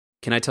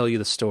Can I tell you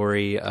the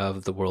story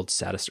of the world's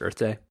saddest Earth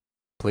Day?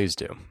 Please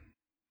do.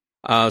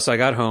 So I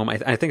got home.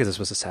 I think this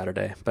was a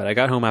Saturday, but I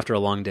got home after a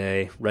long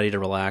day, ready to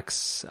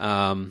relax,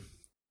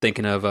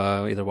 thinking of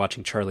either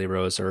watching Charlie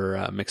Rose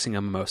or mixing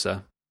a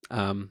mimosa,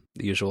 the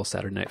usual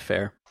Saturday night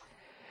fare.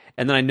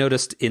 And then I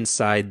noticed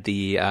inside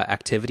the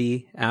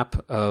activity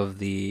app of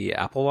the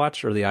Apple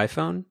Watch or the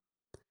iPhone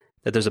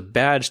that there's a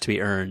badge to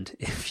be earned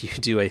if you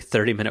do a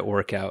 30-minute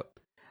workout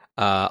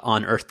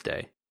on Earth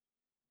Day.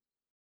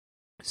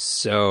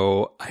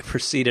 So I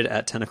proceeded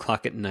at 10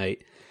 o'clock at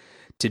night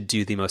to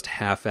do the most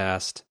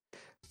half-assed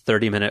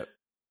 30-minute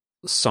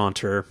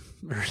saunter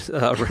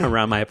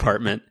around my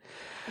apartment.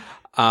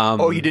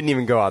 You didn't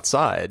even go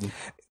outside?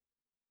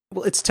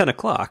 Well, it's 10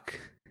 o'clock.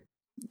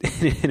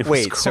 And it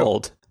was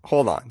cold. So,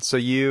 hold on. So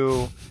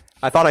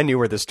I thought I knew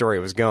where the story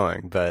was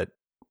going, but...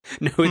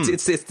 No,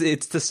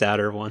 it's the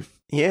sadder one.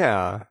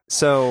 Yeah.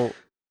 So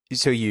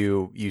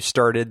you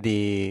started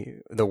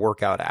the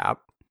workout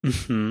app,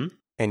 mm-hmm.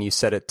 and you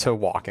set it to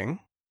walking,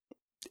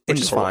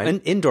 which is fine. An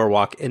indoor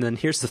walk, and then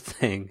here's the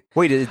thing.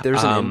 Wait,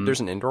 there's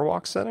an indoor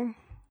walk setting?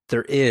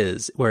 There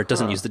is, where it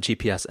doesn't use the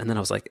GPS. And then I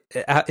was like,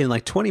 in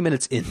like 20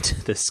 minutes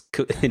into this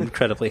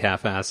incredibly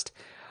half-assed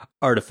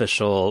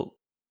artificial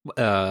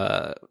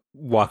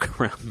walk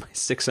around my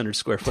 600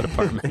 square foot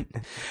apartment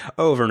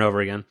over and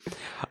over again.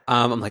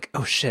 I'm like,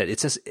 oh shit, it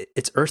says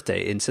it's Earth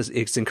Day, and it says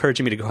it's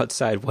encouraging me to go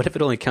outside. What if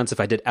it only counts if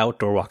I did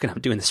outdoor walk, and I'm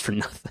doing this for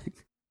nothing?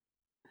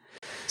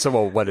 So,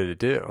 well, what did it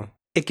do?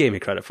 It gave me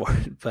credit for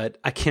it, but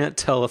I can't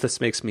tell if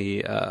this makes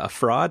me a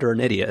fraud or an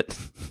idiot.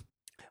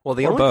 Well,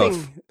 the or only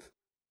both. thing...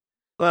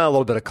 Well, a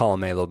little bit of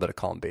column A, a little bit of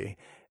column B.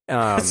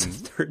 That's the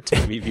third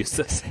time you've used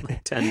this in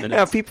like 10 minutes.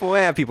 Yeah,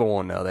 people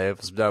won't know.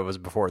 That was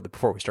before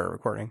we started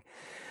recording.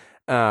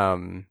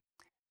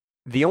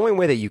 The only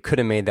way that you could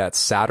have made that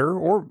sadder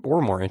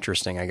or more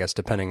interesting, I guess,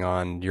 depending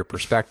on your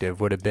perspective,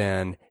 would have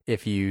been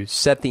if you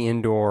set the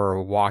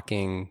indoor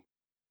walking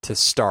to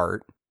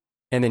start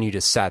and then you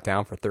just sat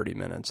down for 30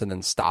 minutes and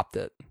then stopped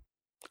it.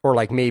 Or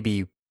like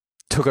maybe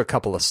took a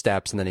couple of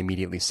steps and then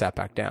immediately sat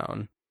back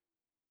down.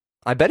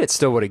 I bet it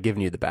still would have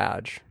given you the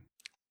badge.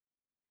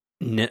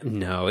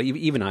 No,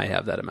 even I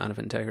have that amount of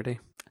integrity.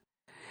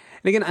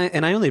 And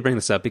again, I only bring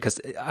this up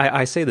because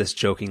I say this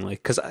jokingly,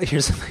 because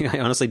here's the thing, I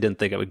honestly didn't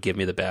think it would give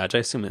me the badge. I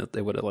assume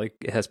they would have, like,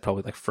 it has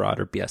probably like fraud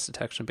or BS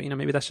detection, but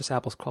maybe that's just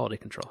Apple's quality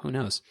control. Who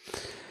knows?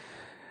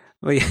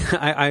 Well,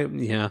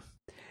 yeah,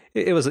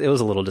 it was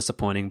a little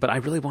disappointing, but I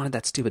really wanted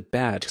that stupid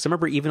badge, because I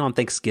remember even on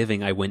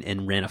Thanksgiving I went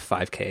and ran a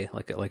 5K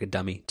like a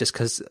dummy, just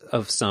because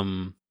of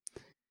some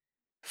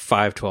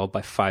 512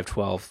 by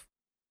 512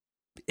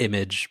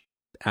 image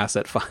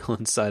asset file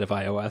inside of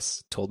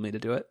iOS told me to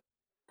do it.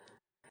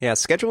 Yeah,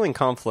 scheduling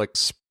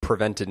conflicts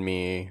prevented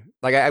me.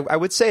 Like, I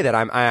would say that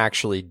I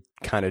actually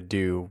kind of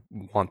do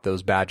want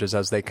those badges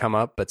as they come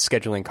up, but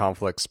scheduling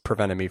conflicts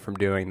prevented me from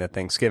doing the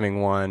Thanksgiving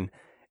one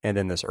and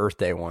then this Earth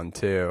Day one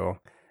too.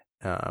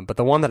 But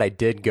the one that I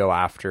did go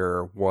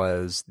after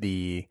was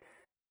the...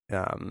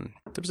 there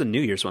was a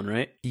New Year's one,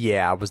 right?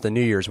 Yeah, it was the New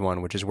Year's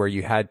one, which is where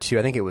you had to,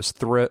 I think it was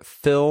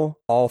fill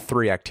all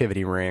 3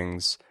 activity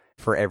rings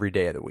for every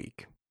day of the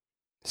week.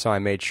 So I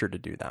made sure to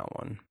do that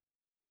one.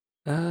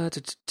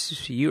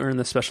 You earned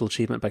the special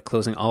achievement by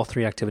closing all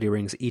 3 activity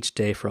rings each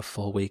day for a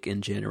full week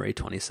in January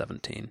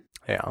 2017.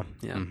 Yeah.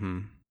 Mm-hmm.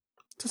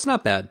 So it's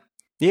not bad.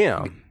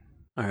 Yeah.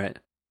 All right.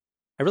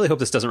 I really hope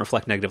this doesn't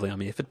reflect negatively on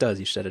me. If it does,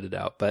 you should edit it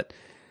out. But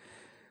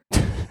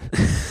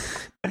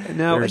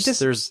no,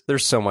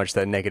 there's so much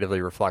that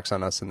negatively reflects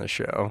on us in the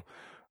show.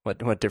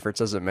 What difference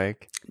does it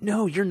make?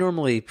 No, you're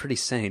normally pretty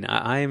sane.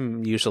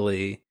 I'm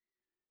usually,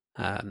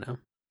 I don't know.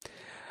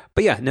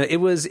 But yeah, no, it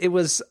was,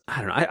 I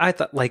don't know. I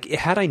thought, like,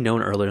 had I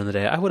known earlier in the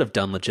day, I would have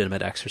done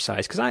legitimate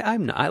exercise. Cause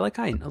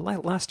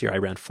last year I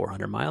ran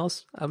 400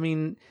 miles. I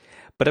mean,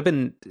 but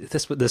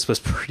this was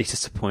pretty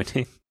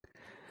disappointing.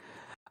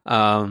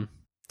 Cause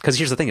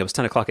here's the thing, it was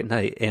 10 o'clock at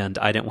night and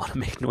I didn't want to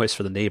make noise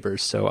for the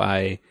neighbors. So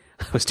I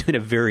was doing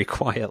it very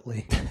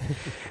quietly.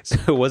 So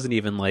it wasn't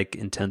even like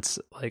intense,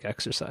 like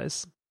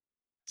exercise.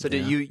 So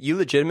did you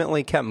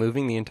legitimately kept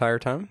moving the entire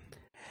time?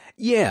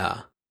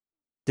 Yeah.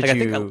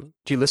 Did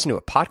you listen to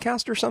a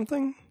podcast or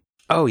something?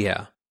 Oh,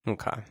 yeah.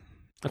 Okay.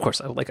 Of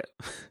course, I would like it.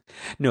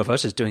 No, if I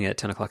was just doing it at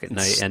 10 o'clock at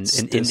night and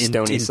in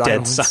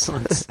dead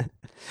silence,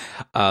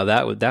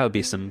 that would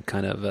be some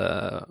kind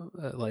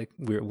of like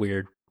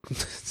weird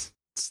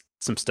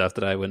some stuff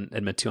that I wouldn't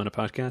admit to on a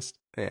podcast.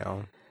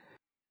 Yeah.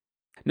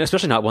 No,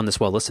 especially not one that's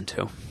well listened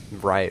to.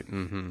 Right.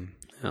 Mm-hmm.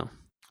 Yeah.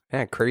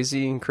 Yeah.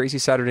 Crazy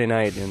Saturday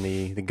night in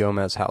the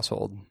Gomez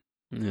household.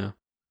 Yeah.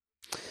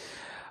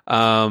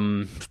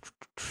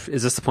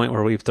 Is this the point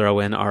where we throw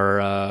in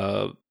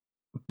our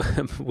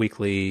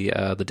weekly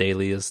the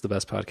daily is the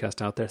best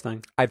podcast out there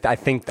thing? I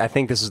think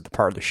this is the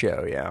part of the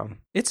show. Yeah,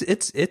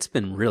 it's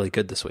been really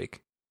good this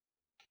week.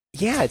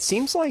 Yeah, it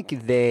seems like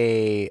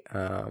they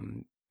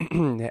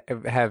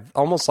have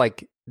almost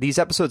like these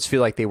episodes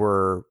feel like they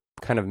were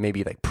kind of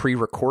maybe like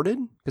pre-recorded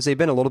because they've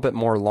been a little bit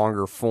more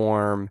longer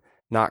form,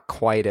 not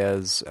quite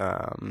as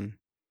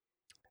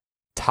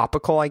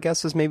topical, I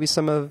guess, as maybe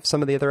some of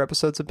the other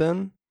episodes have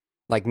been.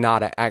 Like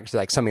not actually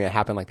like something that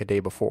happened like the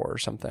day before or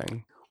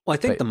something. Well, I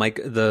think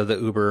the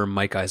Uber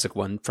Mike Isaac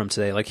one from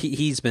today, like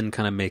he's been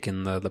kind of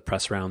making the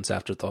press rounds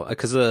after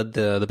because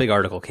the big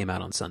article came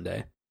out on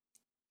Sunday,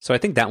 so I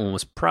think that one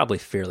was probably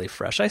fairly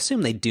fresh. I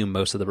assume they do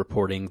most of the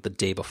reporting the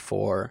day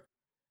before,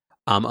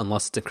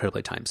 unless it's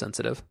incredibly time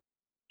sensitive.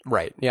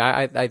 Right?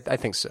 Yeah, I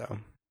think so.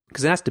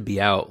 Because it has to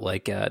be out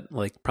like at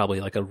probably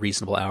like a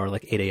reasonable hour,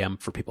 like 8 a.m.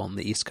 for people on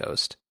the East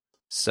Coast.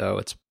 So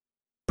it's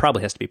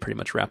probably has to be pretty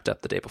much wrapped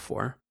up the day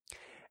before.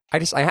 I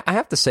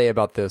have to say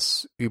about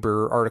this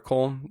Uber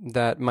article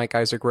that Mike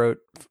Isaac wrote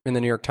in the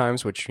New York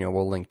Times, which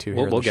we'll link to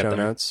here in the show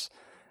notes.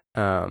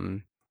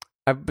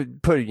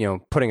 I've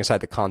putting aside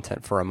the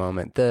content for a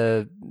moment,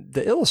 the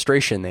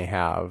illustration they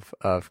have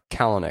of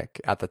Kalanick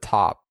at the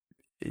top,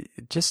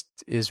 it just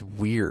is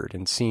weird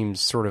and seems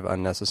sort of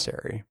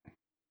unnecessary.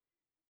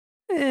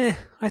 I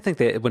think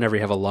that whenever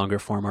you have a longer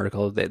form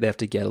article, they have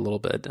to get a little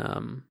bit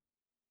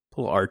a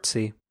little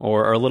artsy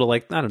or a little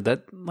like, I don't know,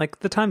 that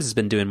like the Times has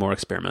been doing more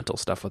experimental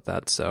stuff with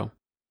that. So,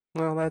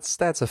 well,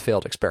 that's a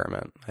failed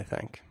experiment, I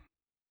think.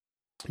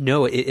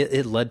 No,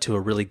 it led to a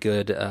really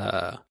good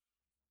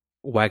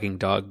wagging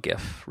dog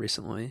gif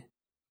recently.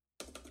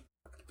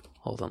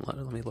 Hold on, let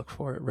me look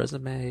for it.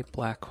 Resume,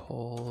 black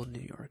hole,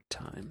 New York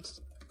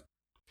Times.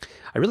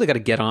 I really got to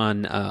get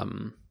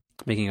on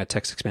making a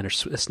text expander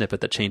snippet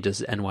that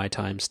changes NY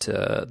Times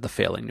to the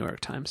failing New York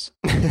Times.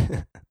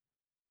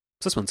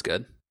 This one's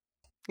good.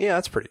 Yeah,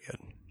 that's pretty good.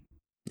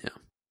 Yeah.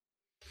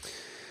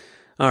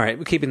 All right,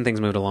 we're keeping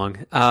things moving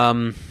along.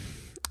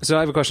 So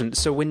I have a question.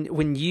 So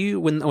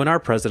when our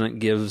president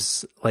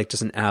gives like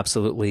just an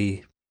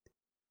absolutely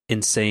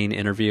insane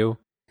interview,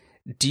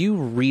 do you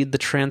read the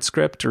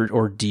transcript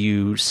or do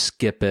you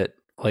skip it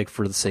like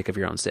for the sake of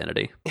your own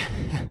sanity?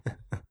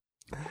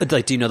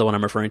 Like, do you know the one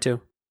I'm referring to?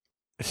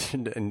 I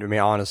mean,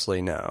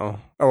 honestly, no.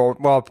 Oh,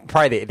 well,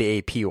 probably the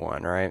AP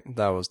one, right?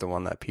 That was the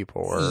one that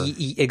people were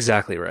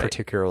exactly right,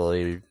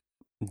 particularly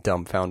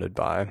dumbfounded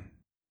by.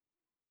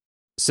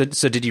 So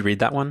did you read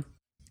that one?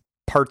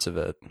 Parts of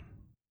it.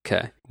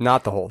 Okay,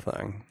 not the whole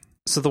thing.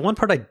 So the one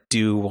part I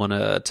do want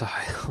to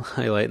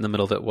highlight in the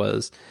middle of it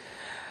was,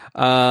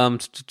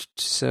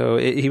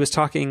 he was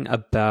talking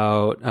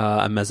about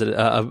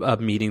a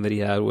meeting that he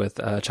had with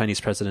Chinese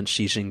President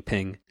Xi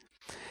Jinping.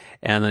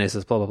 And then he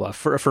says, blah, blah, blah.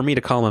 For me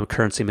to call him a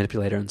currency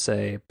manipulator and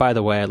say, by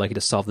the way, I'd like you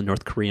to solve the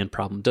North Korean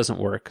problem doesn't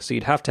work. So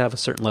you'd have to have a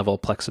certain level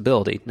of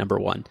flexibility, number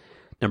one.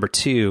 Number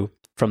two,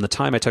 from the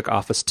time I took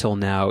office till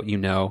now,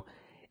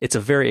 it's a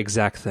very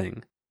exact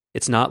thing.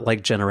 It's not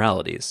like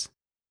generalities,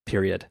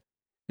 period.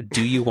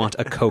 Do you want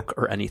a Coke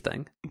or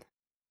anything?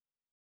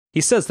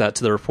 He says that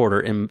to the reporter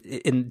in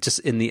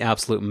the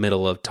absolute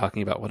middle of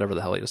talking about whatever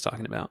the hell he was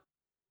talking about.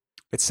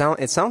 It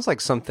sounds like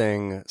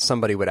something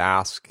somebody would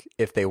ask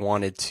if they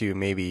wanted to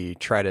maybe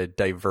try to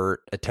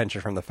divert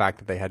attention from the fact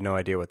that they had no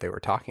idea what they were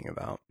talking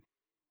about.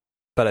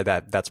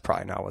 But that's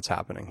probably not what's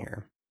happening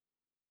here.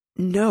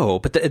 No,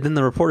 but then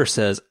the reporter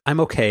says,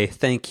 "I'm okay,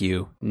 thank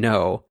you,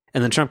 no."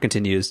 And then Trump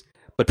continues,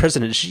 "But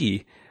President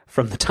Xi,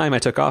 from the time I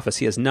took office,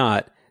 they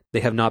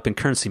have not been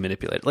currency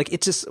manipulated." Like,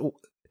 it's just,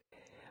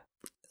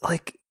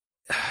 like,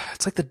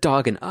 it's like the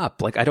dog and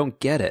Up. Like, I don't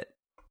get it.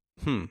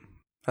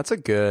 That's a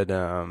good...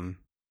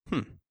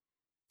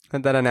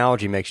 And that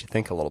analogy makes you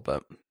think a little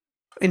bit.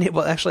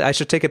 Well, actually, I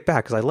should take it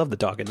back because I love the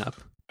dog and Up.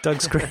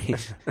 Doug's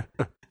great.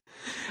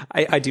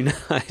 I do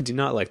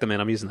not like the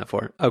man I'm using that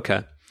for.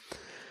 Okay.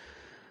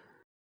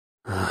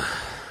 All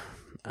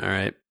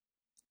right.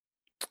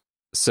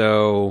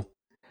 So,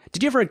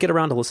 did you ever get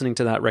around to listening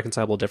to that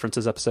Reconcilable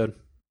Differences episode?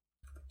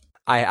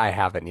 I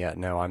haven't yet.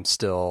 No, I'm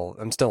still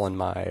in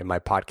my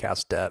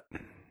podcast debt.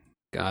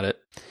 Got it.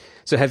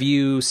 So have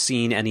you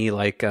seen any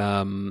like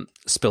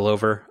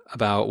spillover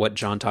about what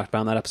John talked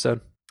about in that episode?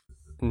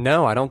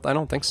 No, I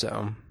don't think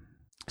so.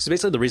 So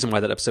basically the reason why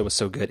that episode was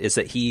so good is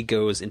that he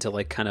goes into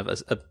like kind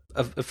of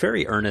a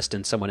very earnest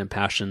and somewhat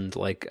impassioned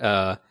like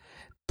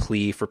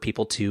plea for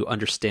people to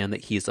understand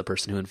that he's the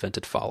person who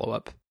invented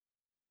follow-up.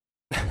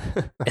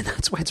 And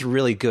that's why it's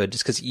really good,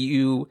 just because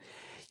you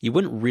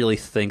wouldn't really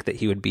think that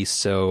he would be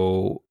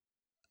so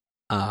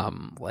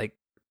like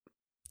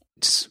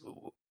just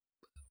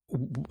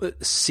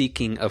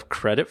seeking of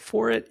credit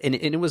for it, and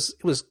it was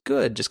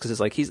good just because it's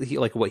like he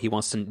like what he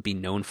wants to be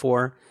known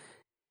for.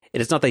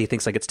 And it's not that he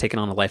thinks like it's taken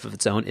on a life of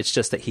its own. It's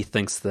just that he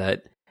thinks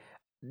that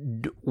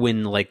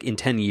when like in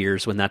 10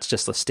 years, when that's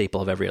just a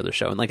staple of every other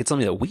show, and like it's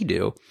something that we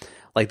do,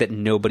 like that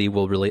nobody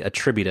will really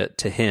attribute it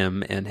to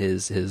him and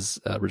his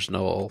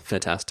original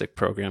fantastic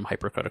program,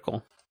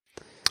 Hypercritical.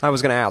 I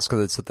was going to ask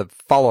because the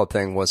follow-up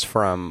thing was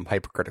from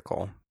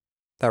Hypercritical.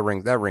 That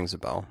rings a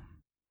bell.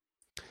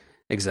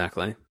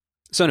 Exactly.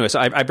 So anyway, so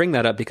I bring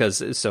that up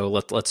because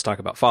let's talk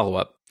about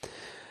follow-up.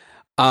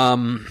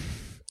 So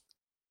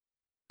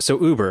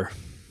Uber,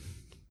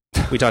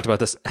 we talked about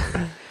this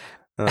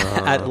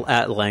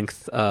at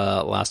length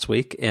last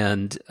week,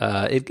 and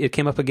it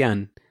came up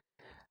again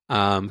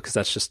because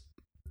that's just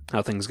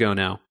how things go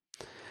now.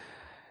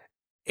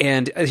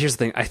 And here's the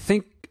thing: I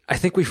think I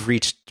think we've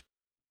reached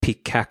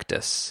peak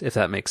cactus, if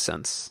that makes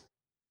sense.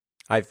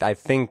 I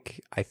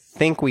think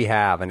we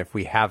have, and if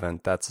we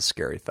haven't, that's a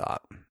scary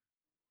thought.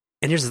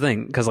 And here's the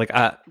thing, because like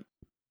I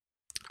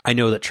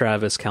know that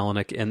Travis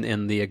Kalanick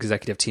and the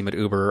executive team at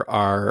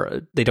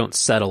Uber they don't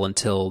settle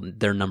until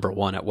they're number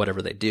one at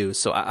whatever they do.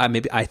 So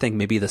I think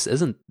maybe this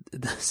isn't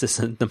like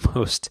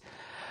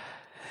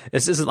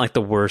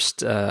the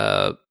worst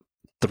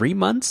 3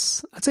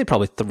 months. I'd say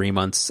probably 3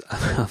 months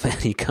of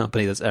any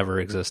company that's ever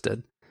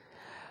existed.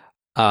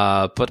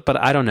 But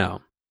I don't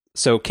know.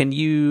 So can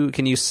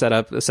you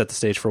set the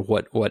stage for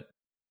what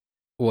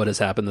has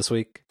happened this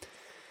week?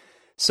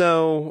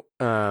 So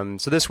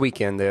this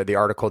weekend, the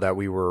article that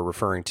we were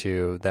referring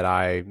to that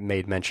I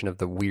made mention of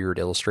the weird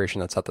illustration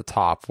that's at the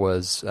top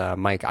was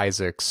Mike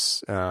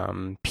Isaac's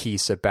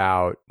piece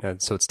about,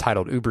 so it's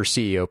titled Uber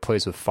CEO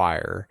Plays with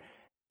Fire.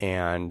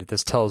 And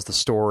this tells the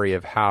story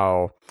of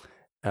how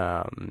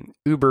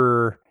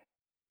Uber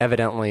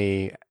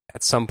evidently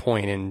at some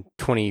point in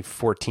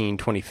 2014,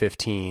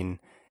 2015,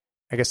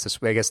 I guess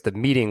the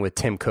meeting with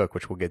Tim Cook,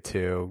 which we'll get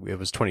to, it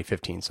was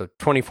 2015. So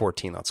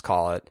 2014, let's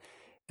call it,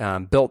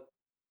 built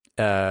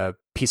a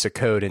piece of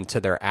code into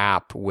their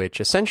app, which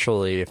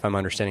essentially, if I'm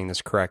understanding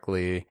this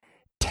correctly,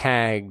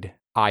 tagged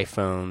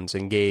iPhones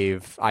and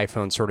gave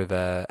iPhone sort of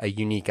a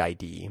unique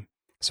ID.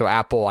 So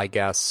Apple, I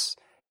guess,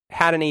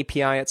 had an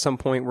API at some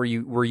point where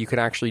you could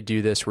actually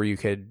do this, where you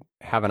could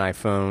have an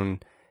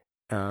iPhone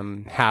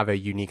have a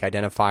unique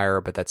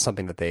identifier, but that's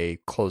something that they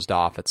closed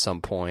off at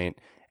some point,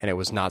 and it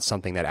was not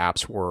something that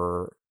apps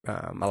were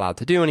allowed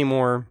to do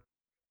anymore.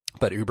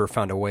 But Uber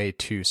found a way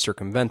to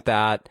circumvent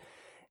that,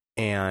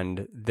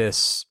 and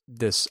this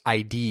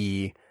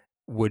ID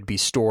would be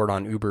stored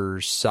on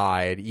Uber's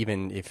side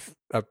even if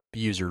a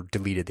user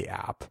deleted the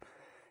app.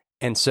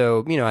 And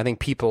so, I think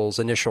people's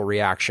initial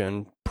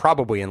reaction,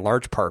 probably in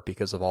large part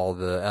because of all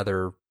the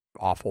other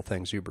awful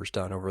things Uber's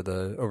done over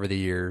the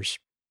years,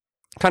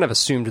 kind of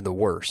assumed the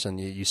worst. And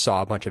you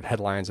saw a bunch of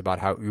headlines about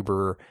how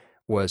Uber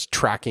was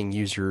tracking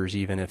users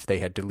even if they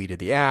had deleted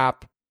the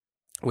app,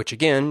 which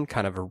again,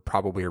 kind of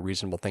probably a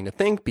reasonable thing to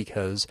think,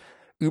 because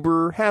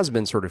Uber has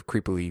been sort of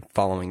creepily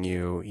following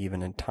you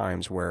even in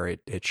times where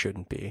it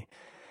shouldn't be.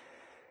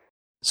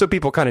 So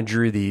people kind of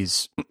drew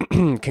these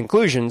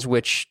conclusions,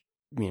 which,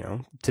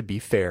 to be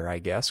fair, I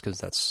guess,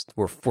 because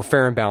we're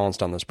fair and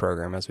balanced on this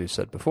program, as we've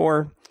said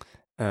before.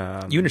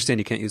 You understand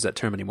you can't use that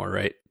term anymore,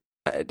 right?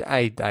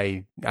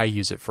 I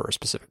use it for a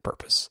specific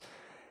purpose.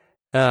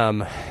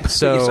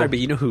 Sorry, but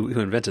you know who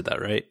invented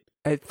that, right?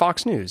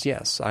 Fox News.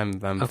 Yes, I'm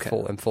okay.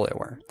 I'm fully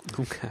aware.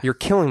 Okay, you're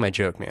killing my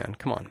joke, man.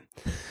 Come on.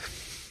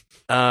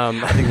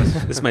 I think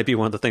this might be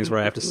one of the things where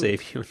I have to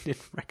save you and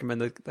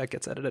recommend that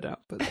gets edited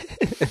out. But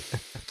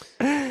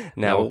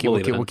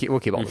we'll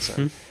keep all this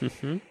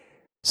in.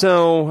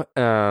 So,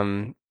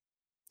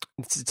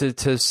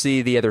 to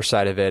see the other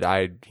side of it,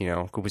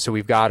 so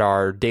we've got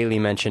our daily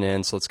mention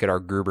in, so let's get our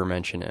Gruber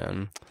mention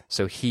in.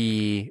 So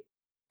he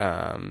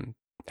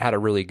had a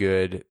really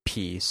good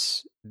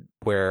piece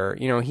where,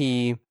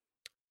 he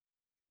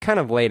kind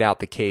of laid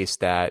out the case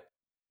that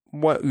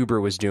what Uber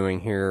was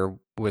doing here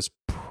was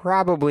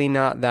probably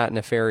not that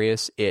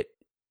nefarious. It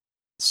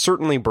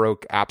certainly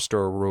broke App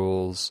Store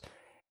rules,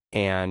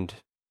 and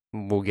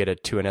we'll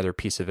get to another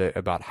piece of it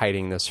about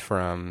hiding this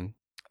from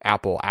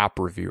Apple app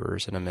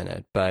reviewers in a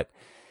minute. But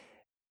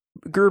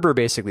Gruber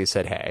basically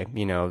said, hey,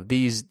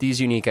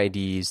 these unique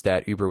IDs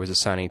that Uber was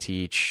assigning to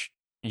each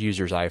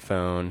user's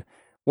iPhone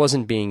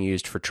wasn't being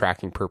used for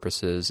tracking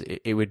purposes.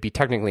 It would be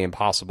technically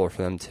impossible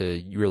for them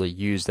to really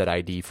use that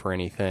ID for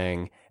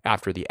anything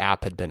after the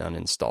app had been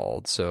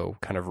uninstalled. So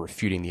kind of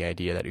refuting the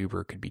idea that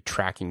Uber could be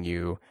tracking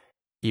you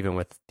even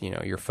with,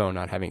 your phone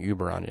not having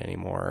Uber on it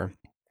anymore.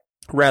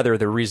 Rather,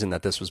 the reason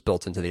that this was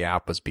built into the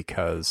app was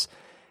because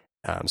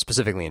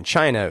specifically in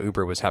China,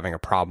 Uber was having a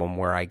problem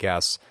where I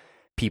guess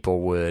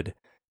people would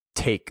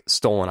take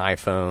stolen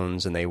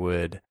iPhones and they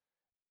would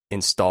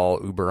install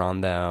Uber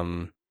on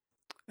them,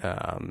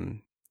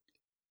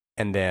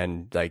 and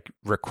then like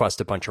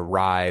request a bunch of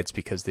rides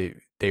because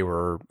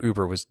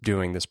Uber was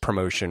doing this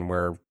promotion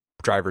where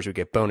drivers would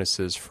get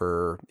bonuses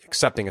for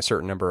accepting a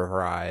certain number of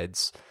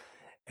rides.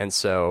 And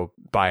so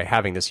by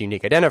having this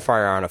unique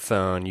identifier on a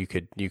phone, you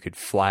could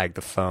flag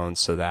the phone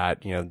so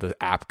that, the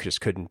app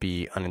just couldn't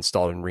be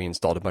uninstalled and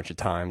reinstalled a bunch of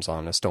times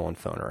on a stolen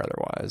phone or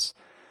otherwise.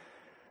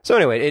 So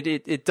anyway,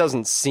 it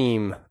doesn't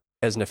seem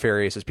as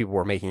nefarious as people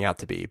were making out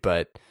to be,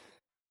 but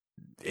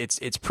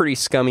it's pretty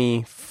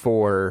scummy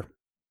for,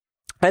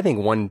 I think,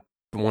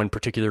 one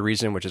particular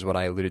reason, which is what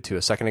I alluded to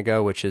a second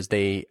ago, which is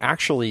they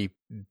actually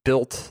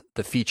built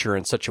the feature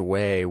in such a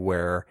way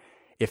where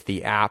if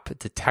the app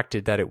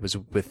detected that it was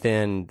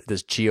within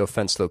this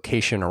geofenced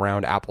location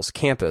around Apple's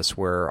campus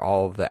where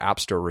all of the App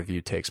Store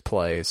review takes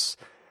place,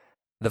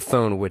 the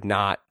phone would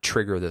not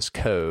trigger this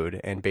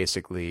code, and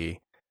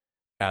basically,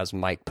 as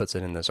Mike puts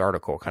it in this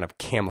article, kind of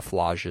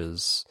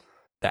camouflages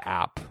the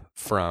app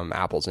from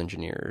Apple's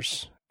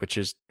engineers, which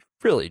is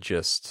really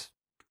just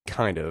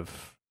kind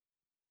of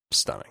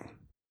stunning.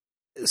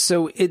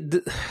 So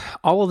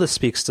all of this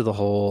speaks to the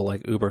whole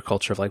like Uber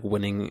culture of like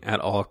winning at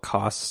all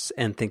costs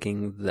and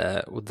thinking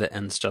that the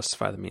ends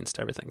justify the means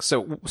to everything.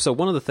 So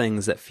one of the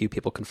things that few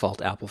people can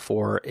fault Apple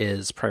for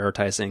is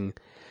prioritizing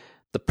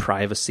the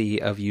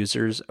privacy of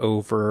users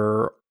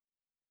over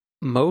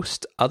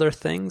most other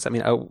things. I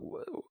mean,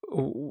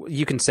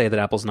 you can say that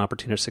Apple's an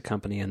opportunistic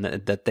company and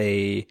that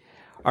they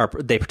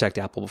protect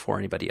Apple before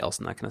anybody else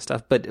and that kind of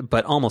stuff.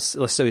 But almost,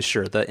 so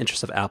sure, the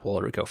interest of Apple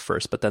would go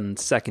first, but then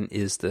second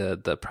is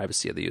the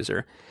privacy of the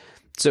user.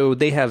 So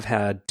they have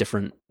had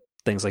different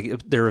things.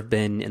 Like there have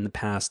been in the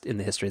past, in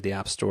the history of the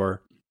App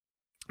Store,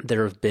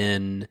 there have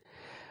been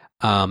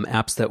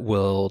apps that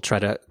will try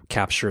to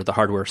capture the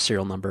hardware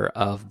serial number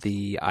of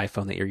the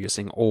iPhone that you're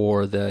using,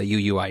 or the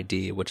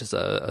UUID, which is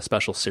a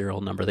special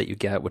serial number that you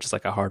get, which is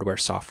like a hardware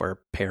software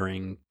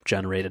pairing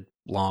generated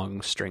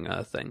long string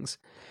of things.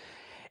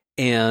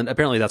 And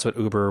apparently that's what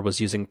Uber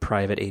was using,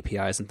 private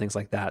APIs and things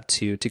like that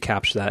to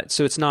capture that.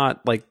 So it's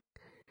not like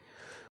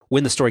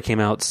when the story came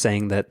out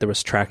saying that there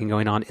was tracking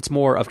going on, it's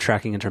more of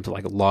tracking in terms of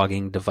like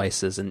logging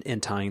devices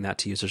and tying that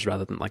to users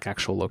rather than like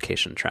actual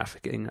location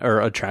trafficking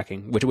or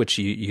tracking, which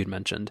you'd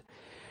mentioned.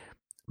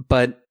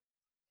 But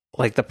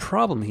like the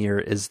problem here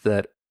is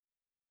that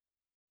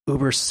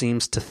Uber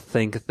seems to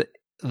think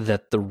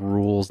that the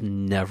rules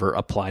never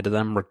apply to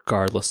them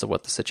regardless of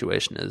what the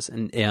situation is.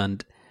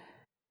 And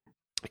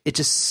it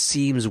just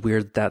seems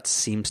weird that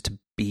seems to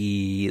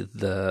be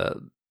the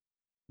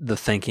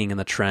thinking and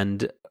the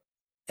trend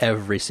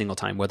every single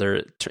time,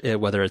 whether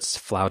it's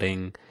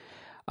flouting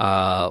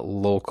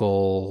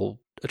local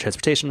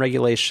transportation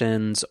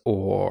regulations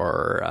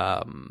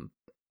or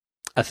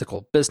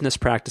ethical business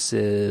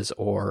practices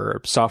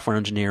or software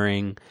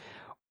engineering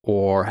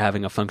or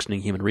having a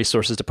functioning human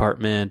resources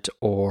department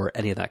or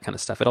any of that kind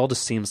of stuff. It all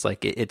just seems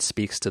like it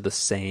speaks to the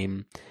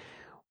same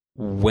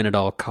win at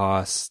all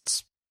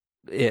costs,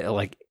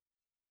 like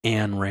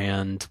Ayn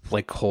Rand,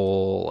 like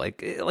whole,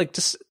 like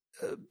just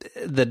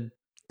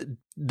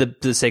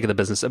the sake of the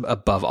business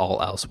above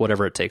all else,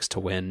 whatever it takes to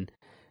win,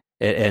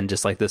 and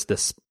just like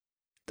this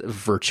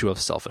virtue of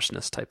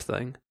selfishness type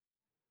thing.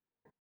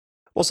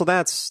 Well, so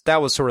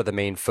that was sort of the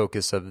main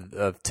focus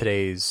of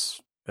today's,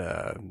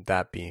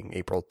 that being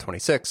April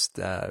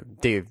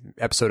 26th,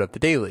 episode of The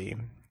Daily,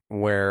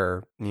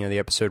 where, the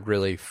episode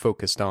really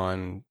focused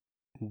on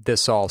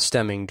this all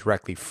stemming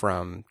directly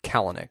from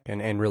Kalanick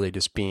and really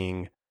just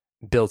being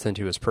built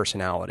into his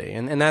personality.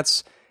 And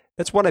that's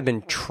what I've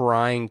been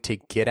trying to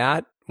get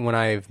at when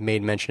I've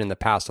made mention in the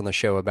past on the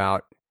show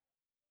about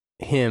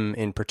him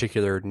in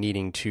particular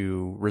needing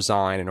to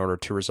resign in order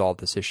to resolve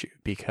this issue,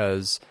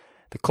 because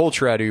the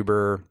culture at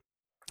Uber,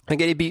 like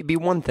it'd be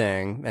one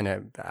thing,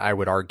 and I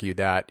would argue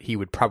that he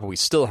would probably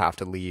still have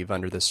to leave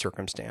under this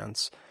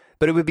circumstance,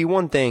 but it would be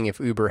one thing if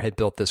Uber had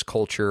built this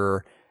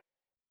culture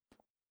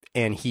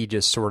and he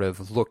just sort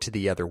of looked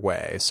the other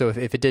way. So if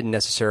it didn't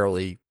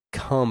necessarily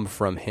come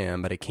from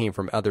him, but it came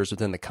from others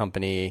within the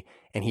company,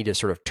 and he just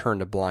sort of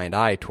turned a blind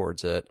eye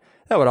towards it,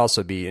 that would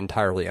also be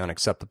entirely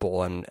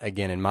unacceptable. And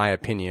again, in my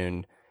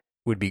opinion,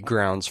 would be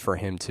grounds for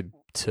him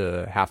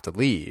to have to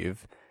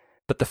leave.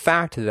 But the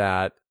fact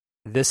that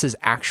this is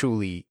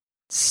actually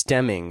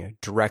stemming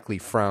directly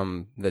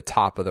from the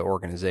top of the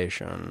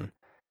organization,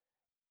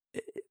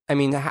 I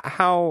mean,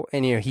 how,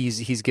 and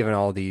he's given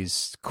all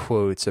these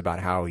quotes about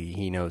how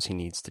he knows he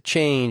needs to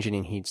change and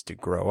he needs to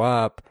grow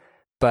up,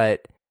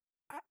 but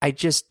I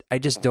just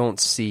don't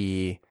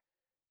see,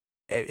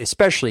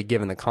 especially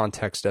given the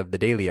context of the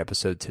Daily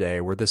episode today,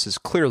 where this is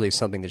clearly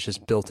something that's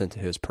just built into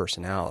his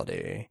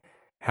personality,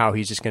 how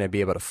he's just going to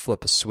be able to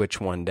flip a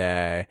switch one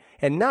day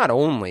and not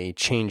only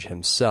change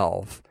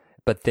himself,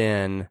 but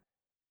then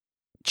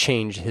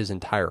change his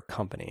entire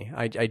company.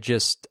 I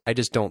just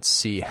don't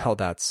see how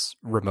that's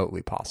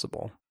remotely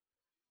possible.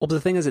 Well, but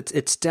the thing is,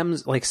 it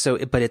stems like so,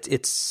 but it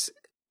is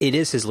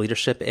his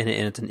leadership, and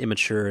it's an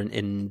immature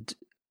and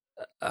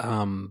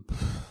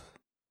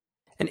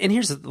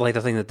here's like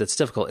the thing that's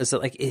difficult is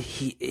that like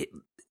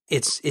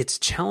it's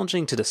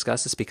challenging to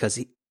discuss this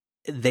because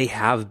they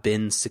have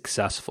been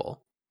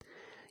successful.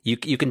 You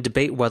can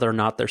debate whether or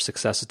not their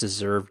success is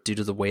deserved due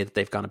to the way that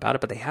they've gone about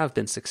it, but they have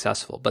been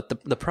successful.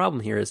 But the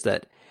problem here is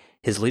that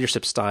his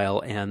leadership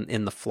style and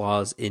in the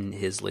flaws in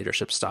his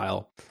leadership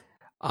style,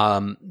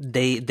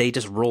 they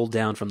just roll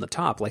down from the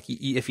top. Like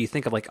if you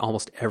think of like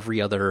almost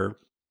every other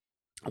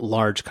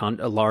large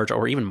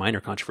or even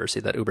minor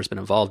controversy that Uber's been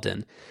involved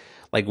in,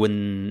 like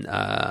when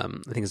I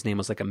think his name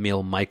was like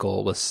Emil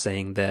Michael was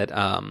saying that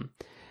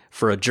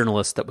for a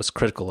journalist that was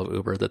critical of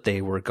Uber, that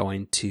they were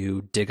going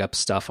to dig up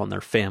stuff on their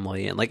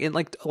family, and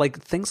like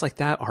things like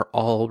that are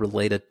all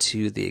related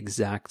to the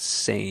exact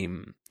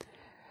same.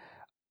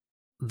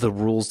 The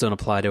rules don't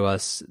apply to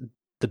us,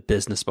 the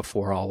business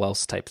before all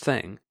else type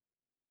thing,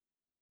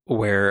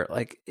 where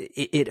like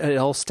it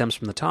all stems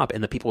from the top,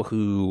 and the people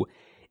who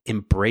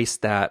embrace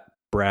that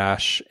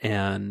brash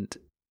and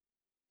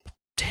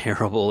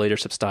terrible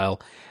leadership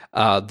style,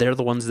 they're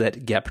the ones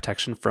that get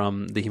protection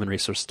from the human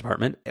resources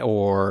department,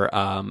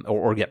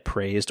 or get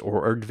praised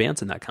or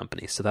advance in that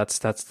company. So that's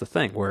the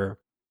thing where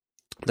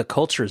the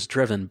culture is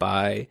driven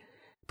by,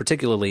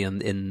 particularly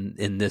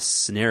in this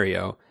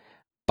scenario,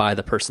 by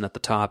the person at the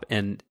top.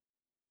 And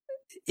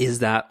is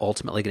that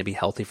ultimately going to be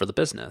healthy for the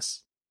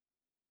business?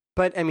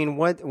 But I mean,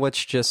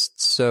 what's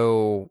just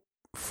so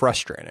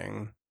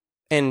frustrating,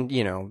 and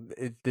you know,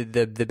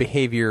 the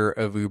behavior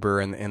of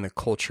Uber and the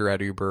culture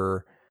at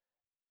Uber,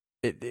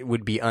 it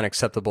would be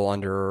unacceptable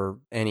under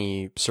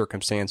any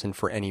circumstance and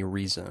for any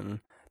reason.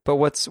 But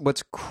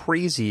what's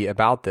crazy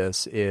about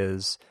this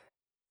is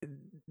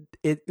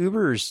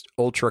Uber's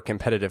ultra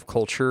competitive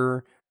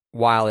culture,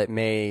 while it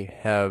may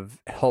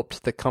have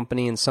helped the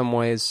company in some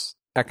ways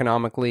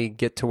economically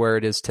get to where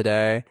it is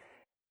today,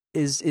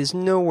 is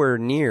nowhere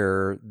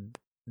near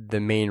the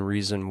main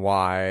reason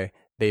why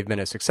they've been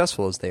as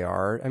successful as they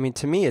are. I mean,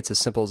 to me, it's as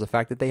simple as the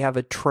fact that they have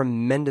a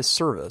tremendous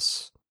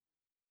service.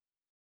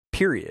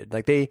 Period.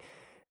 Like the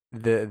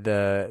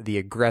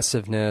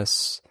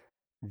aggressiveness,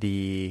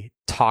 the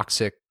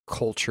toxic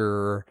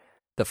culture,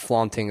 the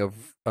flaunting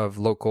of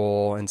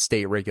local and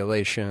state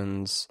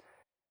regulations.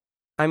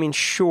 I mean,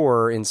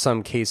 sure, in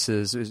some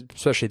cases,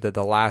 especially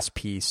the last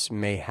piece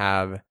may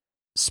have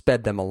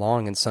sped them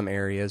along in some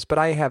areas, but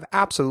I have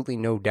absolutely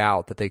no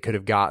doubt that they could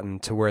have gotten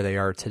to where they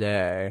are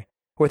today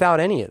without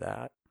any of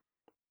that.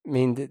 I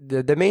mean,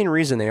 the main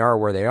reason they are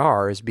where they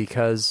are is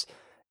because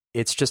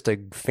it's just a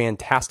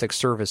fantastic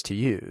service to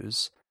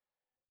use.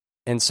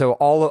 And so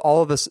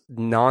all of this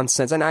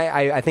nonsense, and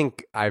I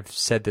think I've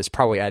said this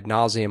probably ad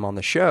nauseum on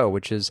the show,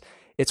 which is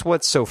it's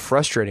what's so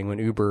frustrating when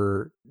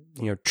Uber,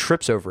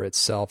 trips over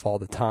itself all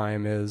the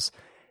time, is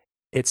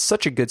it's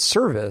such a good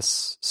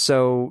service.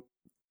 So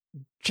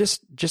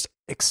just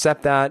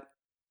accept that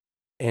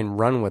and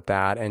run with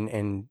that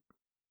and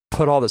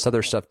put all this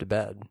other stuff to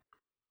bed.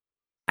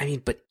 I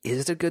mean, but is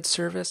it a good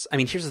service? I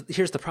mean,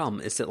 here's the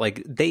problem is that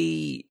like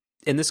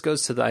and this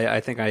goes to I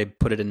think I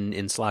put it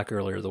in Slack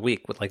earlier the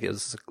week with like it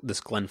was this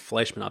Glenn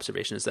Fleischman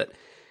observation, is that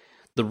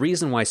the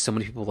reason why so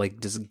many people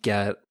like just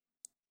get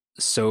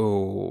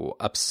so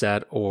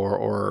upset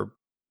or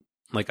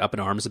like up in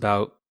arms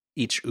about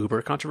each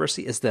Uber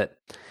controversy is that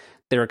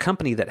they're a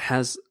company that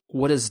has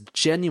what is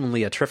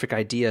genuinely a terrific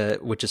idea,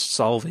 which is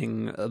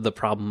solving the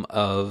problem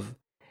of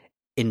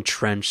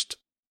entrenched,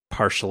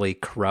 partially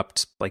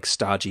corrupt, like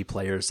stodgy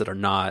players that are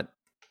not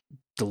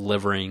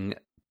delivering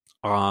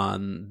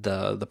on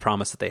the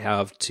promise that they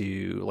have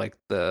to like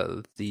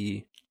the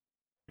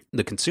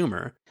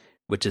consumer,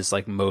 which is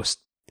like most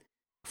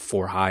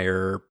for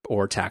hire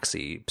or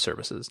taxi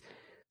services.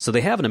 So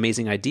they have an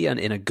amazing idea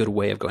and a good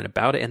way of going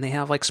about it, and they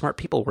have like smart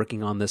people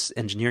working on this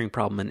engineering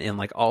problem, and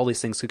like all these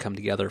things could come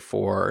together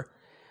for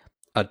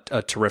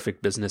a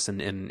terrific business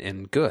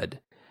and good.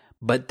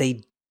 But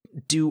they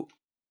do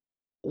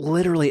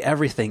literally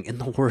everything in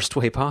the worst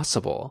way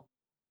possible.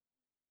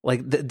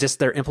 Like just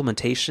their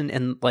implementation,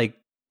 and like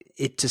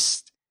it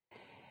just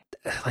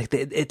like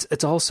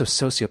it's also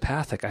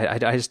sociopathic.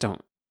 I just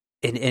don't,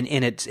 and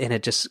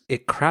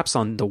it craps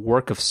on the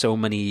work of so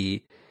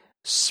many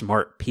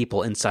smart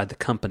people inside the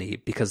company,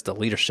 because the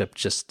leadership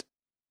just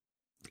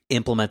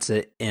implements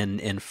it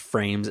and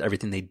frames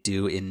everything they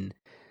do in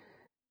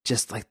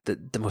just like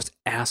the most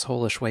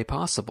asshole-ish way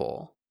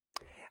possible.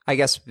 I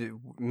guess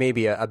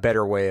maybe a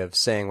better way of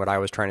saying what I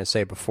was trying to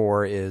say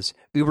before is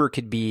Uber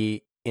could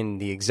be in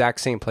the exact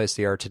same place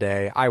they are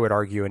today. I would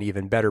argue an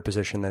even better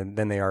position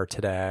than they are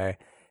today,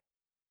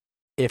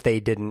 if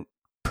they didn't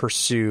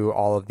pursue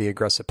all of the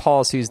aggressive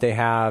policies they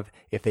have,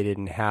 if they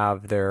didn't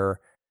have their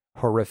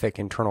horrific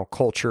internal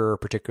culture,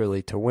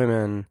 particularly to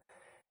women.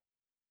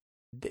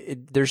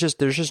 There's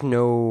just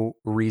no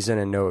reason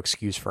and no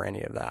excuse for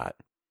any of that.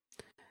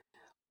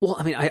 Well,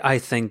 I mean, I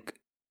think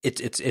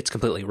it's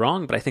completely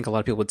wrong, but I think a lot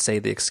of people would say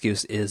the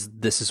excuse is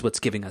this is what's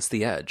giving us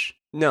the edge.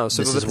 No,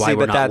 so this is why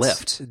we're not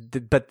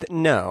Lyft. But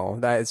no,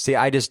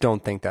 I just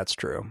don't think that's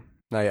true.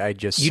 I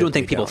just you don't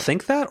think people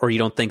think that, or you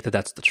don't think that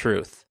that's the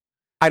truth?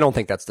 I don't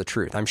think that's the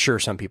truth. I'm sure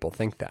some people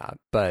think that,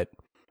 but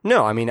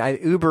no. I mean,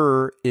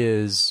 Uber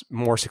is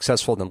more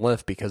successful than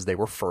Lyft because they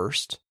were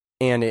first,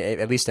 and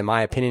at least in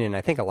my opinion, and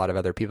I think a lot of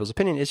other people's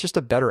opinion, it's just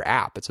a better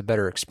app. It's a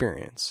better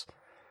experience.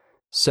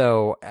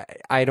 So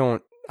I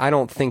don't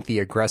think the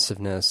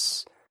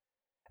aggressiveness.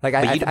 Like,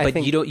 I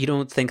think you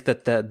don't think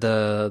that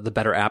the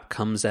better app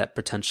comes at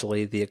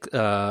potentially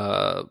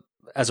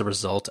as a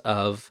result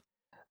of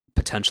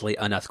potentially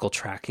unethical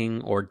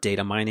tracking or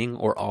data mining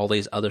or all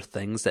these other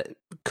things that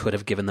could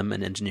have given them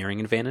an engineering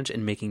advantage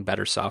in making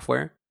better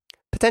software?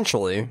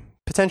 Potentially,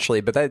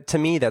 but that, to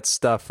me, that's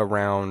stuff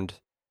around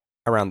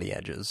the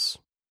edges,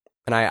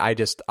 and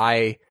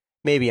I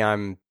maybe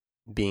I'm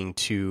being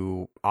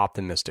too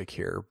optimistic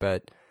here,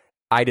 but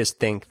I just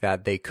think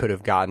that they could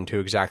have gotten to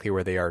exactly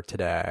where they are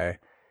today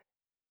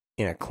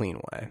in a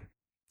clean way.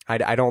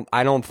 I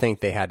don't think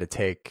they had to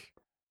take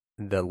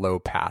the low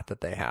path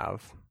that they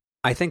have.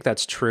 I think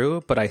that's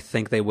true, but I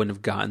think they wouldn't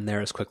have gotten there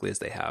as quickly as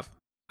they have.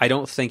 I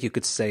don't think you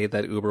could say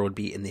that Uber would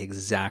be in the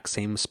exact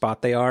same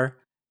spot they are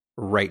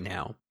right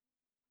now.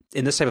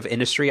 In this type of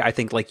industry, I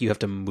think like you have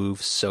to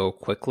move so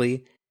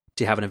quickly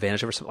to have an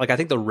advantage over something. Like I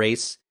think the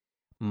race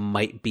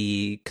might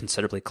be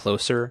considerably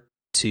closer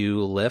to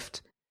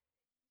Lyft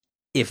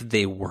if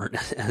they weren't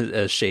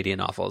as shady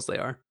and awful as they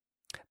are.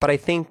 But I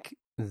think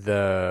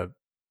the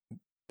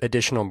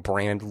additional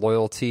brand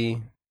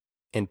loyalty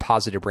and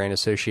positive brand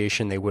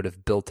association they would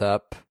have built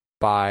up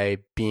by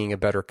being a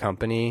better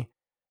company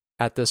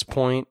at this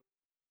point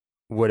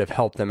would have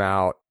helped them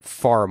out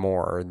far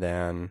more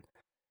than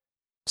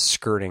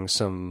skirting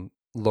some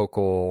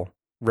local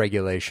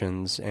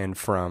regulations and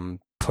from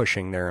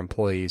pushing their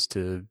employees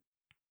to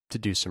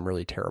do some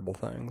really terrible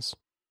things.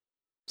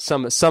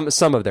 Some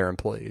of their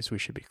employees, we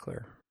should be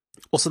clear.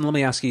 Well, so let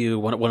me ask you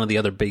one of the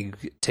other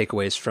big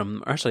takeaways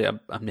from, actually,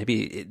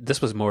 maybe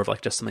this was more of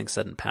like just something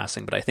said in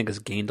passing, but I think has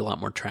gained a lot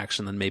more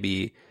traction than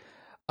maybe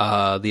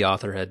the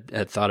author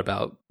had thought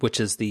about, which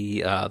is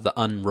the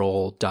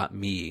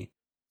Unroll.me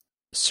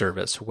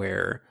service,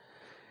 where,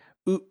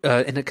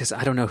 and because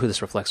I don't know who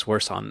this reflects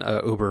worse on,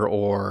 Uber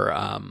or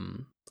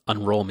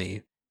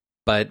Unroll.me,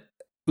 but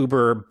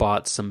Uber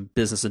bought some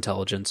business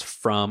intelligence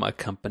from a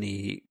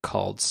company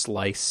called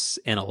Slice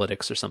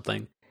Analytics or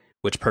something,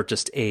 which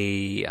purchased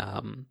a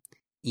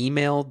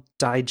email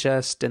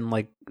digest and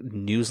like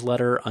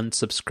newsletter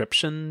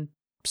unsubscription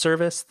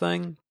service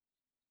thing.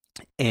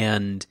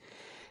 And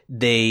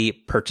they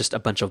purchased a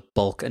bunch of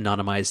bulk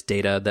anonymized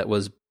data that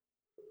was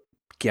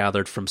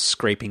gathered from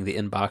scraping the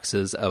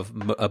inboxes of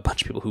a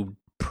bunch of people who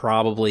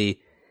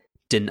probably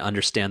didn't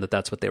understand that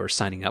that's what they were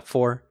signing up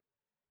for,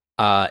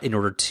 in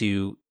order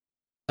to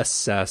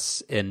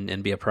assess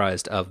and be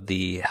apprised of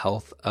the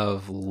health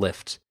of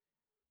Lyft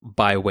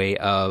by way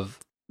of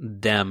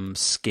them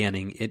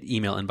scanning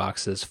email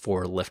inboxes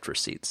for Lyft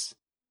receipts.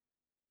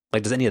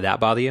 Like, does any of that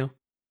bother you?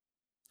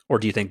 Or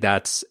do you think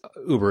that's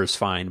Uber is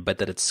fine, but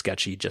that it's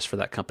sketchy just for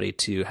that company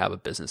to have a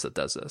business that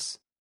does this?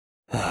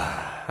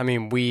 I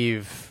mean,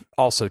 we've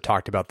also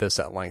talked about this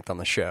at length on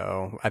the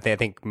show. I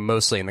think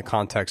mostly in the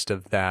context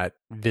of that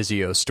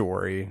Vizio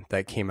story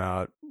that came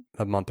out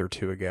a month or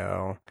two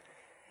ago.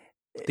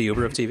 The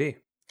Uber of TV.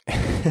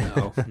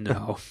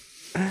 No.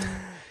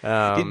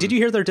 Did you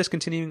hear they're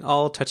discontinuing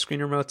all touchscreen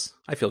remotes?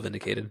 I feel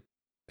vindicated.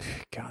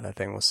 God, that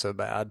thing was so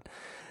bad.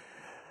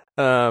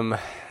 I'm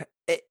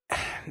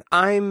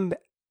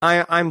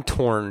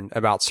torn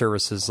about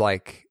services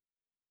like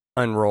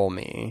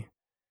Unroll.me.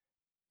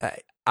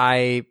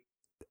 I'm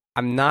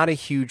not a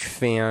huge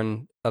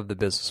fan of the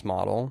business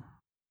model,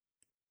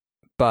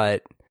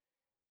 but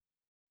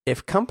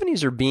if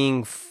companies are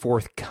being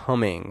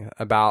forthcoming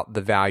about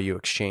the value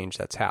exchange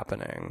that's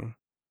happening,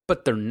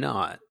 but they're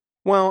not.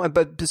 Well,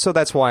 but so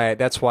that's why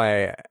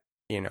I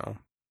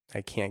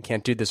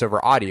can't do this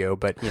over audio,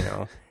 but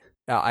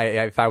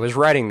if I was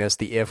writing this,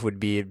 the if would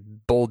be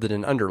bolded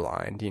and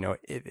underlined.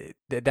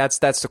 That's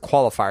the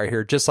qualifier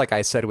here. Just like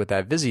I said with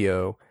that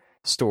Vizio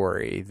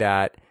story,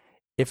 that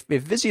if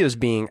Vizio is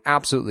being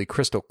absolutely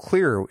crystal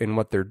clear in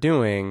what they're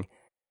doing,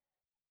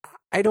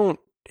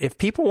 if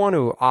people want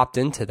to opt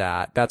into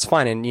that, that's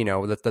fine. And,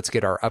 let's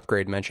get our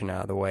Upgrade mention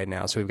out of the way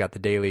now. So we've got the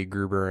Daily,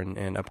 Gruber,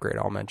 and Upgrade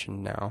all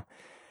mentioned now.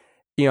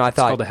 I thought... It's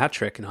called a hat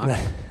trick.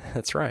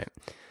 That's right.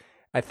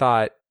 I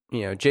thought,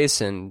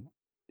 Jason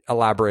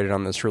elaborated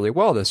on this really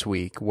well this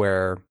week,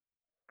 where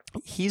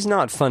he's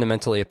not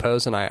fundamentally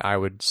opposed, and I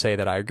would say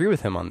that I agree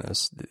with him on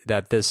this,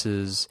 that this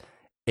is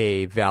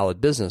a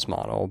valid business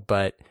model.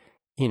 But,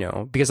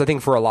 because I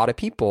think for a lot of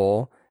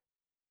people...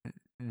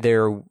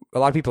 a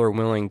lot of people are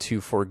willing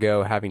to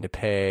forego having to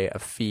pay a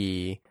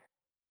fee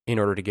in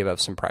order to give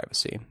up some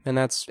privacy, and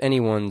that's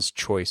anyone's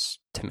choice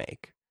to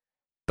make.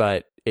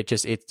 But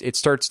it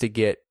starts to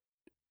get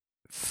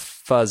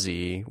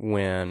fuzzy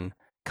when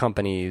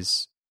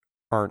companies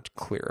aren't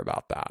clear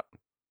about that,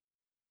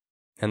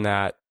 and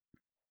that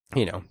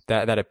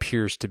that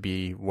appears to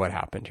be what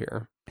happened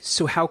here.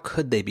 So how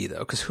could they be, though?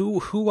 Because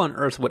who on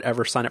earth would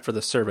ever sign up for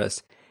the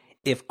service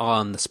if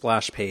on the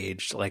splash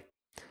page, like,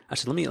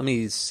 actually, let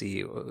me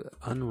see,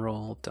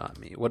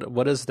 Unroll.me.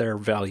 What is their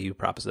value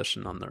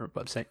proposition on their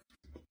website?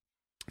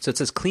 So it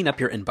says, clean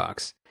up your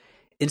inbox.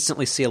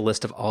 Instantly see a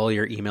list of all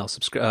your your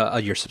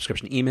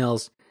subscription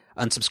emails.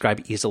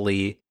 Unsubscribe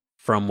easily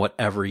from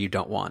whatever you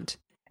don't want.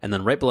 And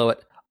then right below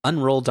it,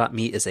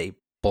 Unroll.me is a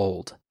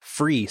bold,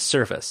 free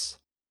service.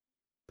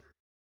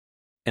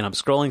 And I'm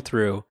scrolling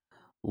through.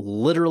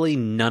 Literally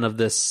none of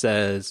this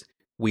says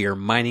we are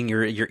mining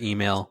your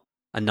email,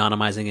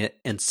 anonymizing it,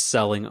 and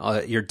selling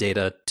your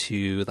data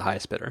to the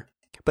highest bidder.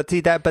 But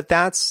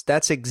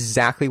that's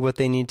exactly what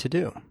they need to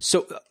do.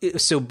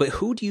 But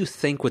who do you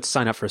think would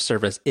sign up for a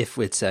service if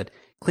it said,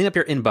 clean up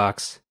your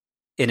inbox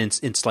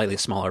in slightly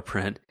smaller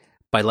print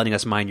by letting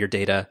us mine your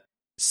data,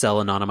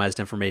 sell anonymized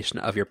information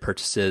of your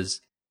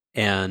purchases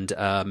and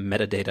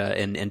metadata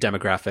and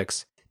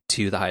demographics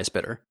to the highest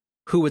bidder?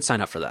 Who would sign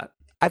up for that?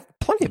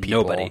 Plenty of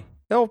people. Nobody.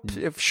 No,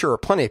 sure,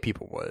 plenty of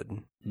people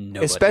would.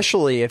 Nobody.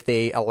 Especially if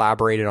they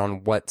elaborated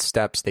on what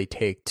steps they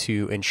take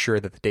to ensure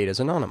that the data is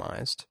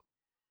anonymized.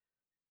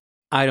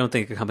 I don't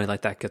think a company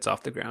like that gets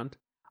off the ground.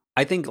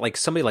 I think like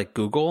somebody like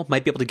Google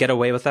might be able to get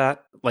away with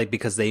that, like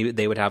because they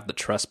would have the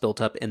trust built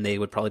up and they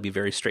would probably be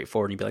very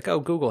straightforward and you'd be like, oh,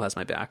 Google has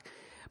my back.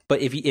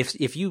 But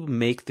if you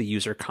make the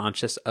user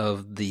conscious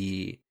of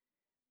the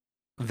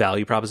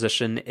value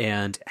proposition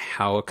and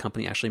how a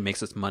company actually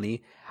makes its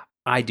money,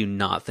 I do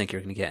not think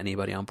you're going to get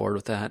anybody on board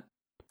with that.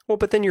 Well,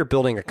 but then you're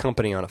building a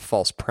company on a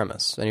false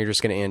premise, and you're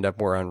just going to end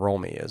up where Unroll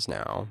Me is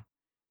now.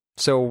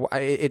 So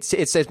it's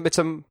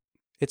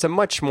a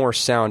much more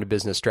sound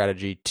business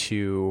strategy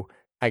to,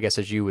 I guess,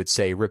 as you would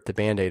say, rip the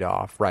Band-Aid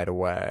off right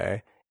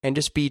away and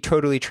just be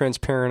totally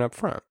transparent up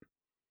front.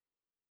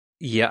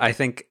 Yeah, I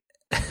think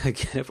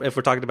again, if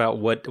we're talking about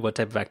what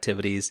type of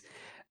activities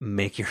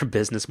make your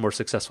business more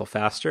successful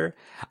faster,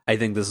 I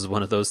think this is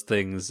one of those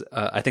things.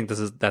 I think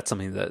that's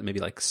something that maybe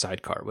like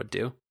Sidecar would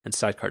do, and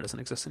Sidecar doesn't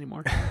exist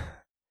anymore.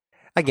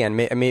 Again,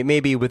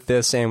 maybe with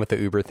this and with the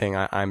Uber thing,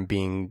 I'm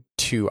being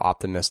too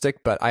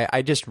optimistic, but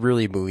I just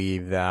really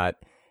believe that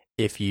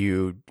if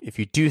you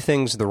do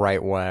things the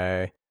right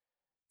way,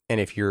 and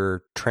if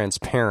you're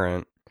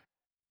transparent,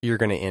 you're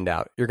going to end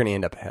up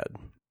ahead.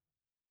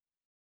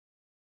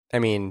 I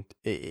mean,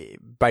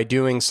 by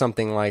doing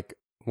something like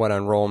what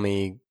Unroll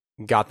Me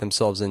got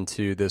themselves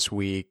into this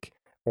week,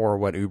 or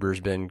what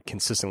Uber's been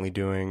consistently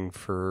doing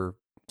for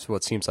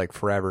what seems like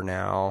forever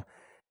now,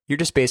 you're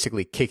just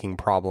basically kicking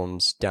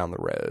problems down the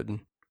road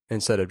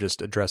instead of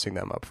just addressing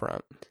them up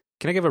front.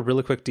 Can I give a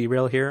really quick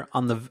derail here?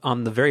 On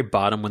the very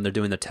bottom, when they're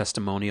doing the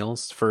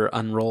testimonials for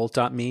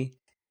Unroll.me,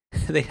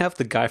 they have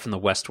the guy from the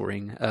West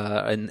Wing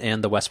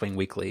and the West Wing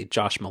Weekly,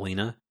 Josh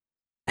Malina,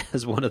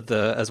 as one of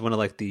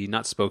like the,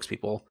 not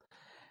spokespeople,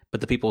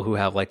 but the people who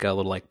have like a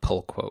little like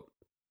pull quote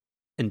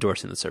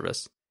endorsing the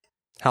service.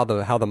 How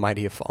the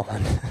mighty have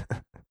fallen.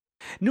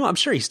 No, I'm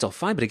sure he's still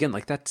fine, but again,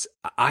 like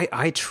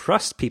I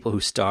trust people who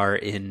star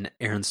in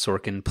Aaron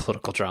Sorkin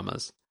political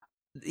dramas.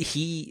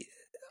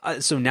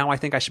 So now I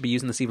think I should be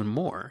using this even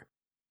more.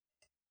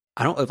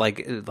 I don't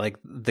like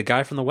the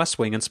guy from the West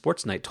Wing and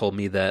Sports Night told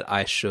me that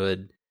I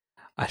should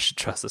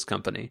trust this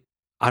company.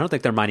 I don't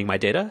think they're mining my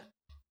data.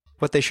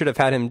 What they should have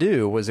had him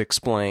do was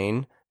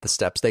explain the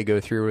steps they go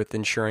through with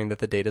ensuring that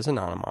the data is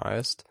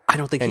anonymized. I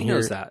don't think he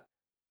knows that.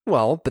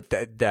 Well, but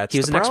that's he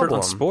was the an problem. expert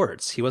on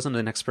sports. He wasn't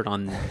an expert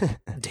on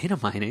data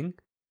mining.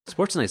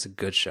 Sports Night's a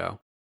good show.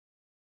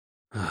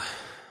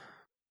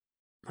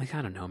 Like,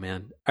 I don't know,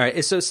 man. All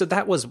right, so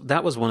that was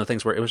one of the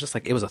things where it was just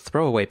like it was a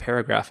throwaway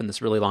paragraph in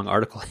this really long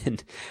article,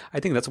 and I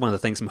think that's one of the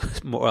things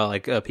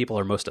people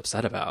are most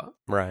upset about.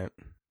 Right.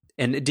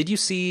 And did you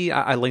see?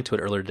 I linked to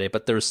it earlier today,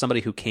 but there was somebody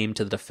who came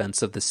to the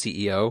defense of the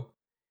CEO,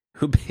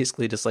 who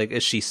basically just like,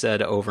 as she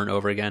said over and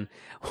over again,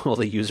 well,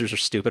 the users are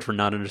stupid for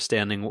not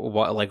understanding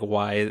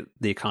why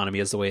the economy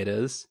is the way it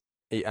is.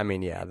 I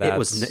mean, yeah,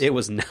 it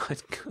was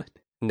not good.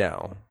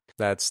 No,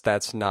 that's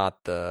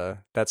not the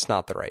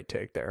right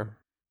take there.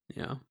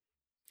 Yeah.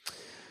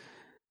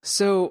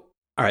 So,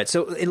 all right.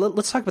 So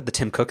let's talk about the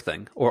Tim Cook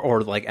thing,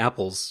 or like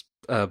Apple's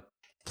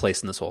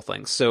place in this whole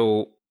thing.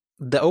 So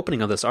the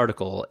opening of this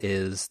article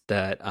is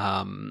that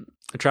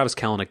Travis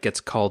Kalanick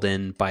gets called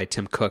in by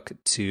Tim Cook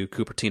to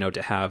Cupertino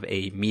to have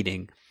a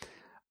meeting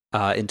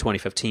in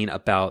 2015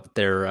 about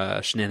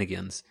their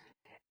shenanigans,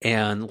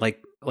 and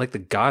like The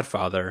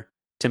Godfather,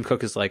 Tim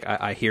Cook is like,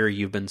 I hear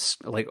you've been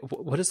like,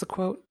 what is the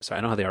quote? Sorry,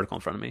 I don't have the article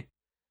in front of me.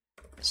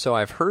 So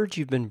I've heard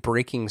you've been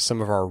breaking some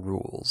of our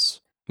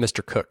rules,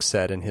 Mr. Cook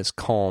said in his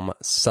calm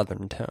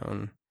southern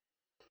tone.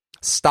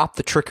 Stop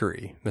the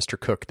trickery, Mr.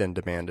 Cook then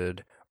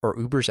demanded, or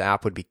Uber's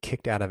app would be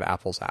kicked out of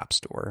Apple's App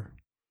Store.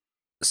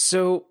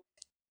 So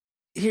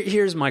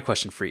here's my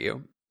question for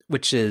you,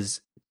 which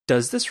is,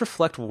 does this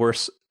reflect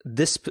worse,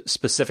 this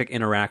specific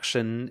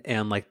interaction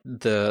and like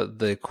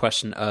the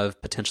question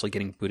of potentially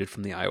getting booted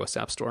from the iOS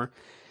App Store?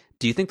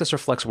 Do you think this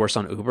reflects worse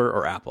on Uber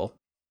or Apple?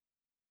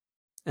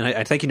 And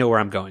I think you know where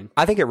I'm going.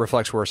 I think it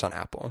reflects worse on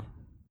Apple.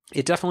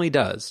 It definitely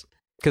does.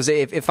 Because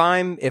if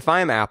I'm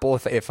Apple,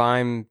 if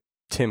I'm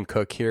Tim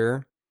Cook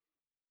here,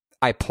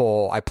 I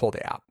pull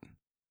the app.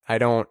 I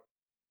don't,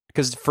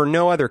 because for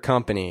no other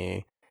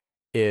company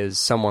is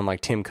someone like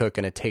Tim Cook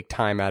going to take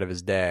time out of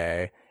his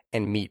day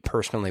and meet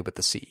personally with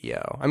the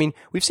CEO. I mean,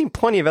 we've seen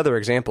plenty of other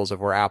examples of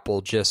where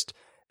Apple just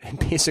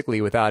basically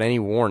without any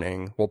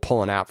warning will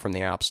pull an app from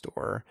the App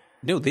Store.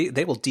 No,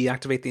 they will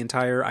deactivate the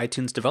entire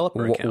iTunes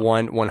developer account.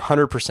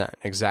 100%.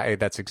 Exactly,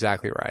 that's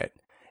exactly right.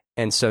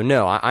 And so,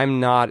 no, I'm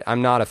not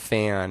a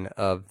fan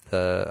of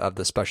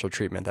the special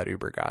treatment that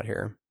Uber got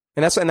here.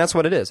 And that's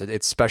what it is.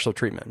 It's special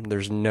treatment.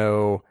 There's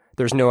no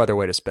other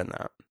way to spin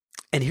that.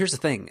 And here's the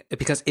thing,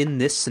 because in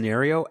this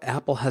scenario,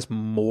 Apple has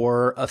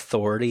more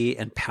authority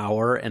and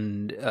power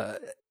and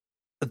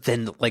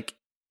than like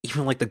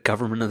even like the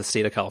government of the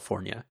state of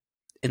California,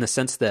 in the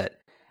sense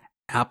that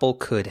Apple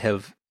could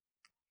have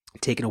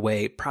taken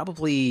away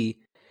probably,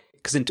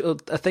 because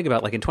think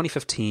about like in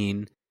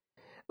 2015,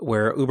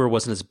 where Uber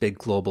wasn't as big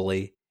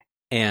globally,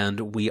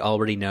 and we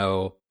already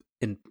know,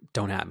 and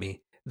don't at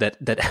me, that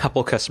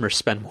Apple customers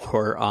spend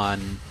more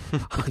on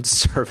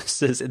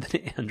services than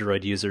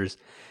Android users.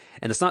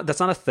 And that's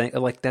not a thing.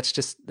 Like that's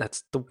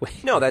the way.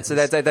 No, that's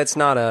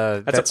not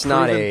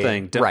a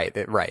thing.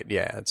 Right.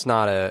 Yeah, it's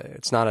not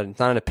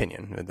an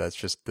opinion. That's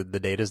just the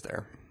data's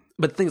there.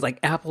 But things like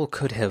Apple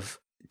could have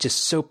just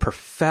so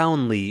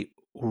profoundly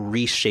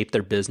reshape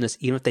their business,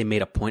 even if they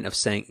made a point of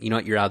saying, you know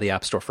what, you're out of the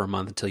App Store for a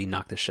month until you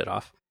knock this shit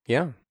off.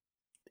 Yeah.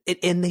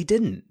 And they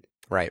didn't.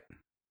 Right.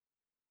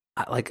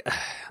 I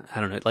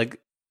don't know.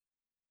 Like,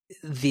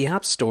 the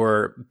App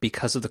Store,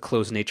 because of the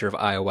closed nature of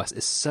iOS,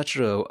 is such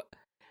a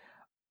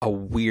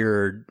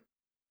weird,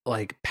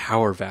 like,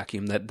 power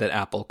vacuum that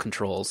Apple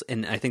controls.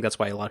 And I think that's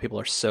why a lot of people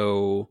are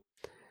so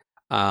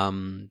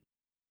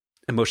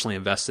emotionally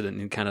invested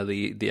in kind of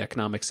the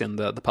economics and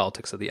the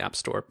politics of the App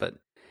Store. But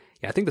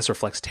yeah, I think this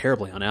reflects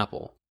terribly on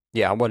Apple.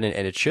 Yeah, well, and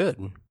it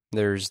should.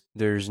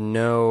 There's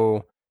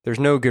no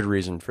good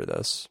reason for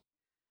this.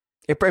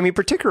 I mean,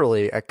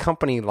 particularly a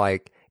company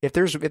like, if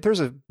there's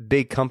a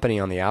big company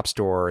on the App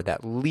Store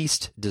that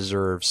least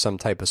deserves some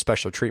type of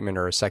special treatment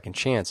or a second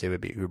chance, it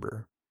would be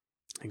Uber.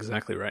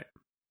 Exactly right.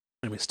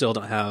 And we still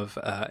don't have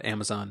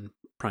Amazon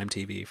Prime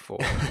TV for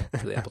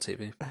the Apple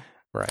TV.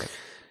 Right.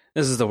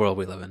 This is the world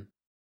we live in.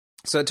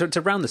 So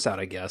to round this out,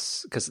 I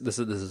guess, because this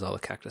is all the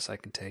cactus I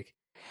can take.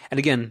 And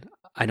again,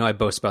 I know I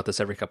boast about this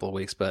every couple of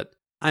weeks, but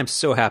I'm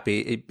so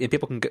happy, and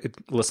people can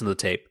listen to the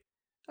tape,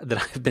 that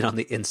I've been on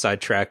the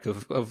inside track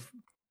of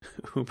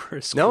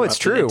Uber. No, it's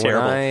true.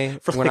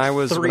 When I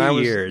was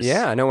 3 years.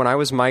 Yeah, no, when I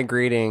was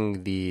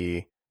migrating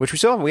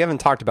which we haven't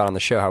talked about on the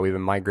show, how we've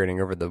been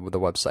migrating over the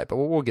website, but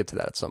we'll get to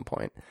that at some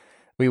point.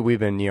 We've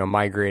been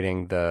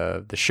migrating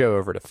the show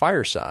over to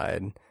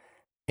Fireside,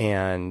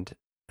 and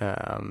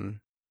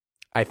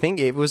I think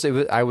I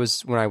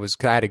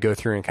had to go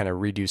through and kind of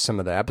redo some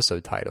of the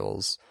episode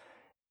titles,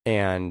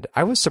 and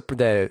I was surprised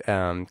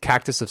the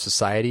Cactus of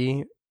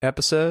Society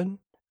episode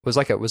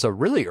was a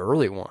really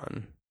early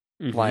one,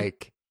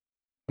 like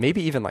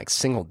maybe even like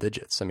single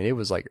digits. I mean, it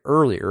was like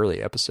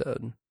early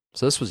episode.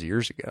 So this was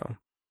years ago.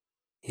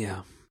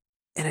 Yeah,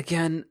 and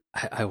again,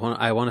 I want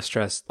to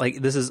stress,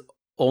 like, this is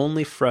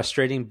only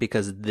frustrating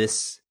because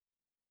this,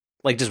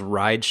 like, just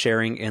ride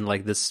sharing and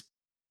like this,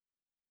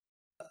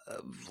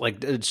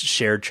 like,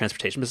 shared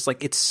transportation. But it's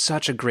like, it's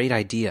such a great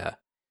idea,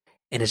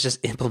 and it's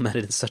just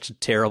implemented in such a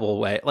terrible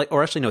way. Like,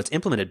 or actually, no, it's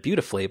implemented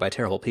beautifully by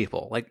terrible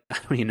people. Like, I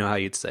don't even know how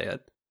you'd say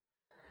it.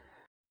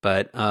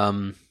 But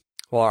well,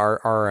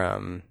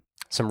 our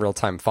some real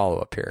time follow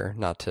up here,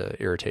 not to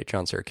irritate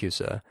John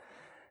Siracusa.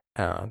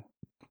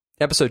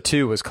 Episode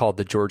 2 was called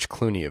 "The George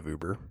Clooney of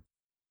Uber."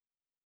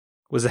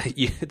 Was that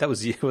you? That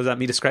was you? Was that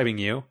me describing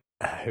you?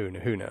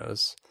 Who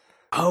knows?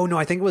 Oh no,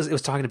 I think it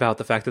was talking about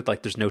the fact that,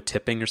 like, there's no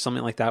tipping or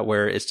something like that,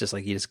 where it's just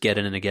like you just get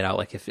in and get out,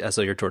 like, as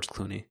though you're George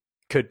Clooney.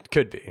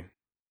 Could be.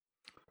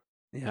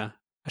 Yeah,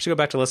 I should go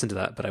back to listen to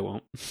that, but I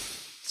won't.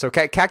 So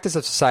Cactus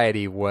of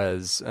Society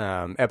was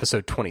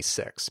episode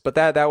 26, but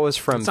that was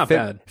from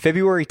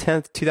February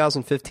 10th,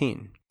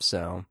 2015.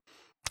 So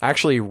I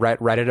actually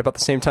read it about the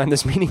same time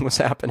this meeting was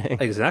happening.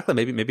 Exactly.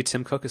 Maybe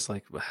Tim Cook is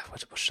like, what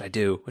should I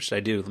do? What should I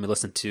do? Let me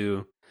listen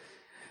to.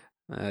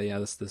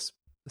 This.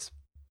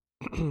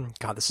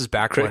 God, this is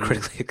back when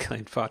critically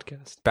acclaimed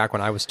podcast. Back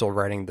when I was still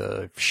writing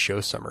the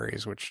show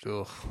summaries, which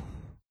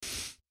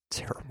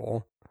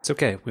terrible. It's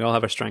okay. We all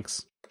have our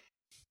strengths.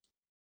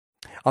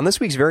 On this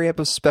week's very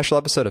special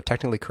episode of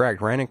Technically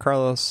Correct, Ryan and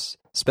Carlos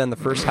spend the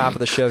first half of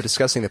the show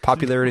discussing the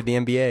popularity of the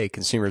NBA,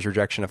 consumers'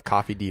 rejection of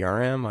coffee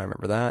DRM, I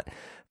remember that,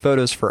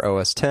 photos for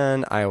OS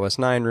X, iOS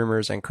 9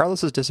 rumors, and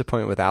Carlos's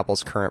disappointment with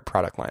Apple's current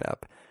product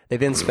lineup. They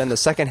then spend the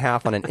second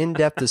half on an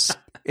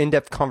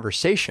in-depth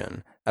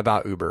conversation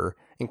about Uber,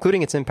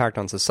 including its impact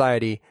on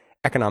society,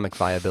 economic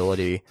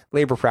viability,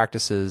 labor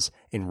practices,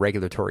 and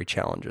regulatory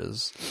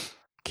challenges.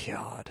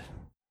 God.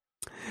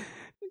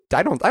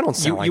 I don't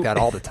sound like that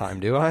all the time,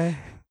 do I?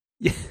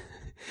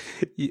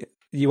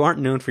 You aren't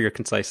known for your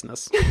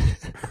conciseness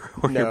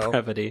or your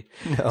brevity.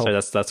 No. Sorry,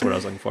 that's what I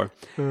was looking for.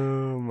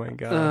 Oh my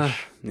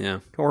gosh. Yeah.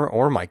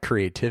 Or my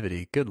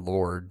creativity. Good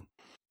Lord.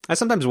 I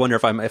sometimes wonder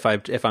if I'm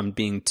trying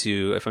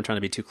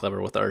to be too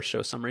clever with our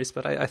show summaries,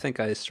 but I think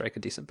I strike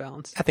a decent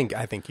balance. I think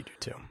you do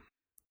too.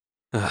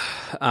 Yeah.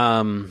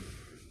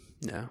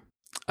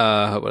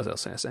 What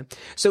else can I say?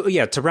 So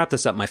yeah, to wrap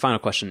this up, my final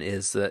question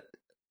is that,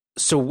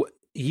 so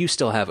you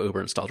still have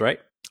Uber installed, right?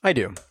 I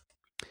do.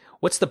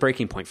 What's the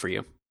breaking point for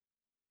you?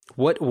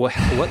 What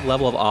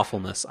level of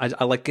awfulness?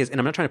 I like, and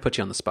I'm not trying to put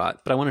you on the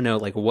spot, but I want to know,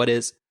 like, what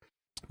does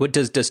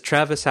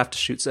Travis have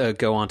to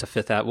go on to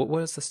Fifth Avenue?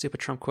 What is the stupid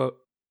Trump quote?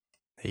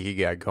 He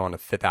could go on to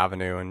Fifth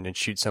Avenue and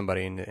shoot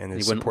somebody, and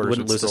his he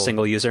wouldn't lose a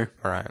single user.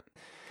 All right.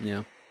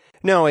 Yeah.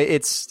 No,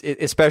 it's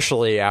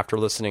especially after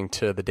listening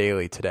to the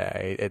Daily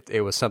today,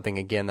 it was something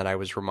again that I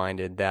was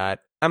reminded that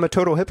I'm a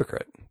total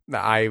hypocrite.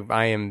 I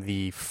am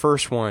the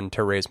first one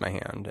to raise my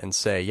hand and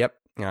say, "Yep,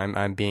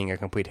 I'm being a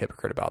complete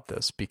hypocrite about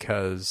this,"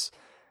 because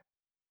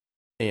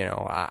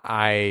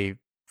I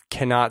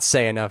cannot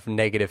say enough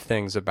negative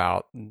things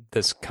about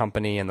this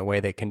company and the way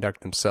they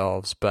conduct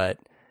themselves, but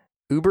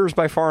Uber is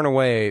by far and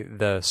away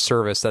the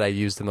service that I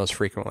use the most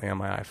frequently on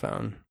my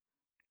iPhone.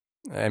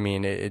 I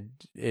mean,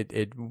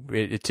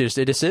 it just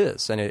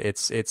is, and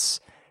it's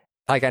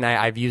like, and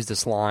I've used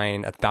this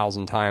line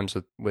 1,000 times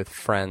with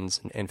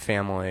friends and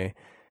family.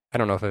 I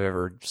don't know if I've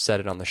ever said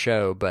it on the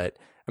show, but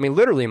I mean,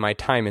 literally, my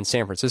time in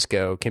San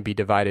Francisco can be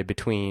divided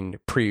between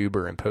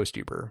pre-Uber and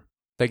post-Uber.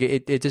 Like,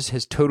 it just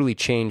has totally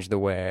changed the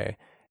way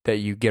that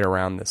you get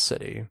around this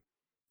city.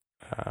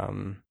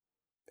 And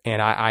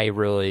I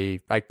really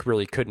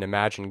couldn't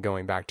imagine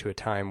going back to a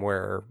time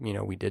where,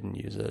 we didn't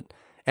use it.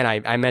 And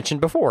I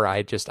mentioned before,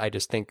 I just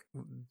think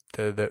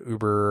the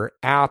Uber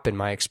app and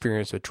my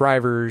experience with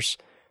drivers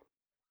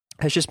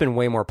has just been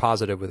way more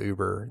positive with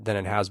Uber than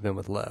it has been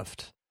with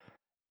Lyft.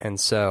 And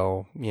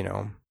so,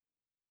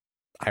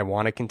 I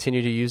want to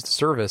continue to use the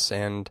service.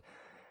 And,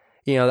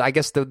 I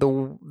guess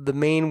the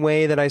main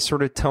way that I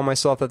sort of tell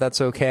myself that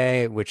that's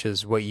okay, which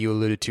is what you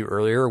alluded to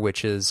earlier,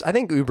 which is I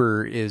think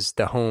Uber is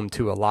the home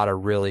to a lot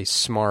of really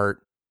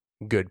smart,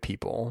 good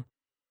people.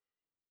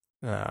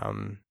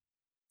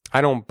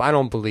 I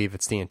don't believe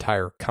it's the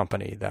entire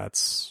company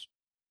that's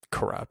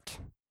corrupt.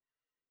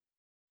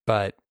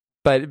 But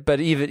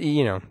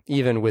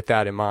even with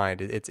that in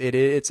mind,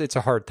 it's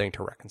a hard thing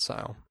to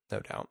reconcile, no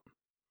doubt.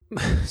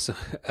 So,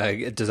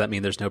 does that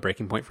mean there's no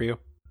breaking point for you?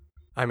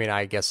 I mean,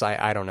 I guess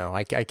I don't know.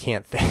 I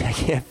can't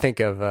think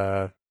of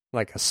a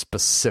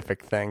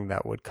specific thing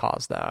that would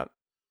cause that.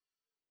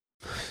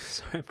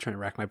 Sorry, I'm trying to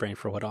rack my brain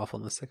for what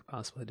awfulness I could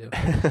possibly do.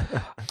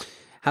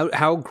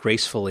 How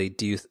gracefully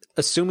do you,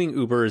 assuming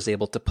Uber is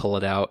able to pull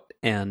it out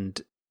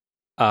and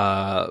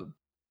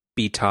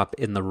be top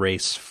in the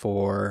race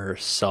for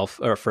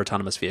for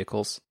autonomous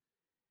vehicles,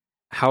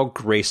 how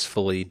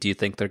gracefully do you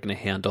think they're going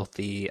to handle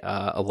the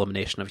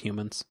elimination of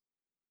humans?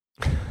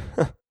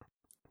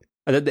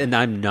 And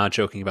I'm not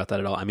joking about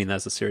that at all. I mean,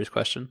 that's a serious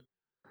question.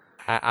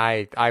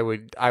 I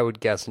would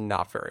guess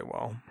not very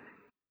well.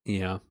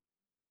 Yeah,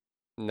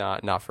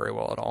 not very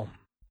well at all.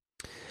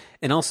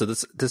 And also,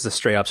 this is a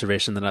stray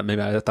observation that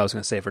maybe I thought I was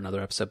going to say for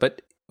another episode.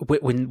 But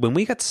when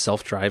we got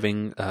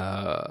self-driving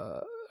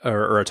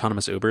or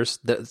autonomous Ubers,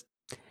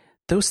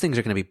 those things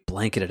are going to be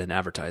blanketed in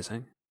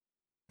advertising.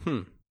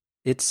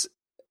 It's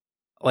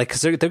like,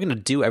 because they're going to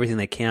do everything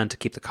they can to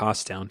keep the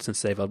costs down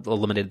since they've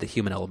eliminated the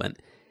human element.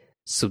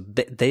 So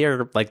they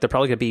are like, they're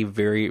probably going to be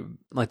they're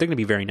going to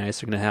be very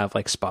nice. They're going to have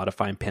like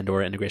Spotify and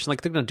Pandora integration.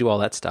 Like, they're going to do all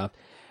that stuff,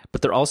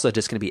 but they're also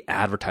just going to be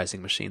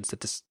advertising machines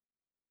that just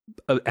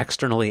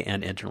externally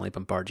and internally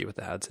bombard you with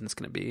ads. And it's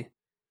going to be,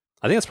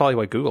 I think that's probably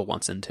what Google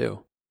wants in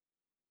too.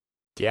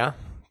 Yeah,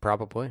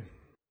 probably.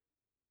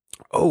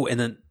 Oh, and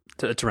then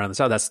to round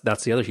this out,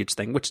 that's the other huge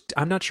thing, which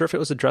I'm not sure if it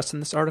was addressed in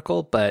this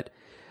article, but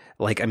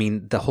like, I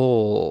mean, the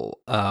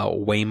whole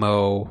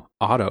Waymo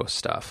Auto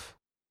stuff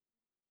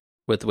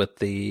with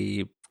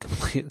the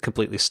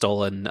completely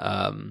stolen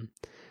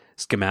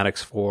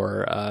schematics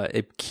for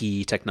a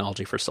key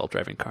technology for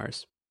self-driving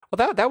cars.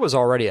 Well, that was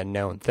already a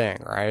known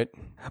thing, right?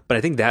 But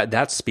I think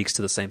that speaks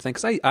to the same thing,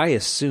 because I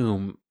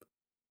assume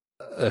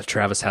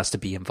Travis has to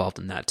be involved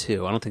in that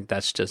too. I don't think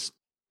that's just...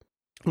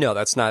 No,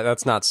 that's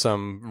not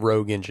some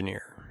rogue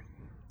engineer.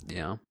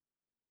 Yeah.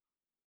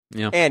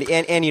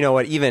 And you know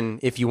what? Even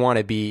if you want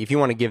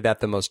to give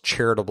that the most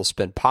charitable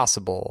spin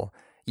possible,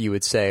 you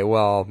would say,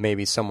 well,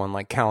 maybe someone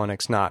like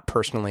Kalanick's not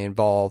personally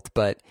involved,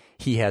 but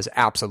he has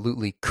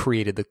absolutely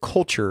created the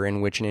culture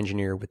in which an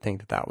engineer would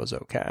think that was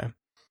okay.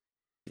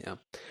 Yeah.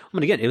 I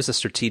mean, again, it was a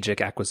strategic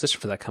acquisition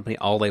for that company.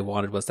 All they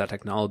wanted was that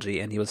technology,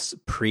 and he was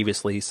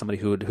previously somebody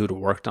who'd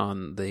worked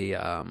on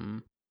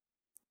the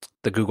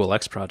Google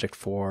X project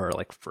for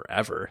like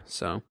forever.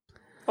 So.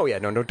 Oh yeah,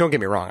 no, don't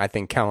get me wrong. I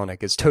think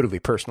Kalanick is totally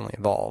personally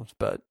involved,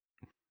 but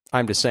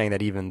I'm just saying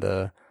that even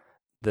the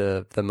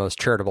most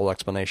charitable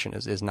explanation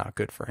is not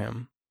good for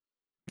him.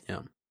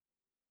 Yeah.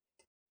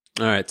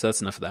 All right, so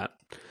that's enough of that.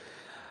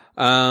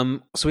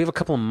 So we have a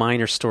couple of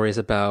minor stories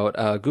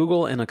about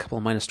Google and a couple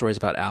of minor stories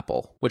about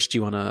Apple. Which do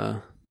you want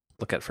to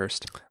look at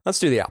first? Let's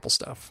do the Apple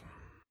stuff.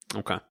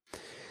 Okay.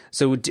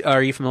 So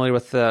are you familiar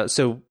with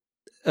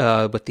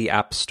with the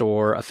App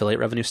Store affiliate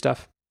revenue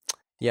stuff?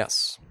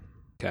 Yes.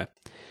 Okay.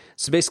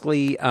 So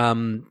basically,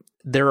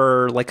 there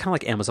are like kind of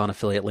like Amazon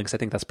affiliate links. I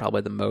think that's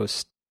probably the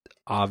most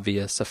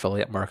obvious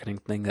affiliate marketing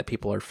thing that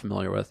people are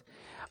familiar with.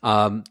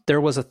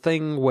 There was a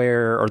thing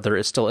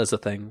there still is a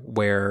thing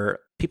where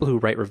people who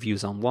write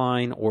reviews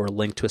online or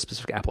link to a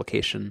specific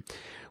application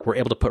were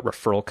able to put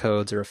referral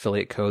codes or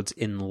affiliate codes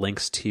in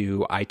links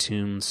to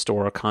iTunes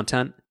Store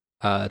content,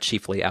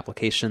 chiefly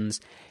applications,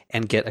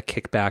 and get a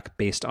kickback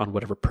based on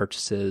whatever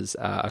purchases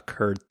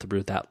occurred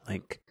through that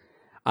link.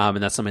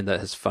 And that's something that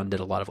has funded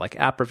a lot of like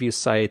app review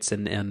sites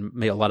and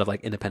made a lot of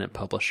like independent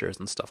publishers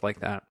and stuff like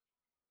that.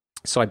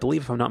 So I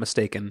believe, if I'm not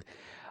mistaken,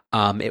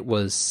 it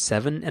was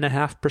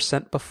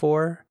 7.5%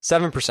 before.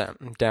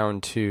 7%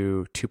 down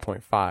to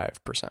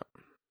 2.5%.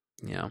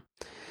 Yeah.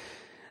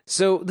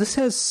 So this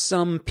has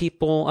some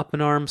people up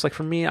in arms. Like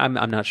for me, I'm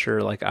not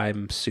sure. Like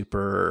I'm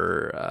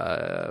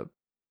super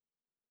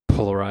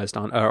polarized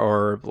on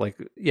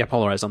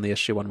polarized on the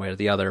issue one way or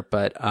the other.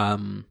 But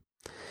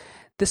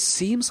this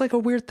seems like a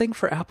weird thing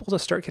for Apple to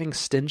start getting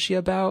stingy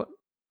about,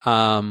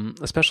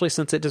 especially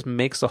since it just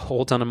makes a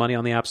whole ton of money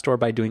on the App Store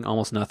by doing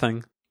almost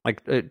nothing.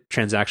 Like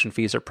transaction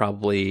fees are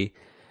probably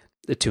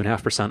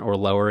 2.5% or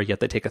lower,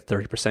 yet they take a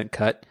 30%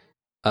 cut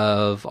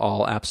of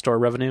all App Store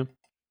revenue.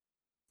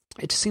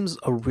 it just seems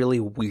a really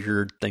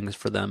weird thing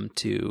for them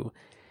to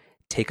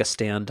take a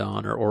stand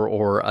on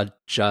or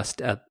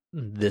adjust at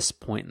this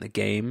point in the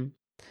game,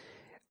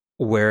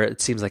 where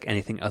it seems like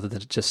anything other than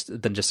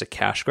just a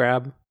cash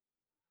grab.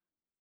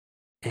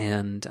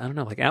 And I don't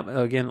know, like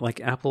again, like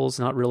Apple's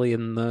not really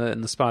in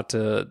the spot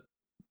to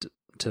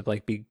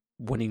like be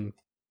winning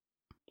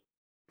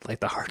like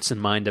the hearts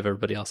and mind of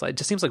everybody else. It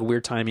just seems like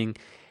weird timing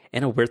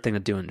and a weird thing to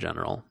do in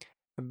general.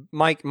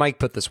 Mike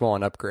put this well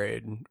on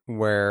Upgrade,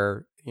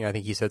 where I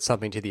think he said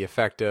something to the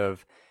effect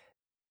of,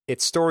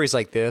 it's stories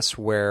like this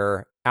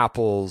where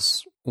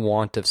Apple's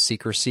want of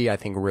secrecy, I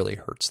think, really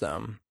hurts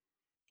them.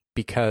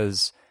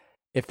 Because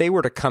if they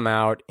were to come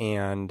out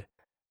and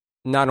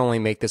not only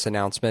make this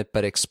announcement,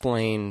 but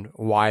explain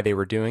why they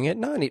were doing it,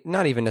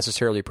 not even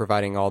necessarily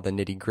providing all the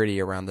nitty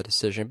gritty around the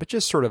decision, but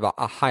just sort of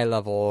a high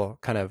level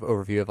kind of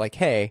overview of like,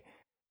 hey,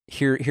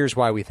 here's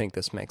why we think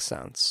this makes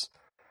sense.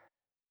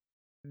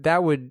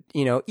 That would,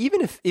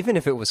 even if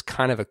it was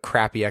kind of a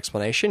crappy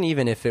explanation,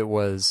 even if it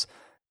was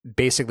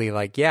basically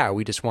like, yeah,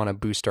 we just want to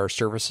boost our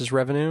services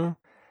revenue.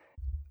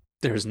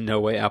 There's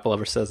no way Apple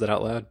ever says that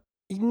out loud.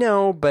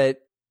 No,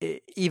 but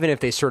even if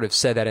they sort of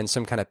said that in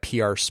some kind of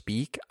PR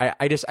speak,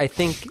 I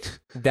think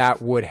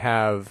that would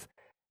have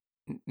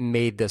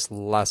made this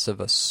less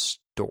of a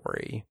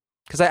story.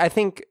 Because I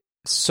think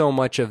so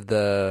much of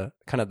the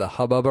kind of the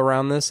hubbub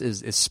around this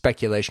is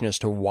speculation as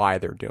to why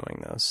they're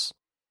doing this.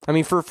 I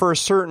mean, for a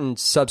certain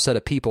subset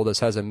of people,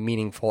 this has a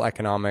meaningful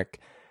economic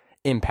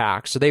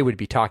impact, so they would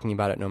be talking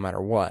about it no matter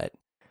what.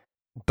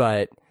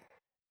 But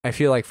I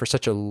feel like for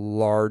such a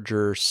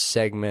larger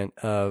segment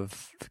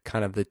of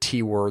kind of the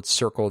T-word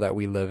circle that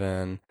we live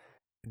in,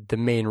 the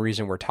main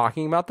reason we're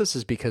talking about this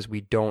is because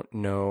we don't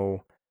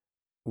know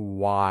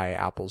why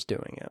Apple's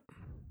doing it.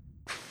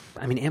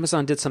 I mean,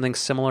 Amazon did something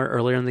similar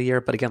earlier in the year,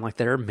 but again, like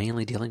they're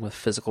mainly dealing with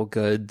physical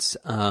goods.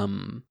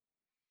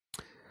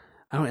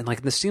 And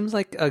like this seems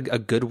like a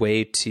good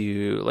way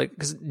to like,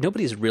 because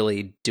nobody's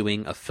really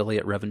doing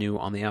affiliate revenue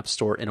on the App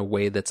Store in a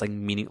way that's like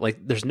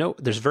there's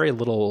very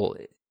little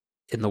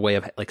in the way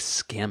of like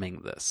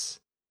scamming this.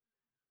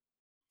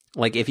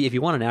 Like if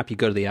you want an app, you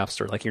go to the App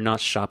Store. Like you're not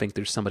shopping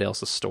through somebody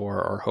else's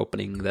store or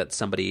hoping that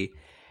somebody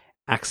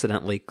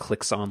accidentally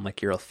clicks on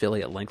like your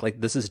affiliate link. Like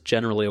this is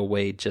generally a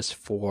way just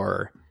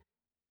for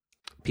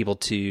people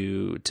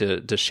to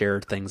share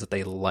things that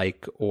they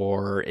like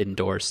or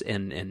endorse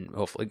and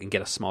hopefully can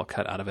get a small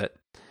cut out of it.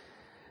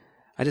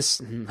 I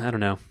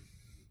don't know.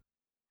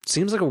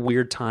 Seems like a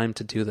weird time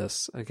to do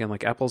this. Again,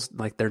 like Apple's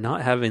like they're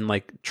not having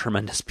like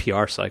tremendous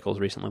PR cycles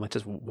recently. Like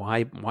just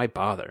why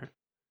bother?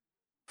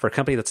 For a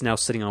company that's now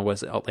sitting on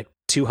like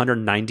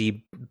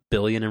 290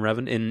 billion in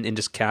revenue in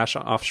just cash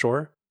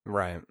offshore.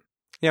 Right.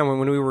 Yeah,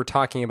 when we were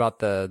talking about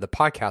the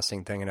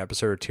podcasting thing an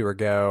episode or two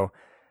ago,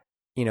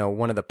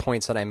 one of the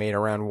points that I made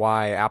around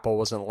why Apple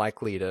wasn't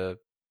likely to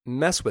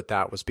mess with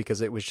that was because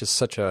it was just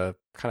such a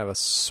kind of a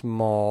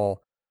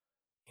small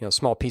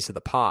piece of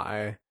the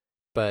pie.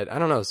 But I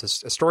don't know, a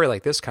story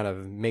like this kind of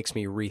makes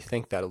me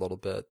rethink that a little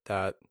bit,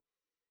 that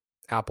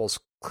Apple's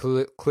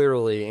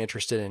clearly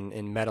interested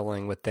in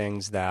meddling with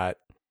things that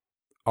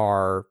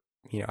are,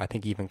 I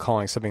think even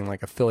calling something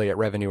like affiliate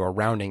revenue a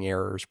rounding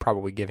error is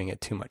probably giving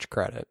it too much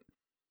credit.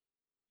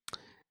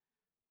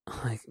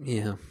 Like,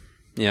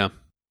 yeah.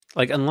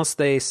 Like, unless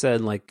they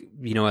said, like,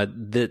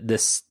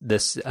 this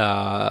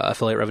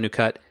affiliate revenue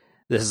cut,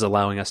 this is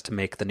allowing us to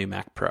make the new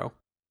Mac Pro.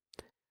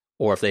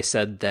 Or if they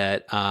said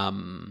that,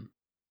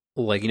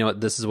 like,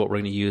 this is what we're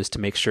going to use to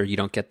make sure you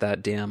don't get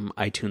that damn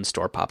iTunes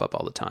store pop-up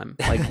all the time.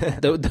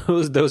 Like,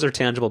 those are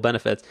tangible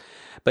benefits.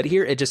 But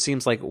here, it just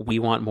seems like we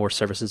want more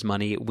services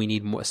money. We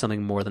need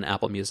something more than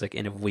Apple Music.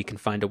 And if we can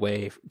find a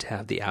way to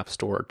have the App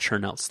Store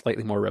churn out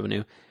slightly more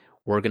revenue,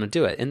 we're going to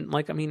do it. And,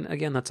 like, I mean,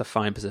 again, that's a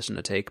fine position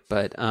to take.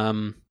 But,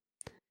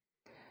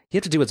 you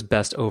have to do what's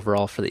best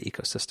overall for the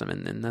ecosystem,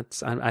 and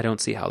that's I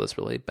don't see how this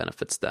really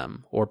benefits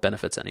them or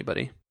benefits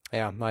anybody.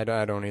 Yeah, I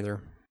don't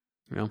either.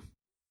 And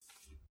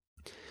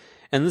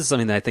this is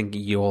something that I think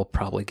you'll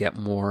probably get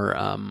more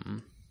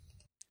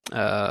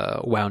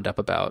wound up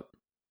about.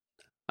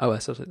 Oh,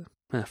 so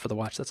for the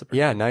watch, that's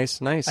a nice.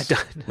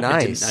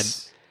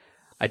 Nice.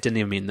 I didn't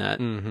even mean that.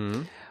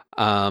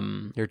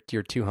 Mm-hmm.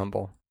 You're too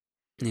humble.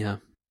 Yeah,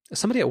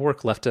 somebody at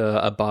work left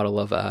a bottle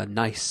of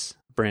Nice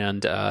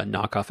brand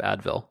knockoff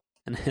Advil.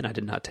 And I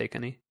did not take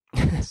any.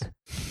 That's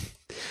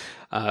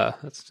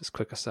just a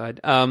quick aside.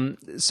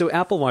 So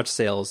Apple Watch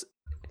sales.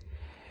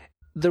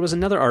 There was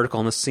another article,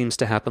 and this seems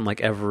to happen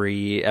like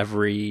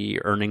every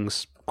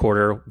earnings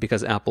quarter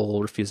because Apple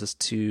refuses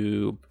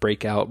to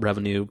break out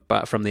revenue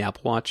from the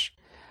Apple Watch.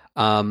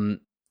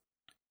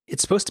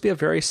 It's supposed to be a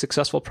very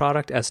successful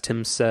product, as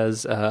Tim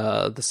says.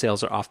 The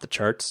sales are off the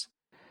charts.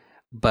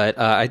 But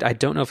I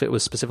don't know if it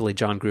was specifically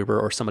John Gruber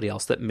or somebody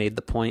else that made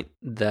the point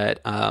that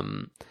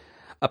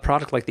a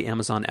product like the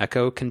Amazon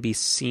Echo can be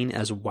seen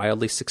as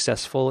wildly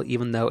successful,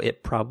 even though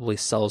it probably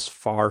sells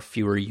far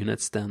fewer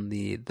units than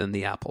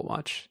the Apple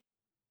Watch.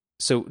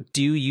 So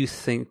do you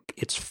think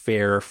it's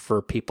fair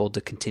for people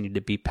to continue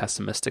to be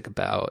pessimistic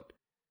about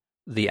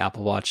the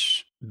Apple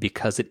Watch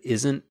because it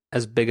isn't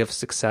as big of a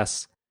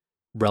success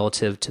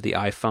relative to the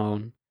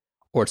iPhone,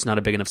 or it's not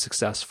a big enough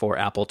success for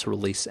Apple to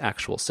release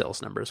actual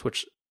sales numbers,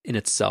 which in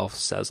itself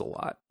says a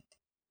lot.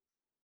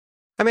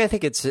 I mean, I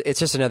think it's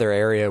just another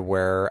area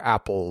where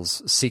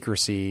Apple's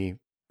secrecy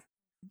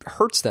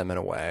hurts them in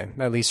a way,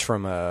 at least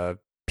from a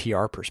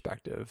PR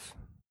perspective.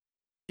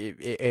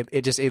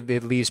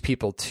 It leaves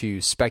people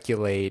to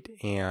speculate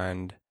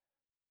and,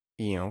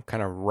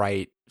 kind of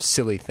write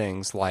silly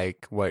things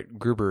like what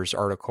Gruber's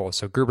article.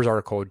 So Gruber's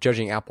article,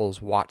 Judging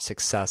Apple's Watch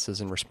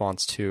Successes, in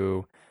response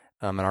to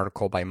an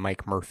article by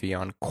Mike Murphy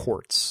on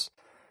Quartz.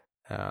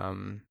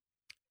 And,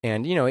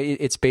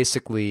 it's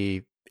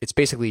basically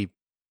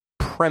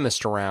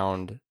premised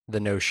around the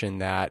notion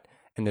that,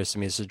 and this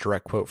is a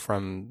direct quote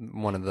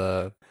from one of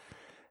the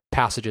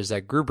passages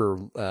that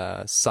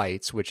Gruber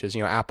cites, which is,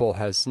 Apple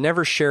has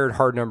never shared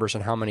hard numbers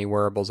on how many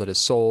wearables it has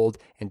sold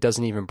and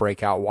doesn't even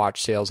break out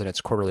watch sales in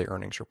its quarterly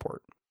earnings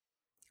report.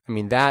 I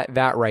mean, that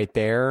right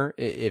there,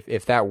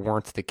 if that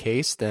weren't the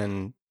case,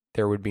 then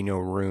there would be no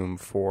room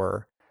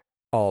for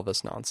all of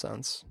this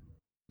nonsense.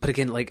 But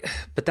again,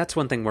 but that's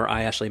one thing where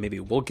I actually maybe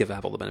will give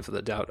Apple the benefit of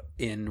the doubt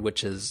in,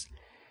 which is,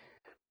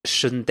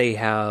 shouldn't they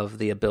have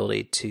the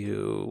ability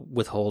to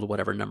withhold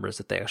whatever numbers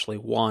that they actually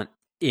want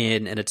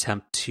in an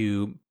attempt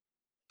to,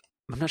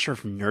 I'm not sure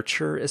if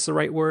nurture is the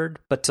right word,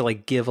 but to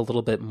give a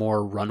little bit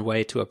more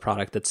runway to a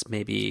product that's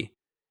maybe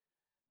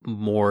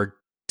more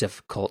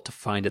difficult to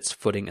find its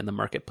footing in the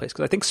marketplace?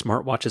 Because I think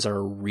smartwatches are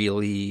a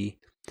really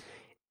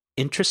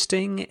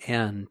interesting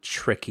and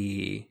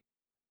tricky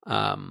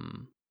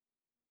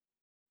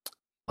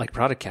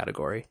product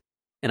category.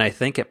 And I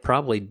think it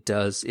probably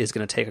is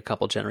going to take a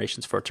couple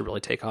generations for it to really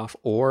take off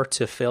or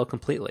to fail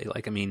completely.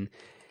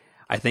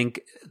 I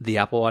think the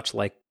Apple Watch,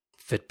 like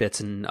Fitbits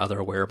and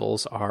other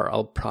wearables, are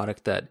a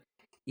product that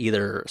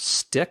either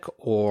stick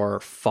or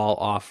fall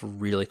off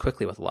really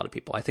quickly with a lot of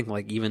people. I think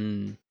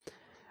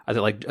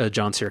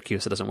John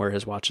Syracuse doesn't wear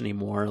his watch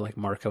anymore, like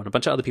Marco and a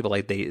bunch of other people,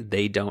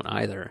 they don't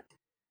either.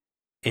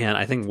 And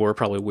I think we're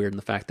probably weird in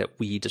the fact that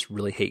we just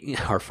really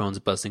hate our phones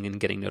buzzing and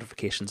getting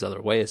notifications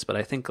other ways. But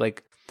I think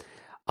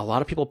a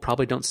lot of people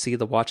probably don't see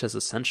the watch as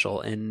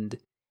essential. And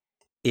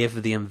if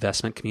the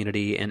investment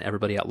community and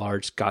everybody at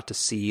large got to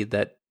see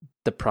that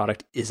the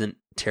product isn't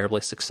terribly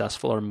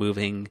successful or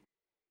moving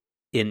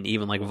in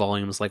even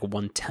volumes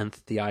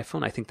 1/10 the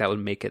iPhone, I think that would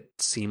make it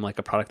seem like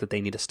a product that they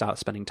need to stop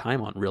spending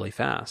time on really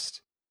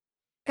fast.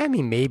 I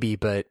mean, maybe,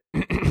 but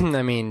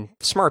I mean,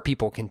 smart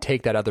people can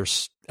take that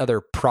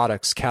other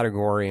products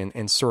category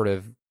and sort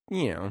of,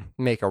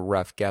 make a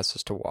rough guess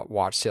as to what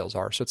watch sales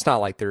are. So it's not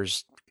like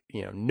there's,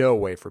 no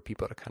way for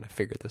people to kind of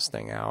figure this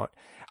thing out.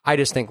 I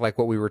just think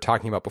what we were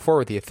talking about before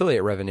with the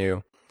affiliate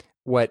revenue,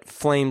 what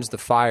flames the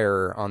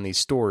fire on these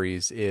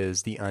stories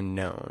is the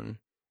unknown.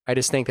 I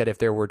just think that if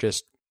there were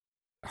just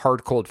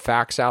hard, cold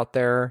facts out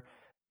there,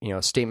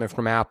 a statement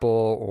from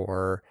Apple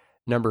or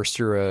numbers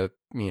through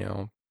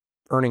a,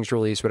 earnings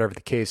release, whatever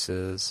the case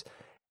is,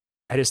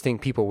 I just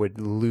think people would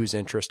lose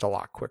interest a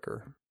lot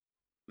quicker.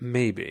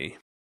 Maybe.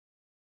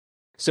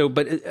 So,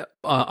 but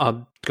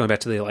going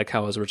back to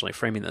how I was originally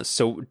framing this,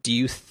 so do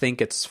you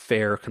think it's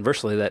fair,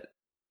 conversely, that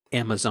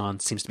Amazon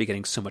seems to be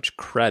getting so much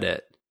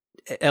credit,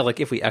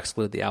 if we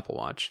exclude the Apple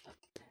Watch,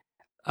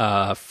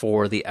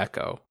 for the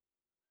Echo?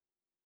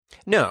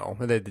 No,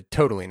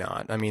 totally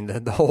not. I mean,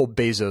 the whole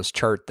Bezos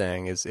chart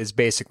thing is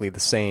basically the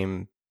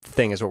same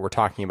thing as what we're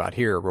talking about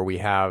here, where we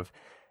have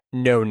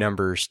no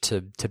numbers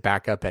to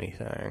back up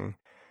anything.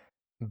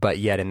 But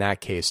yet in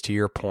that case, to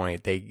your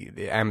point,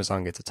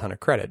 Amazon gets a ton of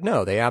credit.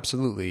 No, they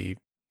absolutely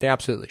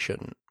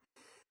shouldn't.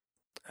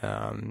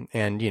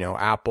 And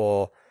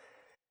Apple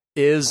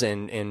is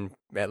and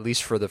at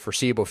least for the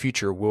foreseeable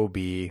future will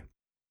be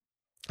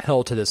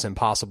held to this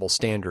impossible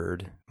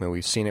standard. I mean,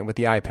 we've seen it with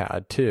the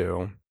iPad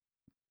too,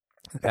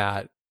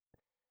 that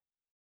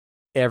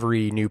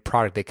every new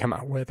product they come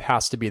out with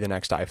has to be the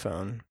next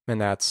iPhone,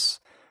 and that's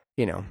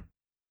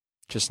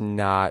just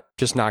not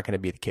going to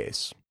be the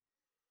case.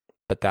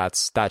 But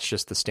that's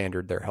just the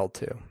standard they're held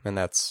to, and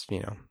that's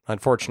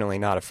unfortunately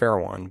not a fair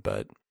one,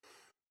 but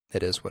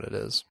it is what it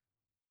is.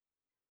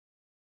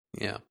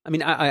 Yeah, I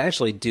mean, I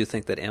actually do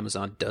think that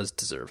Amazon does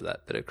deserve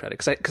that bit of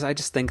credit because I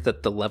just think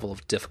that the level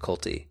of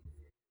difficulty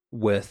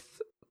with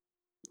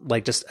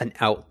just an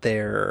out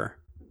there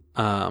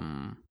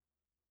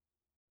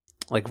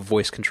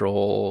voice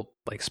control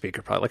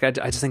speaker product,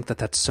 I just think that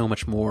that's so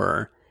much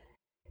more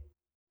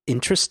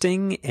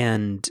interesting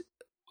and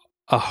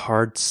a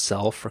hard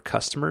sell for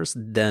customers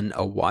than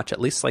a watch. At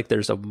least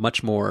there's a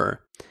much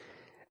more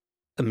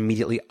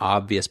immediately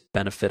obvious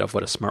benefit of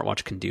what a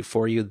smartwatch can do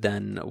for you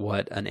than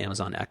what an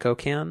Amazon Echo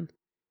can.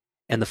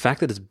 And the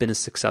fact that it's been as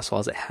successful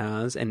as it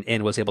has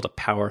and was able to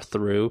power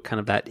through kind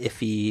of that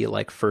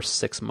iffy first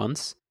 6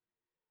 months,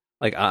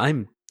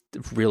 I'm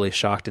really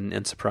shocked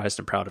and surprised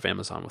and proud of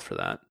Amazon for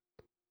that.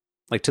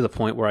 To the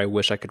point where I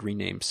wish I could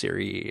rename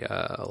Siri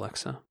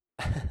Alexa.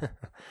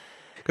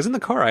 Because in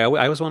the car, I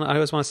always want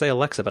to say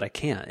Alexa, but I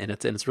can't, and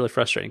it's really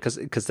frustrating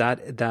because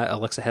that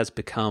Alexa has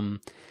become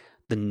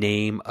the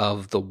name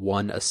of the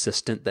one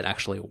assistant that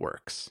actually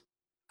works.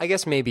 I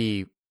guess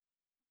maybe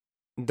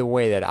the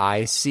way that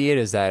I see it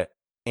is that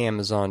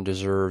Amazon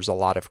deserves a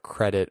lot of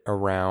credit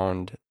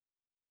around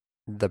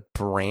the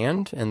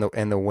brand and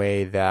the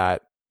way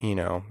that, I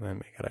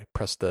gotta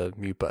press the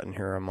mute button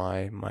here on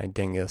my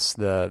dingus.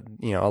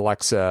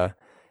 Alexa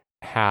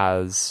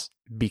has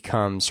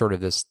become sort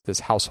of this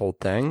household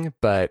thing,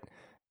 but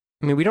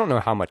I mean, we don't know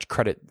how much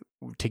credit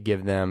to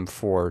give them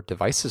for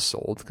devices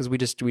sold because we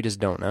just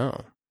don't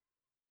know.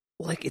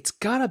 Like, it's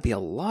gotta be a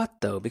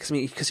lot though, because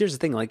here's the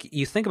thing. Like,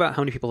 you think about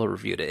how many people have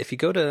reviewed it. If you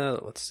go to,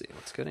 let's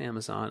go to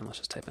Amazon and let's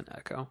just type in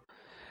Echo.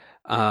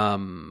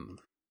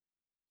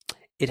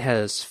 It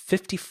has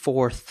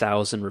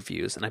 54,000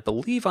 reviews, and I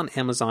believe on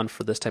Amazon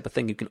for this type of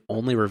thing, you can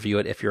only review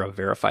it if you're a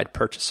verified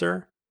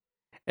purchaser.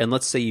 And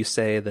let's say you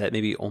say that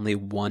maybe only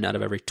 1 out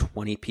of every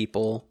 20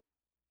 people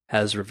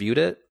has reviewed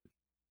it.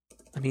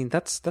 I mean,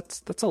 that's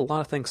a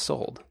lot of things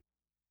sold.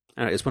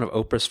 I don't know, it's one of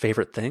Oprah's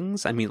favorite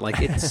things. I mean, like,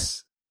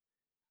 it's.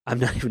 I'm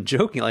not even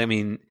joking. Like, I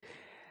mean,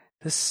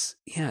 and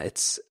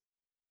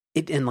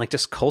like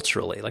just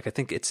culturally, like I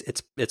think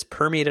it's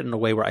permeated in a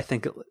way where I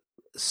think I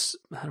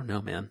don't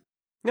know, man.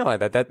 No,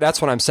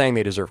 that's what I'm saying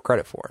they deserve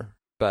credit for.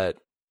 But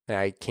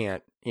I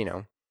can't,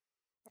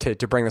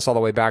 to bring this all the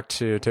way back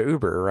to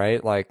Uber,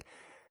 right? Like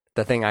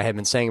the thing I had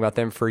been saying about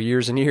them for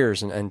years and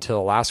years, and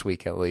until last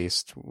week at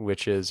least,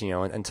 which is,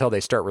 until they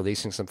start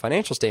releasing some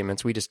financial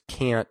statements, we just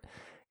can't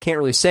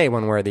really say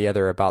one way or the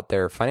other about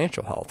their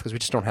financial health because we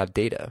just don't have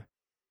data.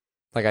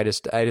 Like I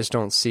just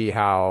don't see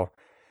how,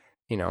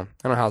 I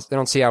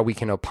don't see how we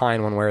can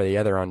opine one way or the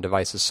other on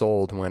devices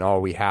sold when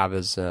all we have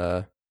is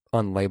a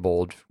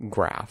unlabeled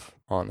graph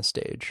on the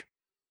stage.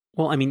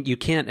 Well, I mean, you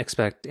can't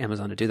expect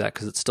Amazon to do that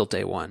because it's still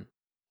day one.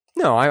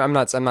 No, I'm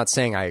not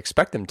saying I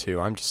expect them to.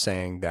 I'm just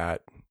saying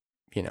that,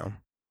 I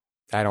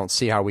don't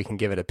see how we can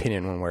give an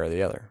opinion one way or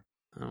the other.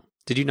 Oh.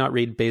 Did you not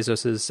read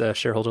Bezos's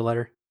shareholder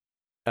letter?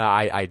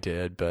 I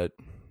did, but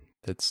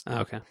it's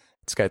okay.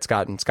 It's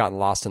gotten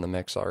lost in the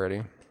mix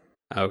already.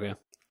 Okay,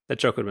 that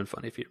joke would have been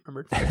funny if you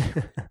remembered.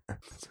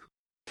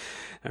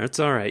 It's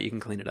all right. You can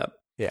clean it up.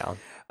 Yeah.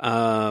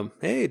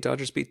 Hey,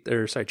 Giants beat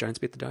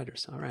the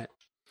Dodgers. All right.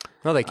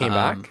 Well, they came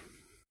back.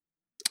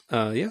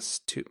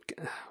 Yes. All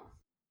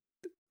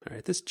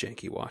right. This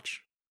janky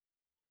watch.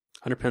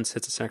 Hunter Pence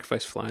hits a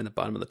sacrifice fly in the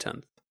bottom of the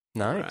 10th.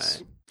 Nice.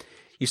 Right.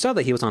 You saw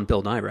that he was on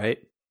Bill Nye, right?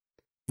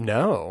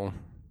 No.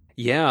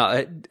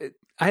 Yeah.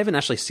 I haven't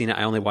actually seen it.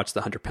 I only watched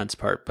the Hunter Pence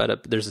part,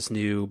 but there's this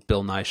new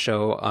Bill Nye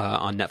show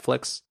on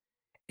Netflix.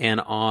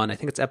 And on, I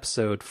think it's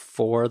episode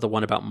 4, the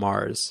one about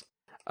Mars,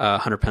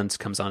 Hunter Pence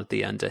comes on at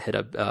the end to hit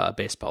a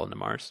baseball into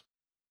Mars.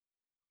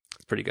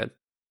 It's pretty good.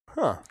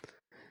 Huh.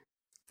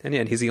 And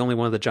yeah, he's the only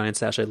one of the Giants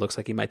that actually looks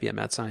like he might be a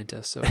mad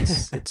scientist. So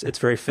it's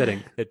very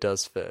fitting. It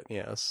does fit,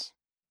 yes.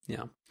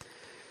 Yeah.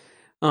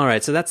 All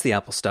right, so that's the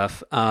Apple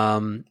stuff.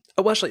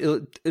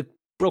 Actually,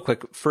 real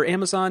quick, for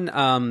Amazon,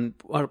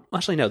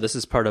 actually, no, this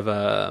is part of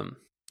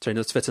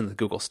this fits into the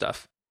Google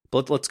stuff.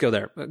 But let's go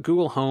there.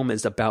 Google Home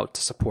is about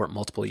to support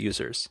multiple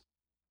users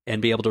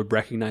and be able to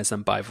recognize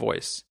them by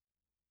voice.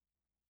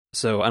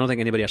 So I don't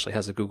think anybody actually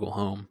has a Google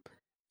Home.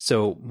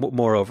 So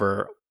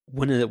moreover,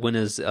 when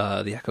is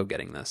the Echo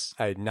getting this?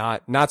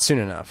 Not soon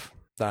enough.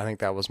 I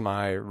think that was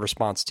my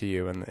response to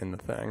you in the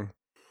thing.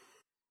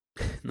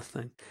 The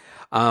thing.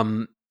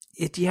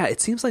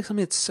 It seems like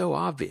something that's so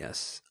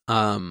obvious.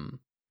 Well,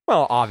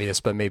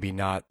 obvious, but maybe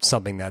not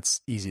something that's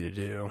easy to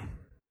do.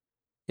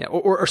 Yeah,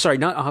 or sorry,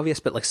 not obvious,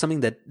 but like something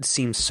that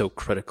seems so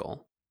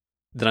critical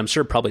that I'm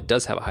sure probably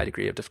does have a high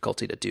degree of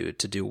difficulty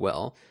to do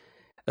well,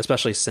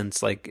 especially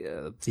since like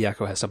the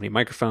Echo has so many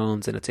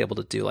microphones and it's able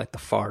to do like the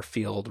far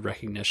field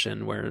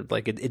recognition where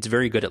like it's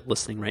very good at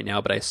listening right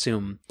now, but I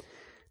assume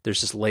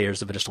there's just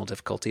layers of additional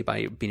difficulty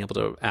by being able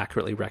to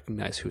accurately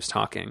recognize who's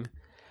talking.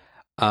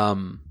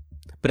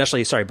 But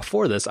actually, sorry,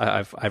 before this,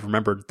 I've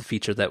remembered the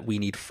feature that we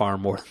need far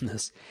more than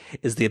this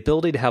is the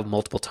ability to have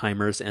multiple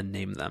timers and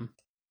name them.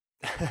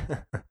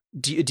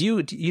 You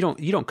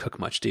don't cook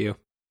much, do you?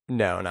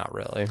 No, not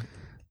really.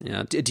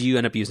 Yeah. Do you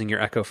end up using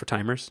your Echo for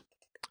timers?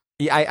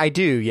 Yeah, I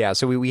do. Yeah.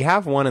 So we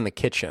have one in the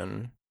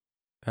kitchen,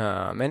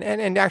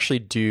 and actually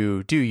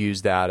do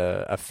use that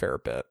a fair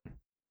bit.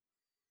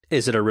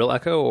 Is it a real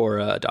Echo or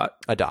a Dot?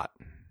 A Dot.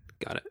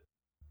 Got it.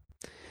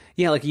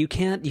 Yeah, like you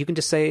can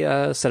just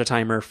say set a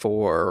timer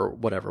for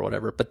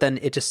whatever, but then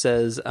it just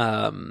says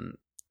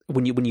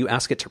when you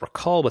ask it to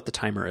recall what the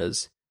timer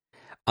is,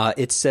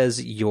 it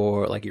says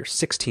your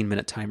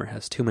 16-minute timer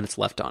has 2 minutes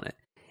left on it.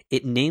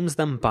 It names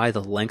them by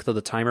the length of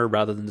the timer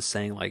rather than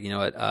saying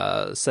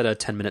set a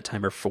 10-minute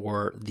timer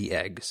for the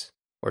eggs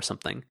or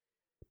something,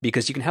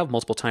 because you can have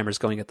multiple timers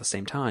going at the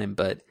same time,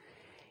 but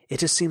it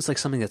just seems like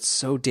something that's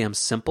so damn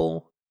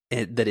simple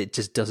that it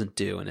just doesn't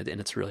do, and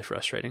it's really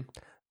frustrating.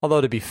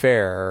 Although, to be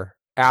fair,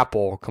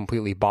 Apple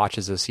completely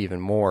botches this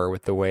even more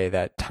with the way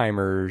that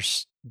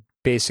timers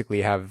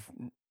basically have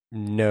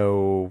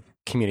no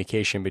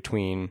communication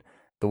between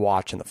the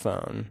watch and the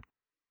phone.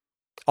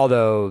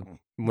 Although,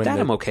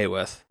 I'm okay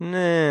with.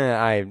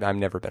 I've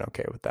never been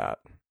okay with that.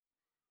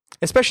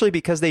 Especially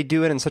because they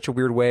do it in such a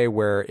weird way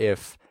where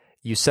if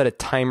you set a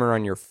timer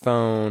on your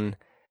phone,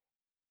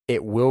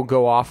 it will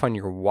go off on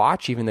your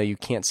watch, even though you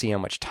can't see how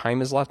much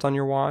time is left on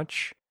your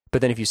watch.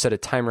 But then if you set a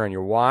timer on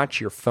your watch,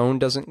 your phone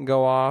doesn't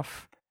go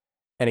off.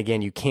 And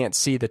again, you can't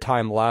see the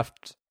time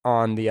left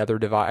on the other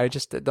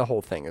device. The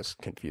whole thing is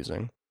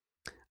confusing.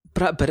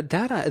 But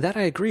that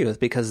I agree with,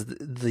 because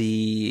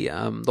the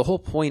whole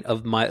point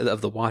of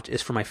the watch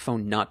is for my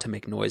phone not to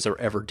make noise or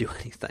ever do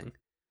anything.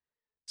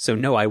 So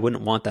no, I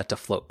wouldn't want that to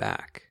float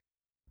back.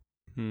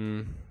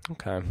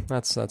 Okay,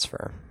 that's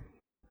fair.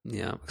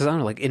 Yeah, because I don't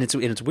know, like, and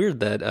it's weird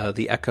that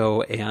the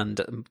Echo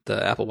and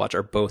the Apple Watch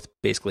are both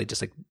basically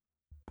just like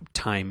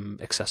time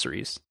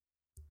accessories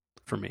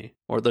for me.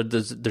 Or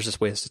there's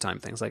just ways to time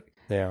things. Like,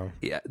 yeah,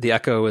 the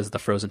Echo is the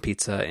frozen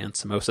pizza and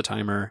samosa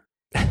timer.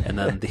 And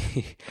then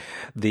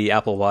the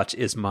Apple Watch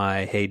is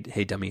my hey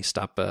dummy,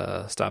 stop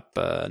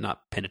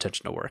not paying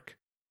attention to work.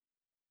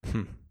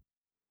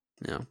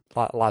 Yeah,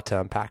 lot to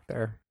unpack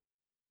there.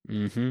 I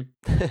mean,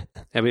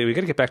 we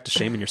got to get back to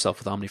shaming yourself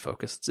with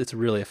OmniFocus. It's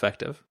really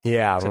effective.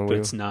 Yeah, but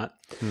it's not.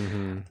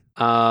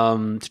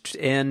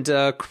 And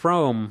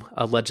Chrome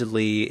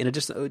allegedly, in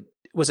addition,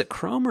 was it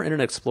Chrome or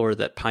Internet Explorer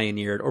that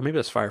pioneered, or maybe it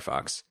was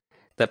Firefox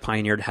that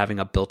pioneered having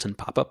a built-in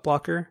pop-up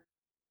blocker?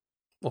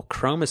 Well,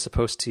 Chrome is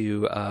supposed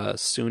to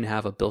soon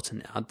have a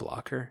built-in ad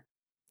blocker.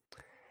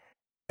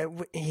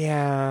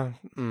 Yeah.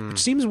 Which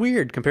seems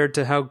weird compared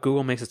to how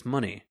Google makes its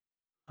money.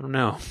 I don't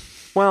know.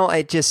 Well,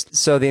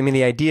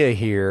 the idea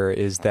here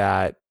is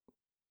that,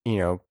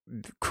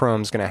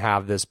 Chrome's going to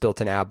have this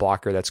built-in ad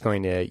blocker that's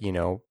going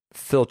to,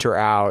 filter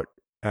out,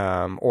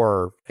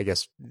 or I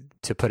guess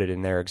to put it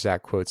in their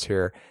exact quotes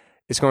here,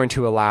 it's going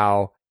to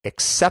allow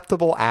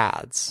acceptable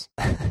ads.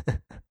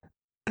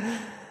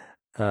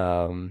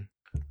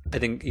 I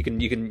think you can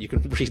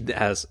read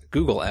as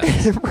Google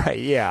ads. Right,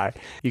 yeah.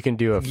 You can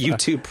do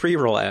YouTube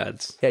pre-roll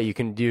ads. Yeah, you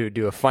can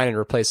do a find and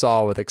replace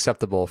all with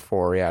acceptable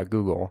for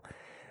Google.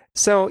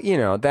 So,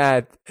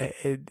 that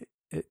I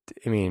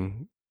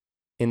mean,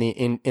 in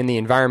the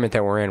environment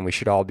that we're in, we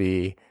should all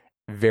be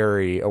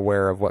very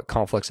aware of what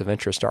conflicts of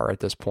interest are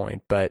at this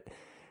point, but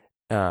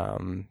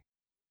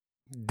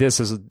this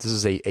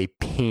is a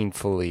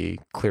painfully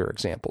clear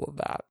example of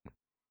that.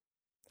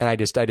 And I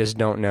just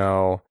don't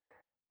know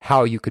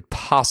how you could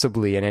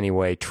possibly in any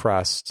way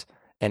trust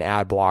an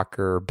ad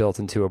blocker built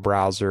into a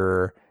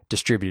browser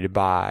distributed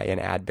by an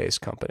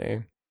ad-based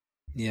company.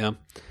 Yeah.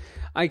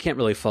 I can't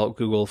really fault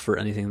Google for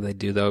anything they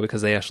do, though,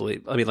 because they actually,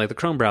 I mean, like the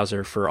Chrome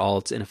browser, for all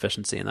its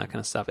inefficiency and that kind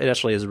of stuff, it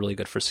actually is really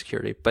good for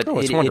security. But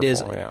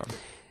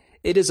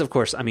it is, of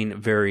course, I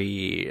mean,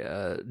 very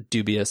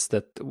dubious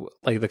that,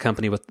 like, the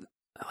company with,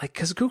 like,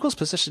 because Google's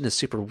position is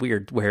super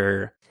weird,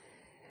 where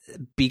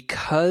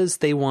because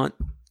they want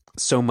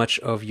so much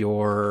of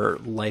your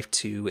life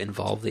to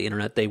involve the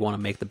internet, they want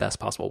to make the best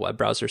possible web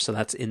browser. So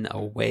that's in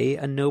a way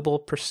a noble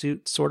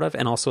pursuit, sort of,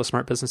 and also a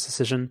smart business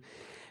decision.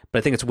 But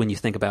I think it's when you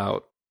think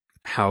about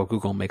how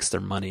Google makes their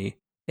money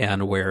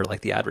and where, like,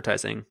 the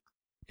advertising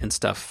and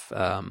stuff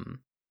kind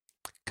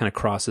of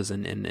crosses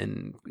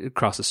and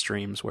crosses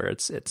streams, where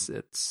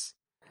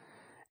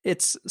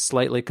it's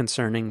slightly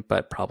concerning,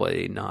 but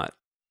probably not,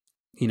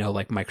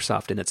 like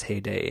Microsoft in its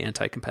heyday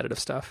anti-competitive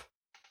stuff.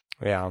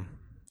 Yeah.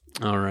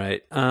 All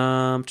right. You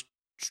want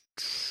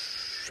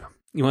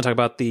to talk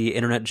about the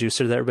internet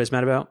juicer that everybody's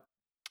mad about?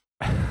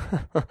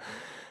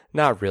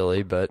 Not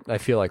really, but I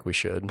feel like we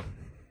should.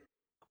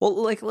 Well,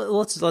 like,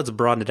 let's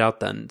broaden it out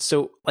then.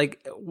 So,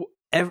 like,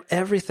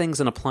 everything's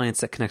an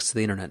appliance that connects to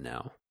the internet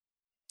now.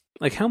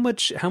 Like, how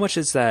much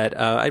is that?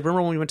 I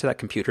remember when we went to that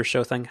computer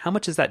show thing. How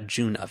much is that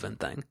June oven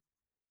thing?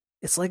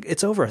 It's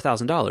over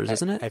 $1,000,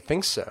 isn't it? I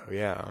think so.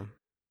 Yeah.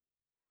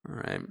 All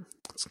right.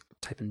 Let's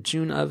type in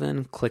June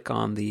oven. Click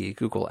on the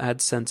Google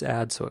AdSense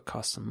ad, so it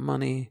costs some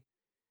money.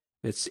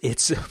 It's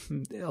as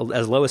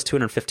low as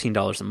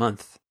 $215 a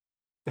month.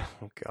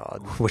 Oh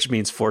God. Which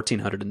means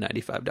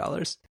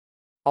 $1,495.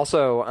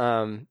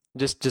 Also,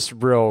 just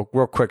real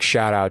quick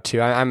shout out to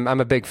I'm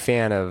a big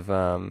fan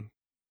of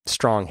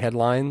strong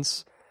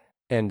headlines,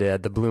 and the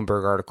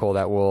Bloomberg article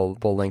that we'll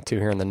link to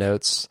here in the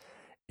notes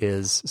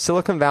is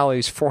Silicon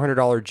Valley's $400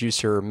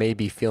 juicer may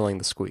be feeling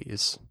the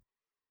squeeze.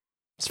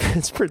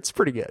 It's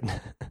pretty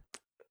good.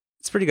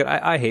 It's pretty good.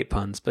 I hate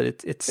puns,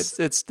 but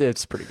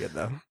it's pretty good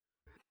though.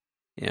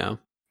 Yeah.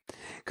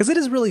 Because it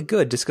is really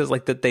good, just because,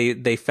 like, that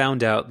they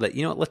found out that,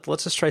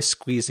 let's just try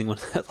squeezing one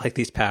like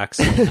these packs,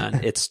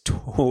 and it's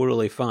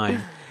totally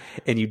fine,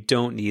 and you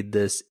don't need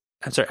this.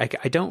 I'm sorry,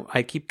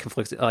 I keep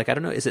conflicted. Like, I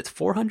don't know, is it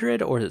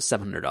 $400 or is it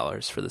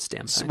 $700 for this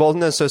damn thing? Well,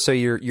 no, so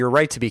you're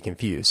right to be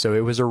confused. So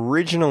it was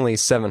originally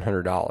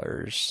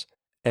 $700,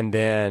 and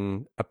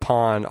then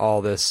upon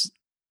all this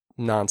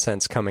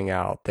nonsense coming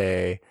out,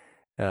 they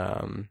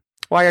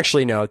well,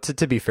 actually, no.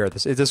 To be fair,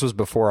 this was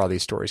before all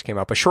these stories came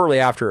out, but shortly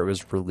after it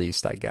was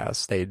released, I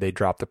guess they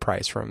dropped the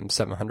price from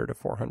 $700 to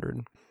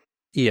 $400.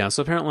 Yeah.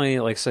 So apparently,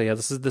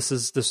 this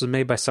was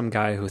made by some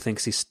guy who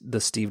thinks he's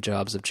the Steve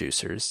Jobs of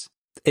juicers,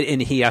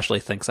 and he actually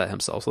thinks that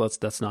himself. So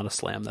that's not a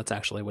slam. That's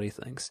actually what he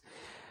thinks.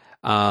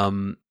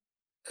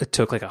 it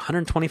took like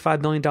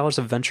 $125 million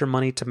of venture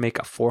money to make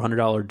a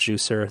 $400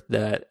 juicer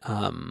that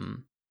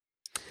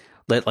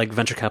like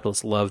venture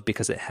capitalists loved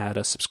because it had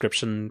a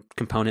subscription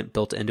component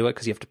built into it,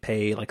 because you have to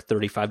pay like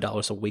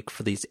 $35 a week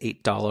for these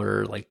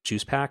 $8 like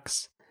juice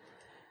packs.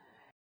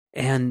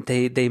 And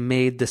they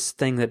made this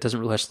thing that doesn't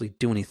really actually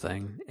do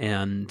anything,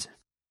 and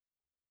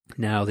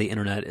now the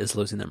internet is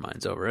losing their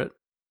minds over it.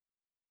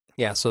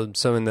 Yeah, so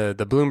in the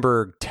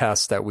Bloomberg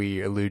test that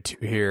we allude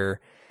to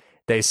here,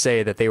 they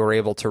say that they were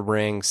able to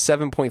wring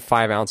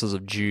 7.5 ounces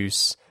of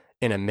juice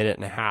in a minute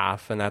and a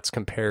half, and that's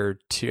compared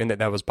to, and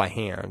that was by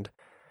hand,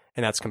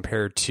 and that's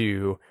compared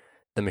to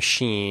the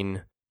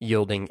machine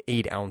yielding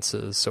 8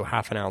 ounces, so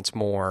half an ounce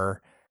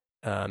more,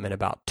 in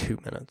about 2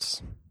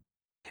 minutes.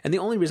 And the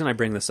only reason I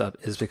bring this up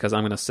is because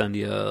I'm going to send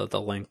you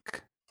the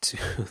link to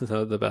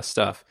the best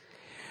stuff,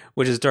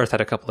 which is Darth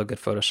had a couple of good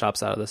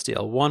photoshops out of this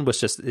deal. One was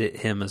just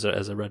him as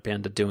a Red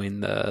Panda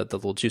doing the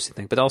little juicy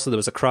thing, but also there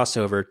was a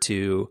crossover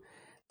to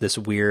this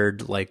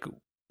weird like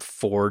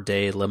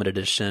 4-day limited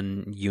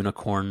edition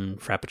unicorn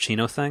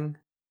frappuccino thing.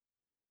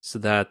 So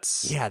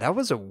that's that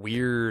was a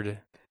weird.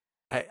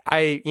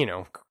 I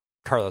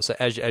Carlos,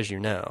 as you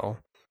know,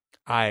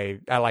 I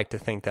like to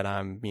think that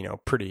I'm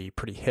pretty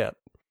hip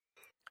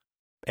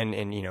and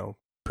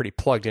pretty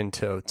plugged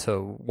into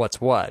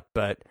what's what,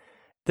 but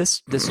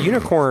this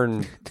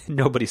unicorn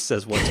nobody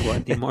says what's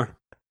what anymore.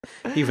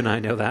 Even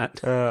I know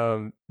that.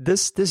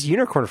 This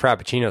unicorn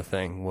frappuccino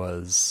thing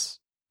was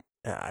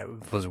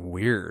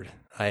weird.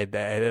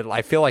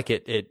 I feel like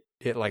it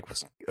like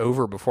was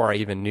over before I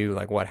even knew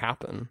like what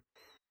happened.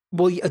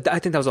 Well, I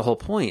think that was the whole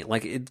point.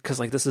 Like, because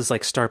like this is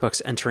like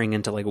Starbucks entering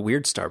into like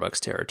weird Starbucks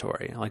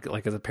territory,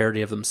 like as a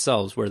parody of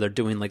themselves, where they're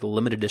doing like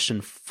limited edition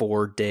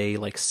 4-day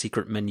like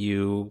secret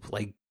menu,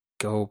 like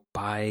go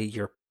buy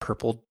your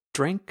purple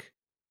drink,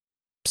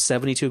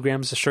 72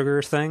 grams of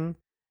sugar thing,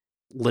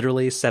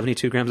 literally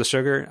 72 grams of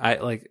sugar.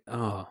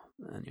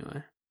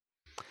 Anyway.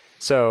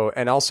 So,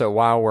 and also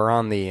while we're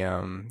on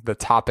the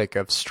topic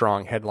of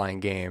strong headline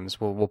games,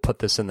 we'll put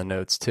this in the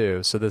notes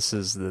too. So this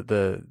is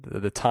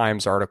the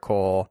Times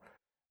article,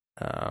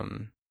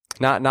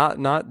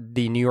 not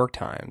the New York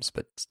Times,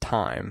 but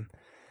Time.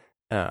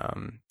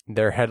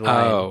 Their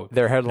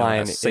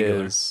headline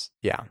is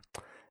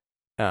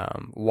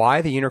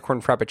why the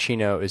unicorn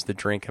frappuccino is the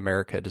drink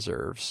America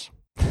deserves.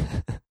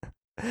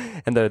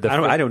 And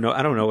I don't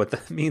know what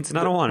that means, and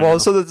I don't want to. Well,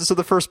 so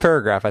the first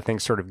paragraph I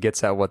think sort of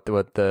gets at what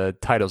the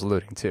title's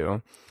alluding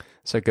to.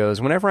 So it goes,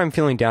 whenever I'm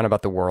feeling down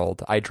about the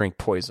world, I drink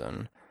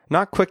poison,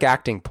 not quick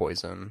acting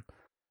poison,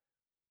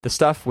 the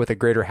stuff with a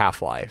greater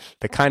half-life,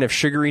 the kind of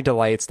sugary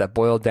delights that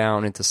boil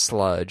down into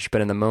sludge,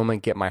 but in the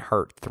moment get my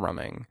heart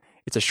thrumming.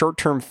 It's a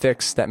short-term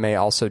fix that may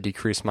also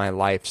decrease my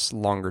life's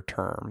longer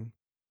term.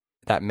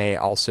 Weird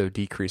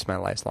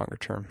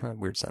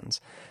sentence.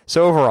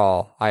 So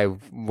overall, I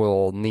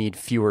will need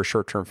fewer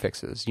short-term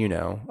fixes.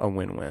 A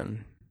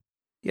win-win.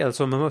 Yeah, that's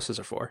what mimosas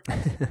are for.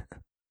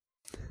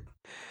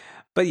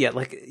 But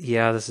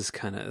this is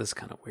kind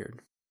of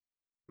weird.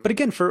 But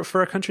again,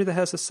 for a country that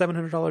has a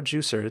 $700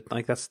 juicer,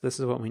 like this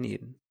is what we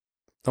need.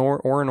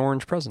 Or an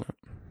orange president.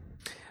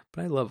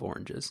 But I love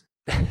oranges.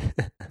 No,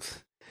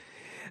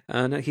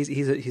 he's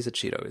a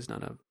Cheeto. He's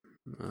not a.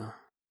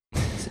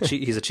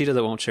 He's a Cheeto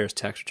that won't share his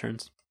tax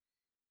returns,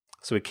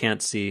 so we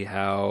can't see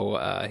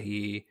how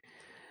he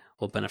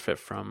will benefit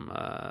from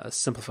a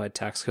simplified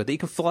tax code that you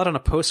can fill out on a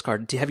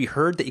postcard. Have you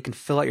heard that you can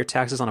fill out your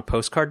taxes on a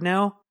postcard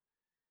now?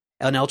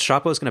 And El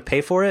Chapo is going to pay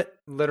for it?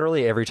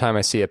 Literally every time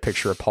I see a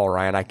picture of Paul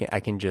Ryan, I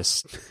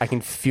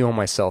can feel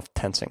myself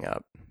tensing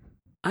up.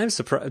 I'm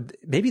surprised.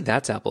 Maybe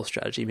that's Apple's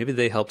strategy. Maybe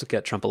they helped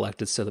get Trump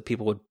elected so that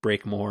people would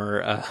break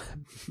more,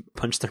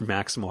 punch their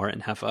max more,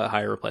 and have a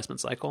higher replacement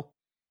cycle.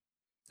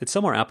 It's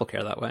somewhere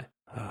AppleCare that way.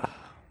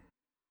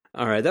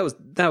 All right,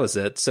 that was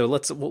it. So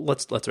let's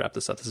wrap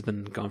this up. This has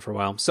been gone for a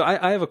while. So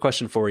I have a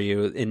question for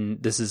you, and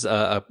this is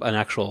an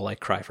actual like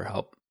cry for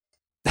help.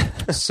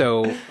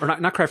 So, or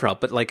not cry for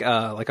help, but like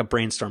a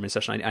brainstorming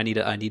session. I need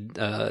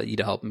you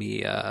to help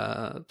me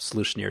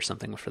solutioneer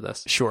something for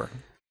this. Sure.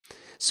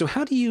 So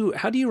how do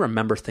you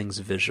remember things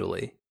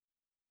visually?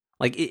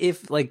 Like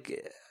if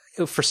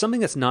for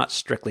something that's not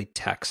strictly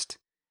text,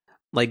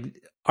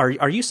 like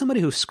are you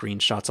somebody who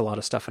screenshots a lot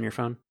of stuff on your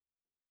phone?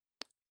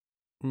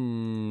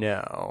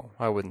 No,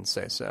 I wouldn't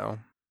say so.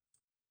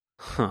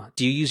 Huh.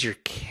 Do you use your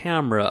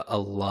camera a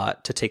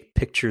lot to take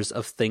pictures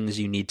of things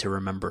you need to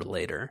remember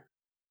later?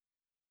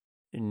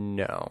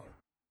 No.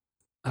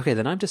 Okay,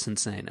 then I'm just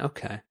insane.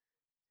 Okay.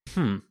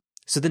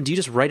 So then do you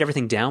just write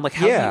everything down? Like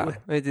how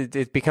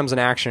it becomes an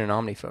action in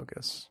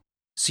OmniFocus.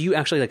 So you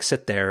actually like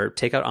sit there,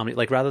 take out Omni,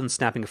 like rather than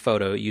snapping a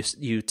photo,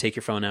 you take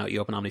your phone out, you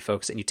open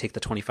OmniFocus, and you take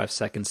the 25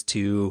 seconds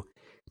to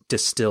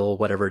distill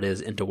whatever it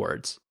is into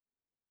words.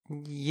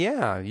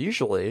 Yeah,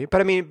 usually.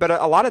 But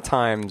a lot of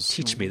times...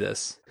 Teach me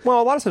this.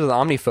 Well, a lot of times with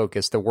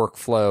OmniFocus, the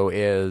workflow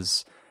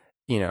is,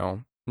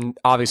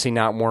 obviously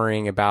not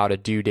worrying about a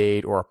due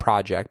date or a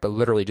project, but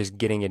literally just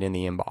getting it in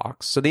the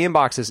inbox. So the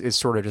inbox is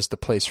sort of just the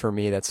place for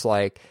me that's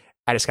like,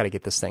 I just got to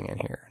get this thing in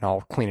here and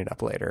I'll clean it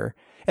up later.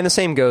 And the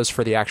same goes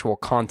for the actual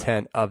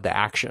content of the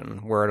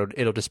action, where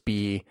it'll just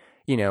be,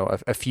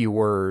 a few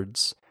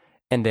words.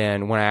 And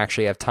then when I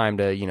actually have time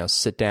to,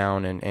 sit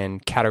down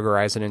and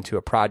categorize it into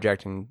a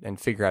project and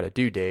figure out a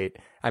due date,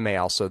 I may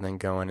also then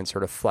go in and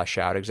sort of flesh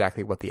out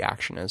exactly what the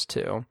action is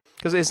too.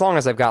 Because as long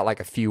as I've got like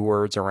a few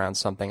words around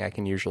something, I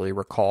can usually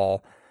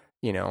recall,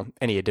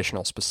 any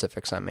additional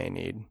specifics I may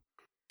need.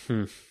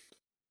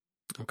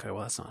 Okay,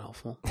 well, that's not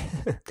helpful.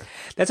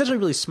 That's actually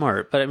really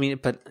smart. But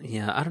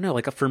yeah, I don't know.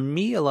 Like for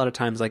me, a lot of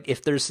times, like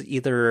if there's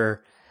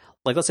either,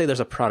 like let's say there's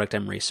a product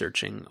I'm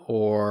researching,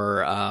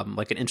 or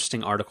like an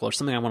interesting article or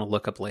something I want to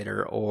look up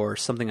later, or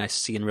something I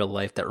see in real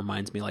life that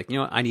reminds me, like,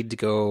 I need to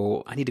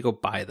go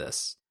buy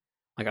this.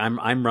 Like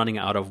I'm running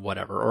out of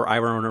whatever, or I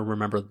want to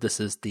remember this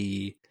is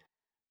the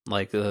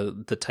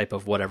type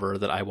of whatever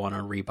that I want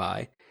to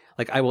rebuy.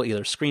 Like I will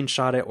either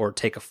screenshot it or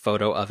take a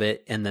photo of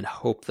it and then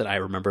hope that I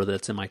remember that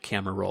it's in my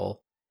camera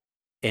roll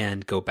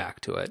and go back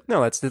to it.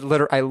 No,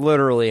 I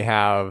literally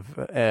have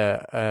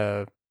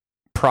a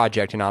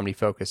project in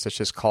OmniFocus that's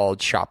just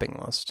called shopping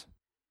list.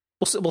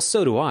 Well,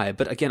 so do I.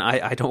 But again,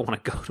 I don't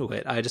want to go to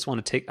it. I just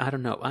want to take. I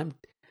don't know.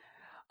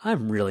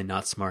 I'm really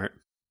not smart.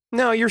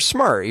 No, you're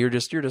smart. You're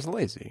just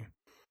lazy.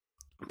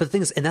 But the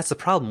thing is, and that's the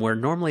problem. Where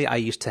normally I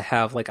used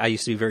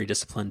to be very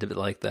disciplined, a bit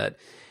like that.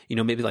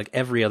 Maybe like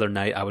every other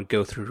night I would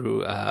go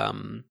through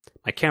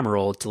my camera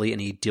roll, delete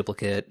any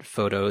duplicate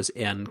photos,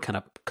 and kind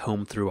of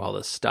comb through all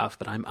this stuff.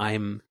 But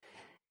I'm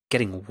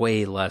getting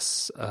way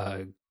less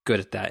good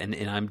at that,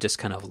 and I'm just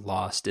kind of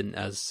lost in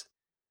as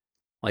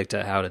like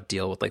to how to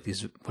deal with like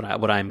these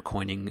what I'm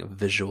coining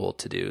visual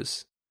to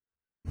dos.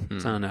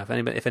 So I don't know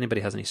if anybody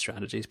has any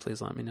strategies,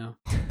 please let me know.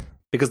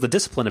 Because the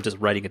discipline of just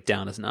writing it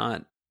down is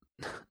not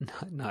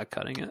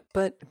cutting it.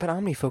 But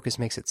OmniFocus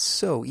makes it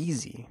so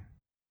easy.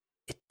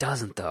 It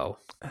doesn't, though.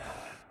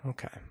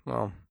 Okay,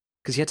 well,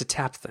 because you had to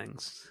tap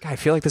things. I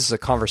feel like this is a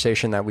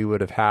conversation that we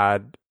would have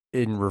had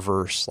in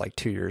reverse like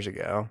 2 years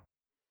ago.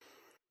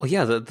 Well,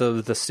 yeah,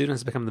 the student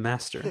has become the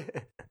master,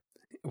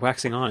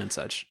 waxing on and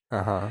such.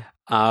 See,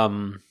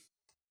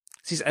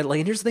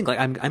 and here's the thing: like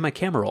I'm my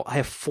camera roll. I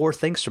have 4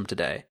 things from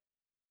today.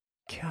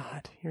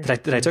 God,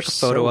 that I took a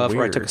photo of,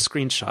 or I took a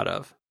screenshot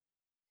of.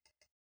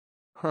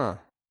 Huh.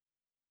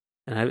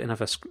 And I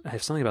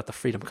have something about the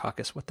Freedom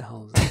Caucus. What the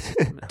hell is this?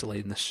 I'm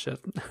delaying this shit.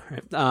 All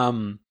right.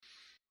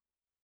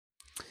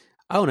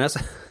 Oh, no,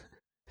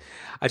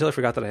 I totally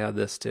forgot that I had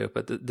this too.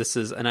 But this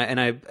is,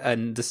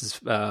 and this is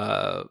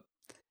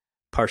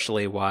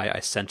partially why I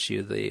sent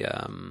you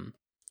the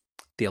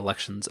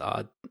elections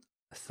odd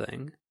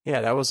thing.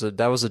 Yeah, that was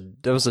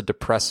a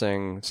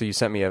depressing. So you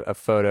sent me a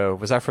photo.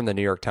 Was that from the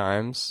New York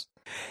Times?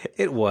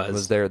 It was.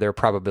 Was their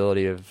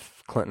probability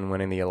of Clinton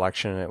winning the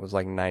election? It was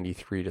like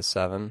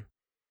 93-7.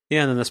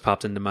 Yeah, and then this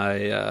popped into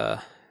my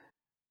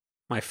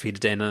my feed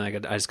today, and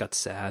then I just got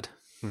sad.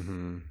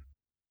 Mm-hmm.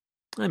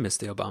 I miss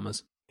the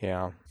Obamas.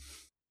 Yeah.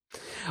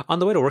 On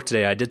the way to work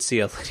today, I did see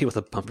a lady with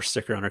a bumper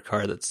sticker on her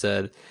car that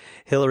said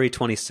Hillary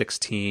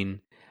 2016,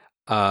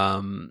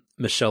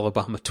 Michelle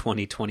Obama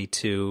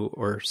 2022,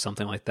 or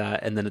something like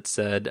that, and then it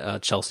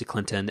said Chelsea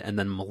Clinton, and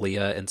then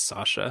Malia and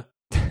Sasha.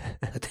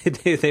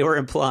 They were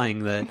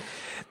implying that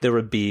there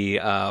would be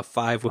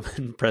 5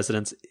 women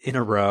presidents in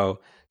a row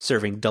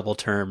serving double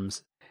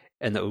terms,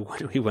 and that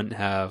we wouldn't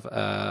have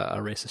a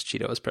racist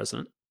Cheeto as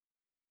president.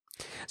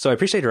 So I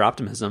appreciate her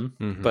optimism,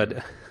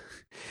 but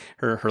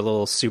her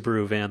little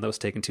Subaru van that was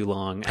taking too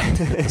long at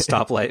the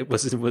stoplight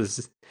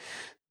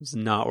was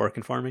not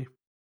working for me.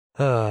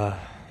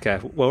 Okay,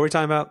 what were we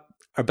talking about?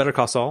 Our Better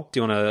Call Saul. Do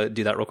you want to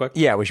do that real quick?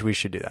 Yeah, we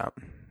should do that.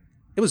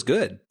 It was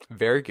good.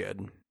 Very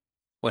good.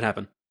 What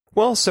happened?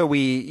 Well, so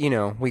we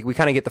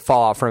kind of get the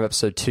fallout from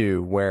episode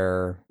 2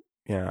 where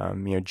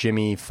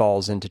Jimmy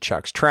falls into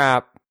Chuck's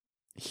trap.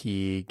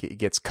 He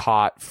gets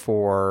caught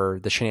for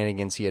the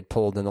shenanigans he had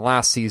pulled in the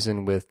last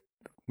season with,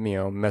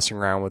 messing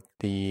around with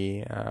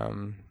the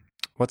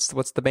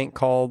what's the bank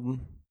called?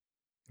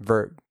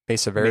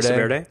 Mesa Verde. Mesa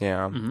Verde?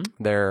 Yeah. Mm-hmm.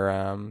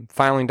 They're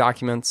filing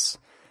documents.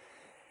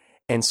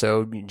 And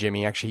so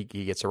Jimmy actually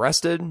he gets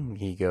arrested.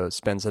 He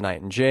spends the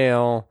night in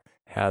jail,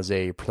 has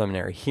a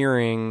preliminary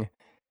hearing.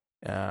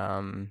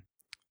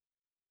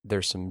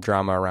 There's some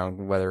drama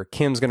around whether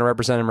Kim's going to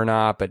represent him or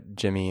not, but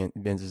Jimmy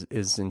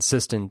is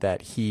insistent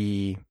that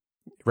he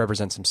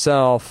represents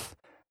himself.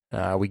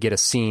 We get a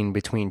scene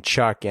between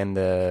Chuck and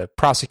the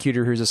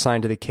prosecutor who's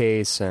assigned to the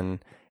case,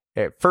 and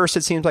at first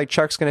it seems like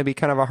Chuck's going to be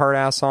kind of a hard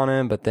ass on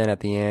him, but then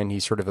at the end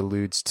he sort of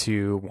alludes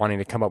to wanting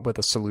to come up with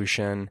a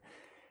solution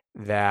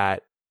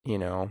that,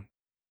 it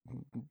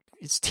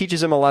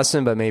teaches him a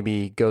lesson, but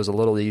maybe goes a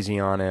little easy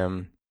on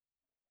him.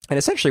 And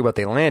essentially what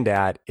they land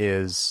at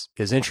is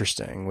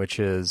interesting, which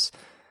is,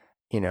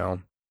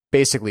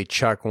 basically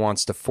Chuck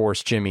wants to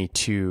force Jimmy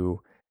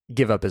to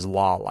give up his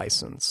law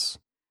license.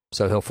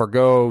 So he'll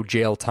forgo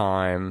jail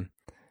time,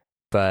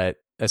 but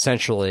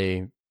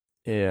essentially,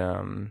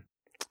 in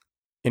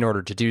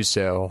order to do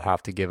so, he'll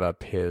have to give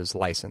up his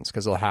license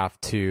because he'll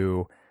have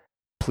to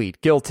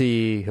plead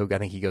guilty. I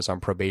think he goes on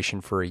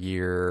probation for a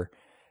year,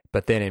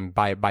 But then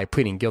by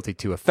pleading guilty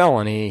to a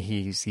felony,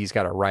 he's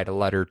got to write a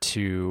letter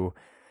to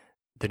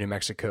the New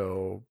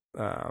Mexico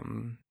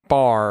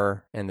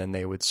bar, and then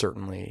they would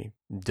certainly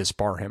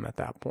disbar him at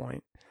that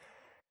point.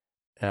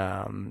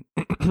 And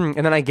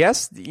then I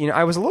guess,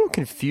 I was a little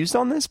confused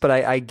on this, but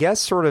I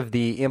guess sort of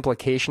the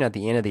implication at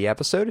the end of the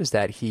episode is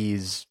that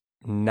he's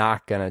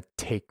not going to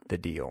take the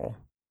deal.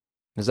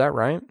 Is that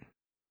right?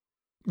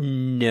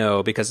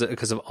 No, because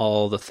of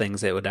all the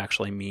things it would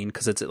actually mean,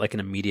 because it's like an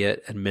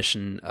immediate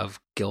admission of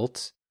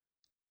guilt,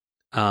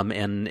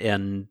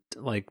 and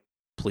like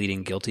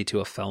pleading guilty to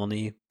a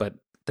felony, but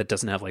that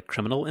doesn't have like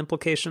criminal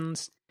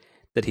implications.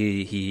 That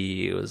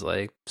he was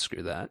like,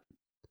 screw that,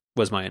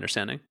 was my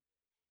understanding.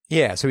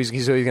 Yeah, so he's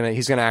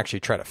gonna actually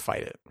try to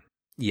fight it.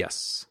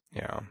 Yes.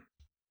 Yeah.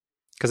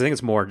 Because I think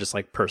it's more just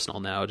like personal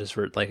now, just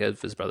for like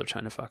his brother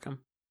trying to fuck him.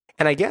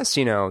 And I guess,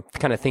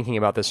 kind of thinking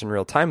about this in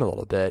real time a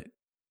little bit,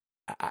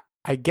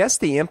 I guess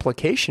the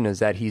implication is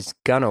that he's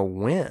gonna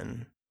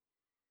win.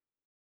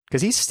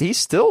 Because he's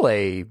still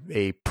a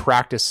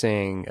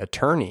practicing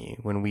attorney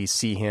when we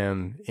see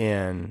him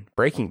in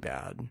Breaking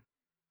Bad.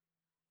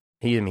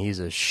 He's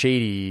a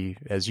shady,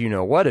 as you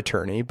know what,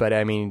 attorney, but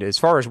I mean, as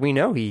far as we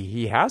know,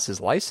 he has his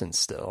license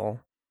still.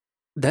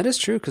 That is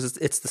true, because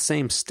it's the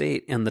same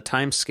state and the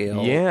time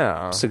scale.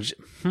 Yeah.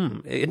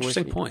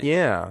 Interesting point.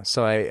 Yeah.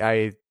 So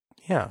I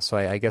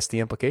guess the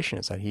implication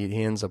is that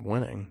he ends up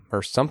winning,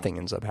 or something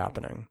ends up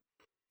happening.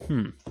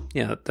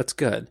 Yeah, that's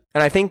good.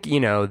 And I think,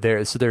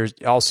 there's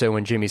also,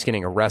 when Jimmy's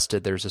getting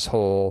arrested, there's this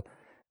whole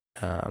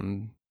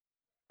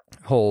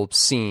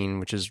scene,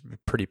 which is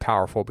pretty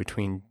powerful,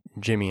 between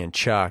Jimmy and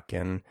Chuck,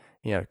 and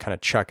kind of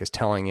Chuck is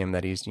telling him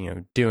that he's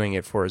doing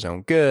it for his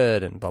own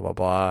good and blah blah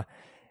blah,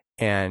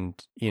 and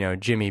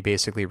Jimmy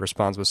basically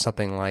responds with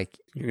something like,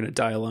 "You're gonna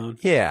die alone."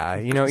 Yeah,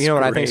 you know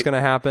what I think is gonna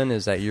happen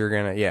is that you're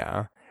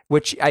gonna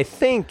which I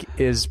think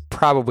is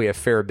probably a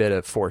fair bit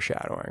of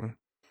foreshadowing,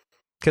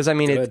 because I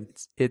mean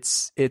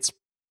it's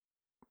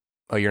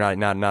oh, you're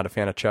not a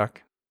fan of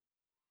Chuck?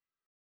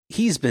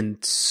 He's been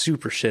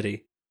super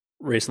shitty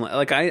recently.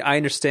 Like I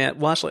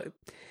understand. Well, actually,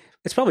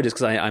 it's probably just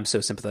because I'm so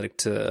sympathetic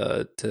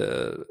to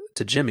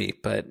Jimmy,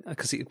 but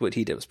because what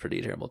he did was pretty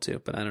terrible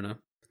too. But I don't know.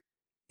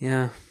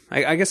 Yeah,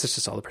 I guess it's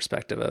just all the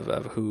perspective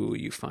of who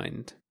you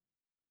find.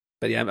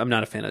 But yeah, I'm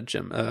not a fan of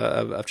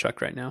of Chuck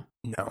right now.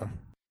 No,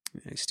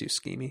 he's too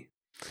schemy.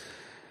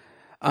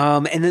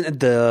 And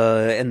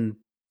then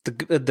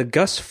the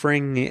Gus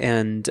Fring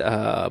and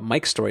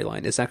Mike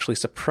storyline is actually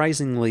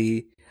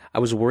surprisingly. I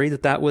was worried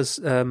that was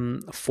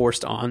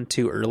forced on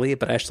too early,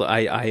 but actually,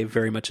 I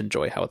very much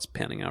enjoy how it's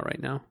panning out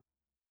right now.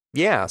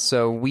 Yeah,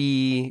 so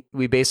we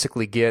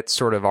basically get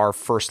sort of our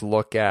first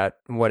look at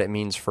what it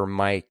means for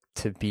Mike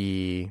to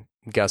be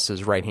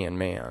Gus's right-hand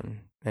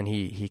man. And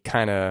he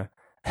kind of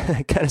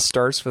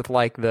starts with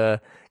like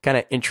the kind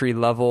of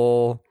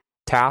entry-level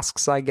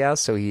tasks, I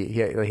guess. So he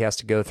has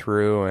to go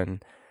through,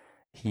 and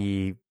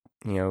he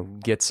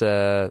gets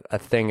a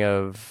thing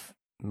of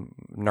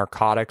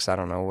narcotics, I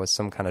don't know, with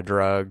some kind of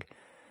drug,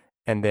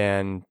 and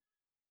then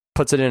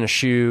puts it in a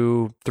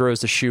shoe,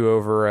 throws the shoe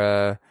over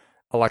a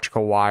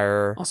electrical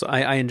wire. Also,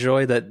 I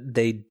enjoy that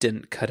they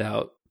didn't cut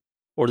out,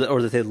 or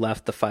that they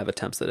left the 5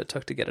 attempts that it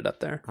took to get it up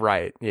there.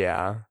 Right.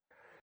 Yeah,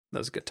 that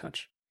was a good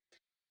touch.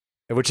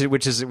 Which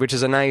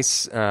is a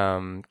nice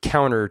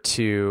counter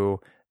to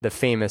the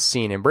famous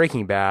scene in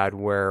Breaking Bad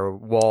where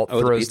Walt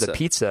throws the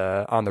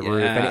pizza on the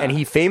roof, and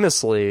he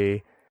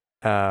famously,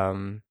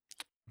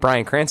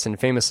 Bryan Cranston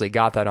famously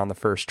got that on the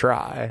first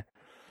try,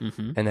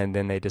 and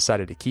then they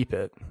decided to keep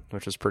it,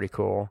 which was pretty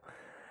cool.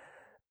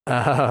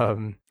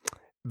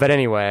 But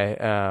anyway,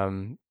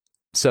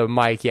 so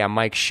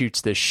Mike shoots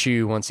this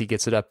shoe once he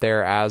gets it up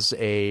there as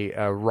a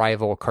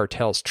rival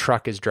cartel's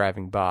truck is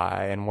driving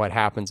by. And what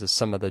happens is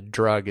some of the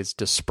drug is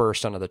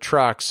dispersed onto the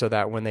truck, so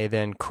that when they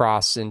then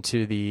cross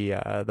into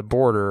the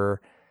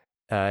border,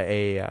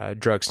 a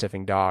drug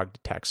sniffing dog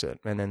detects it,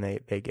 and then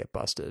they get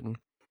busted.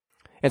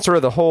 And sort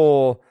of the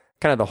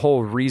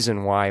whole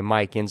reason why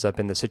Mike ends up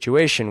in the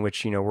situation,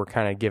 which we're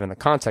kind of given the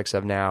context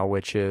of now,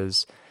 which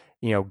is,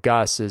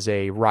 Gus is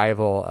a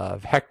rival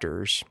of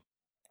Hector's,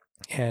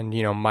 and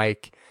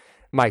Mike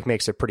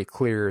makes it pretty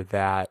clear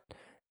that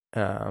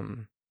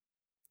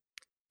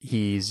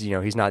he's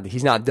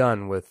not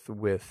done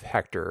with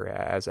Hector,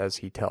 as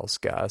he tells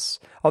Gus.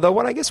 Although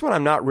what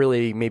I'm not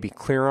really maybe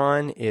clear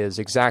on is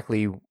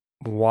exactly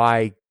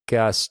why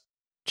Gus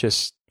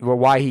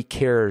why he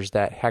cares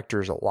that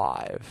Hector's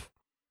alive.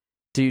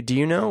 Do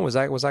you know? Was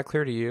that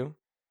clear to you?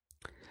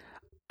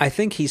 I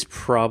think he's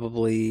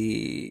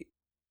probably.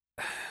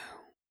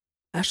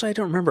 Actually, I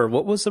don't remember.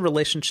 What was the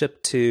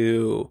relationship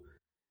to...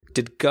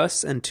 Did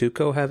Gus and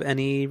Tuco have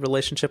any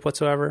relationship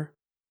whatsoever?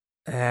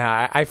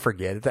 I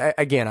forget.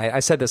 Again, I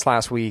said this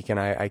last week, and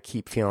I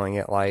keep feeling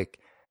it like...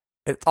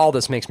 all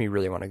this makes me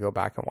really want to go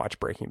back and watch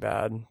Breaking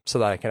Bad so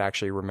that I can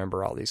actually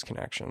remember all these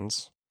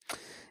connections.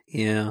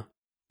 Yeah.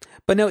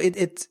 But no,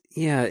 it's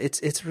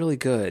really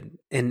good.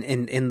 And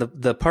in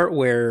the part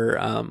where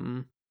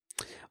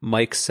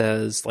Mike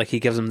says, like, he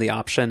gives him the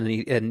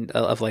option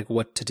of like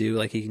what to do.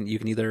 Like, you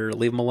can either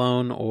leave him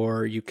alone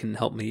or you can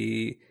help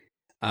me,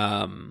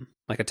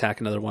 like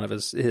attack another one of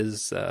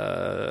his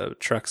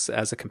trucks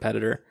as a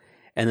competitor.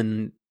 And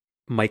then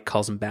Mike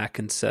calls him back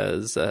and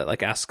says,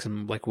 like, asks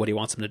him like what he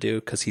wants him to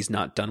do because he's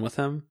not done with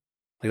him.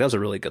 Like, that was a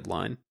really good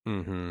line.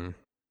 Mm-hmm.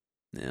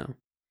 Yeah.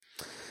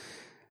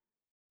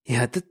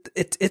 Yeah,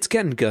 it's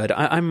getting good.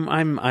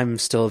 I'm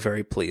still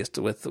very pleased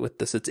with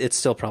this. It's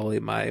still probably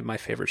my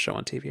favorite show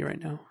on TV right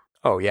now.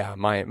 Oh yeah,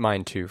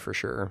 mine too for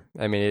sure.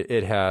 I mean,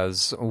 it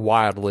has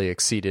wildly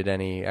exceeded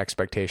any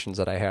expectations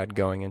that I had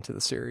going into the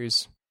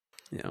series.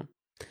 Yeah.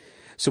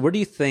 So where do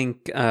you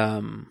think?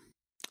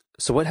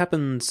 So what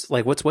happens?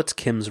 Like, what's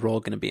Kim's role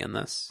going to be in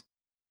this?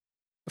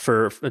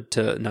 To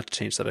not to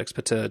change subjects,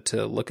 but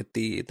to look at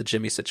the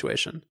Jimmy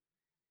situation.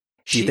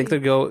 Do you think they'll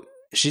go?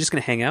 Is she just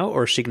going to hang out,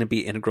 or is she going to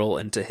be integral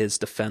into his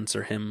defense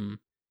or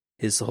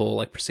his whole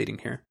like proceeding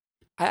here?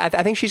 I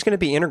think she's going to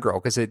be integral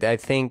because I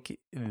think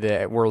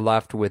that we're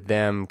left with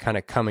them kind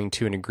of coming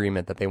to an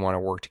agreement that they want to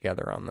work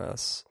together on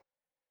this,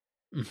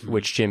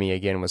 which Jimmy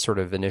again was sort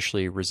of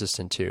initially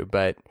resistant to.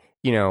 But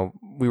you know,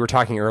 we were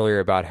talking earlier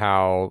about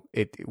how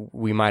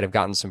we might have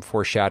gotten some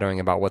foreshadowing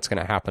about what's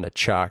going to happen to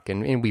Chuck,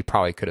 and we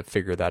probably could have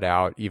figured that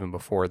out even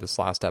before this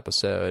last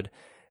episode.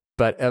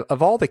 But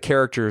of all the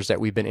characters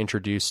that we've been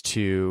introduced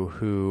to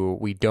who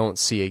we don't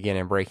see again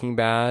in Breaking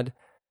Bad,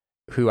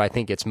 who I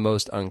think it's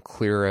most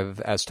unclear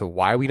as to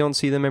why we don't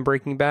see them in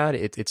Breaking Bad,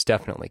 it's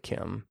definitely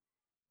Kim.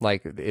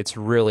 Like, it's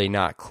really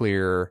not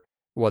clear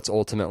what's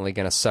ultimately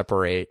going to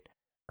separate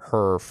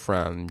her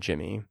from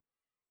Jimmy.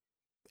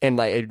 And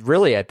like, it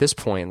really at this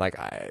point, like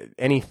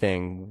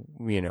anything,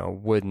 you know,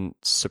 wouldn't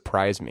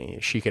surprise me.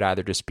 She could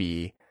either just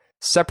be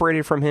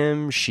separated from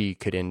him. She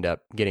could end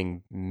up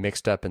getting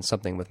mixed up in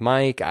something with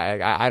Mike.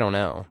 I don't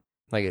know.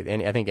 Like,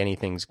 I think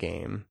anything's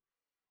game.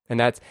 And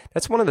that's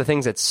one of the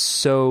things that's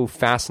so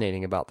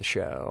fascinating about the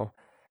show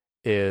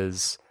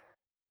is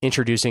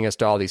introducing us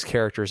to all these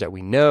characters that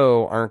we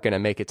know aren't going to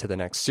make it to the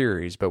next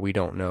series, but we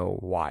don't know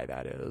why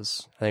that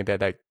is. I think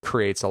that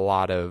creates a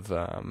lot of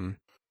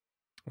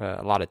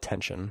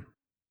tension.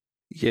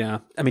 Yeah.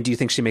 I mean, do you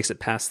think she makes it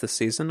past this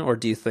season, or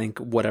do you think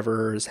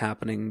whatever is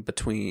happening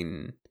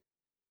between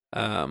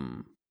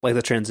like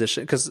the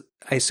transition, because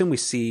I assume we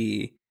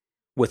see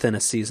within a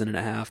season and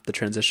a half the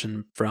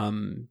transition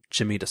from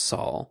Jimmy to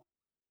Saul,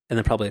 and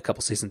then probably a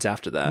couple seasons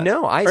after that.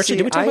 No,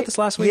 did we talk about this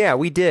last week? Yeah,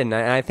 we did, and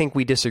I think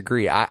we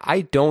disagree.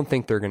 I don't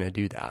think they're going to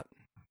do that.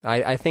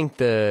 I think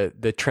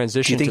the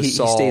transition do you think to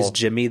Saul, he stays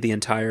Jimmy the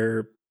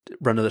entire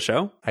run of the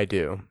show? I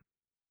do.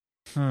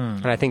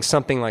 And I think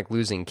something like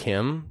losing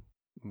Kim,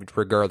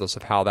 regardless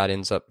of how that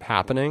ends up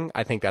happening,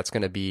 I think that's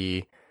going to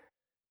be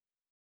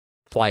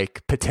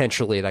like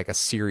potentially like a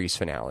series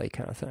finale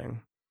kind of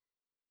thing.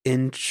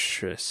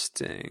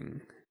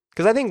 Interesting.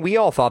 Because I think we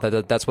all thought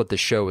that that's what the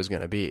show was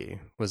going to be,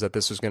 was that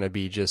this was going to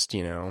be just,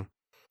 you know,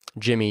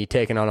 Jimmy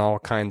taking on all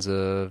kinds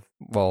of,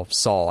 well,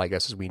 Saul, I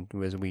guess as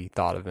we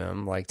thought of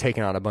him, like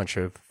taking on a bunch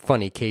of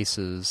funny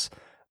cases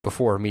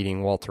before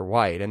meeting Walter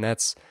White. And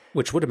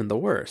which would have been the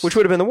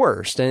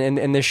worst.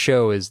 And this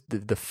show is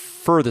the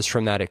furthest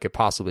from that it could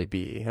possibly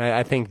be. And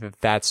I think that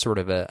that's sort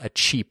of a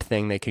cheap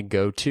thing they could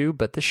go to,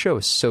 but the show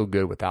is so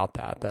good without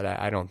that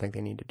I don't think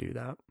they need to do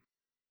that.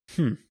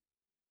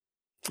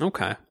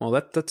 Okay. Well,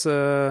 that's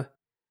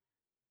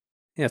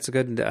it's a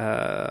good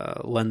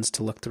lens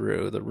to look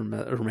through the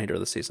remainder of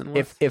the season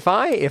with. If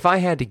I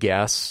had to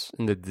guess,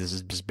 and this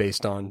is just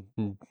based on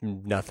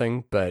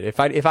nothing, but if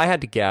I had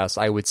to guess,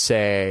 I would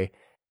say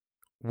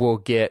we'll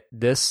get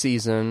this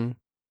season,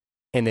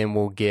 and then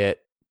we'll get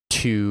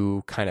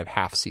 2 kind of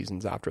half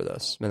seasons after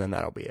this, and then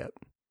that'll be it.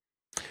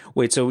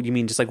 Wait, so you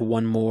mean just like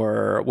one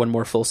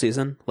more full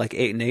season, like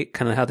 8 and 8,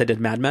 kind of how they did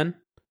Mad Men?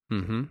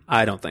 Mm-hmm.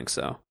 I don't think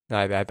so.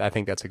 I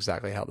think that's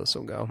exactly how this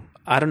will go.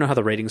 I don't know how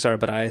the ratings are,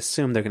 but I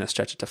assume they're going to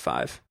stretch it to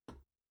 5.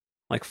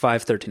 Like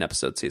 5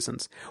 13-episode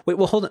seasons. Wait,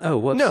 well, hold on. Oh,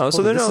 whoops. No,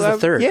 so this is the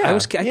third. Yeah, I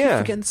keep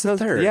forgetting it's the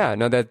third. Yeah,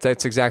 no,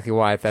 that's exactly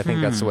why I think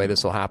that's the way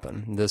this will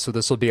happen. This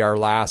will be our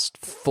last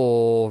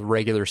full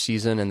regular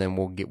season, and then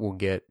we'll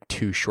get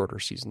 2 shorter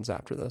seasons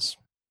after this.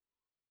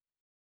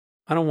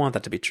 I don't want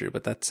that to be true,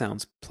 but that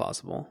sounds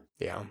plausible.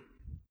 Yeah.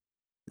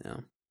 It's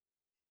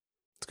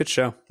a good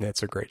show.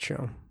 It's a great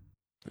show.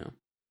 Yeah.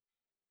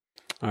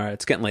 All right,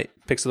 it's getting late.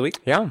 Picks of the week?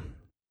 Yeah.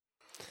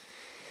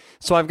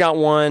 So I've got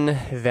one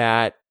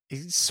that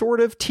is sort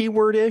of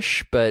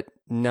T-word-ish, but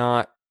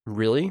not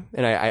really.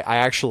 And I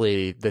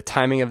actually, the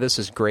timing of this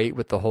is great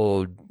with the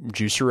whole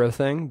Juicero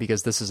thing,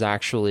 because this is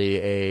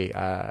actually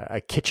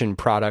a kitchen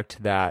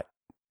product that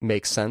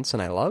makes sense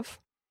and I love.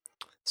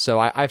 So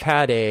I've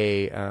had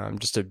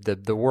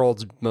the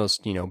world's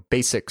most,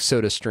 basic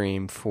Soda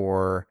Stream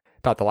for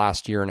about the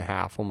last year and a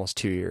half, almost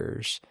 2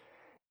 years.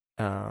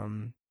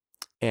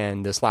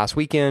 And this last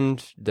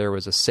weekend, there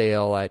was a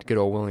sale at good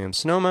old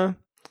Williams-Sonoma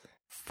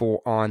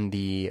on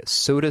the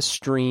Soda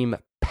Stream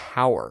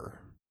Power.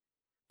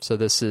 So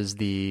this is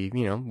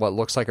what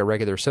looks like a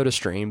regular Soda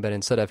Stream, but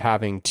instead of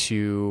having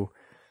to,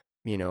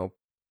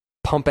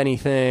 pump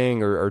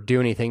anything or do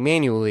anything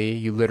manually.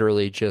 You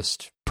literally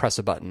just press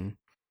a button,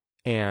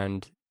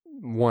 and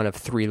one of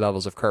 3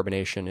 levels of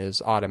carbonation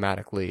is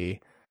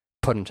automatically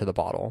put into the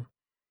bottle.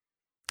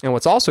 And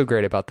what's also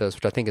great about this,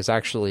 which I think is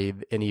actually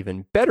an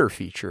even better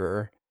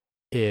feature,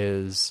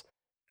 is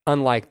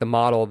unlike the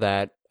model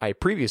that I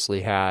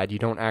previously had, you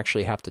don't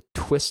actually have to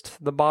twist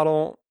the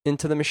bottle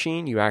into the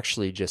machine. You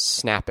actually just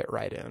snap it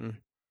right in,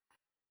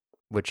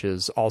 which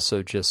is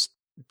also just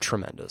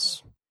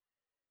tremendous.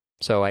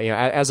 So,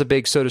 as a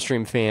big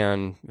SodaStream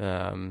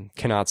fan,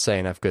 cannot say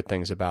enough good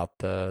things about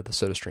the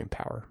SodaStream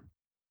Power.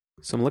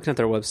 So I'm looking at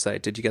their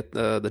website. Did you get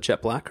the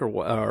jet black or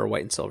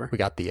white and silver? We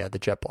got the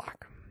jet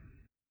black.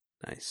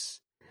 Nice.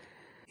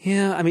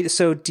 Yeah, I mean,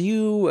 so do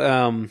you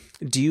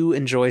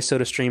enjoy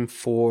SodaStream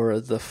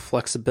for the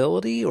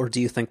flexibility, or do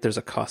you think there's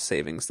a cost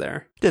savings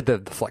there?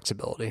 The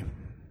flexibility.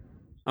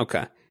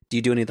 Okay. Do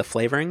you do any of the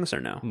flavorings or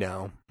no?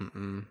 No.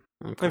 Mm-mm.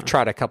 Okay. I've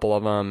tried a couple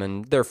of them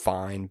and they're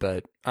fine,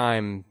 but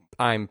I'm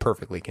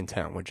perfectly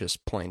content with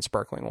just plain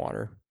sparkling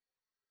water.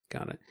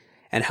 Got it.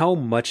 And how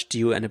much do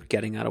you end up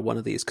getting out of one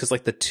of these? Because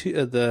like the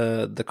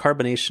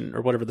carbonation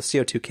or whatever, the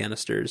CO2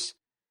 canisters,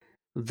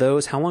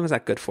 those, how long is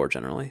that good for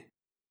generally?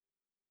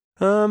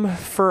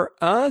 For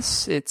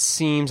us, it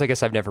seems, I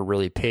guess I've never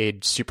really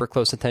paid super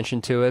close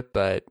attention to it,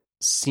 but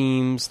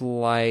seems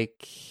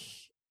like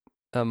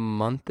a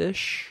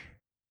month-ish.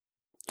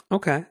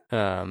 Okay.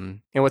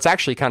 And what's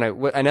actually kind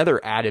of another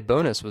added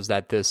bonus was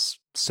that this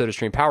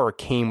SodaStream Power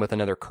came with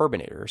another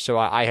carbonator. So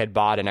I had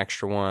bought an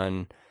extra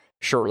one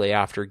shortly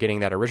after getting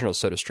that original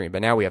SodaStream,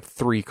 but now we have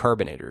 3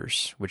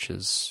 carbonators, which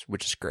is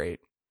great.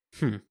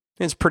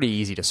 It's pretty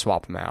easy to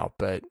swap them out,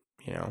 but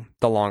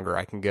the longer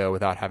I can go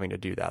without having to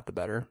do that, the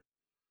better.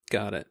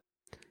 Got it.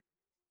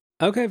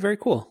 Okay, very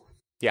cool.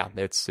 Yeah,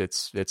 it's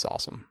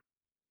awesome.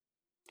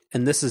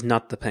 And this is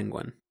not the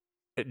Penguin.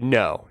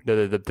 No,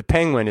 the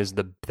Penguin is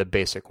the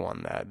basic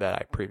one that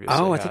I previously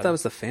had. I thought that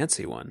was the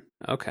fancy one.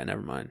 Okay,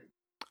 never mind.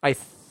 I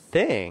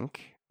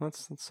think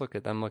let's look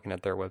at. I'm looking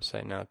at their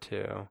website now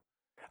too.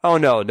 Oh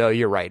no,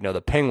 you're right. No,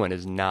 the Penguin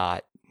is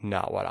not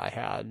what I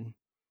had.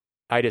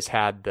 I just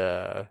had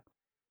the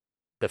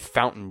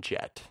Fountain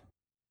Jet.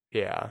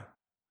 Yeah,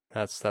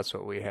 that's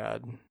what we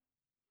had.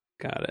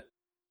 Got it.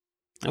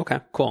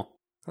 Okay, cool.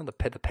 Oh, the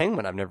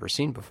Penguin I've never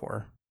seen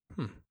before.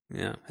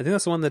 Yeah, I think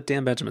that's the one that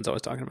Dan Benjamin's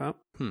always talking about.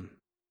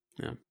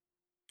 Yeah.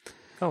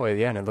 Oh,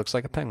 yeah, and it looks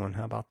like a penguin.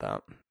 How about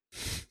that?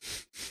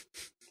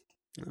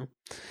 Yeah.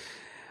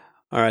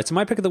 All right, so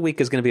my pick of the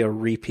week is going to be a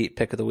repeat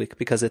pick of the week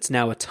because it's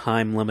now a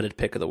time-limited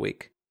pick of the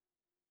week.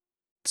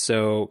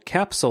 So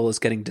Capsule is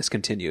getting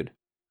discontinued,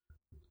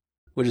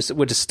 which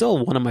is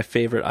still one of my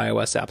favorite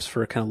iOS apps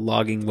for kind of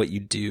logging what you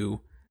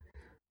do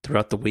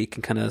throughout the week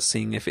and kind of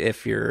seeing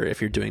if you're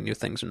doing new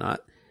things or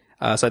not.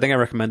 So I think I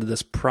recommended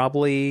this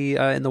probably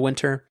in the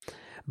winter,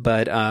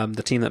 but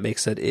the team that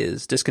makes it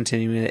is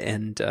discontinuing it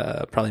and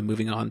probably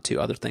moving on to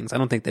other things. I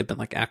don't think they've been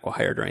like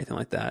acqui-hired or anything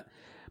like that.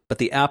 But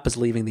the app is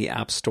leaving the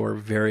App Store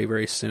very,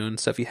 very soon.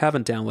 So if you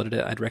haven't downloaded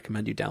it, I'd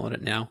recommend you download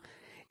it now.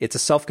 It's a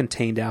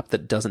self-contained app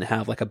that doesn't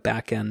have like a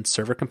back-end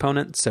server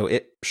component, so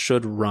it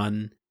should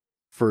run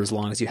for as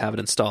long as you have it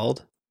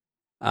installed.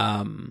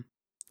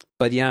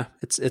 But yeah,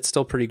 it's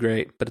still pretty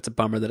great, but it's a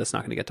bummer that it's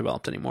not going to get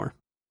developed anymore.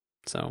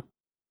 So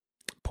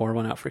pour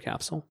one out for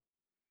Capsule.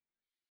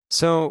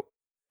 So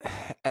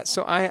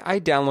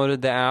I downloaded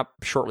the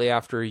app shortly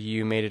after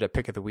you made it a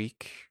pick of the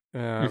week.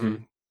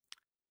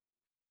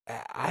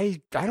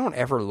 I don't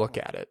ever look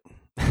at it.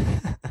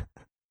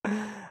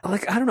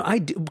 Like, I don't know.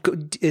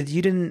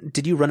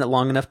 Did you run it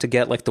long enough to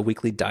get like the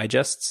weekly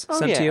digests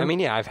sent to you? I mean,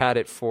 yeah, I've had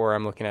it for,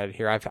 I'm looking at it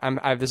here.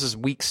 This is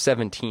week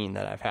 17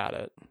 that I've had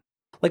it.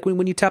 Like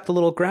when you tap the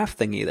little graph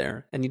thingy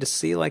there and you just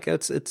see like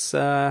it's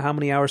how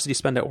many hours did you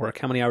spend at work?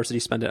 How many hours did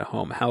you spend at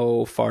home?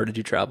 How far did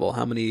you travel?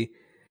 How many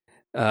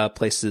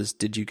places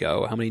did you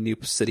go? How many new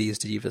cities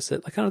did you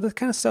visit? Like, I don't know, that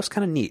kind of stuff's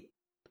kind of neat.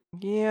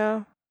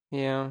 Yeah.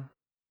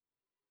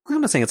 I'm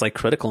not saying it's like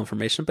critical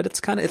information, but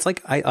it's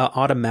like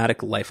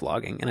automatic life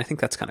logging, and I think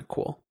that's kind of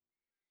cool.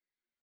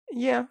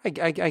 Yeah, I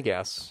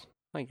guess.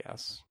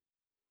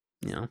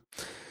 Yeah.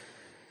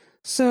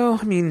 So,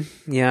 I mean,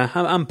 yeah,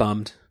 I'm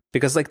bummed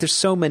because like there's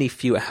so many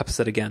few apps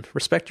that again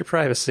respect your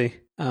privacy,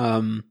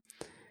 and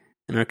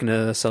aren't going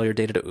to sell your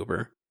data to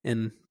Uber,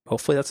 and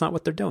hopefully that's not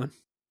what they're doing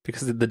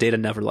because the data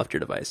never left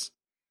your device.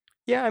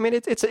 Yeah, I mean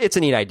it's a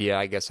neat idea.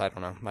 I guess I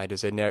don't know.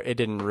 It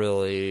didn't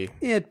really.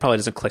 Yeah, it probably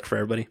doesn't click for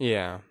everybody.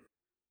 Yeah.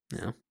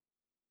 Yeah.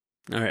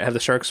 All right. Have the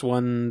Sharks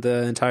won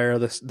the entire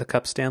the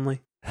Cup Stanley?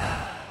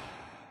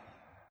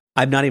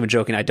 I'm not even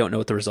joking. I don't know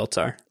what the results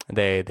are.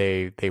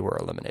 They were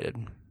eliminated.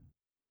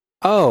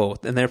 Oh,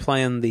 and they're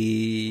playing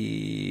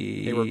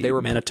the they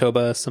were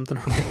Manitoba something.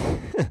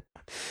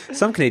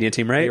 Some Canadian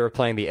team, right? They were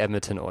playing the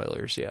Edmonton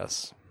Oilers.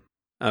 Yes.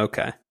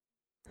 Okay.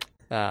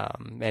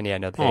 And yeah,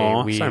 no,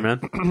 sorry,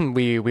 man.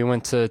 we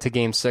went to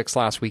Game 6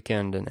 last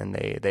weekend and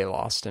they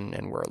lost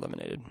and were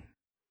eliminated.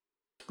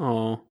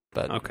 Oh.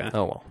 But okay.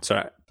 Oh well.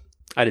 Sorry.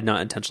 I did not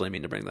intentionally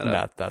mean to bring that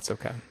up. That's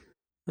okay.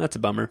 That's a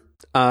bummer.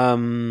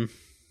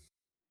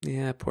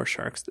 Yeah, poor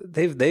Sharks.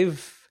 They've made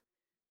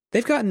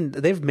the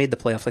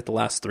playoffs like the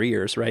last 3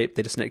 years, right?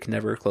 They just can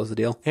never close the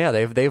deal. Yeah,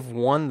 they've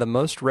won the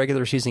most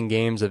regular season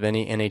games of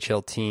any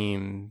NHL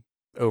team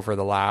over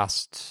the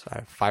last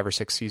 5 or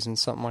 6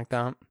 seasons, something like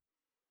that.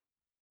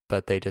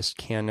 But they just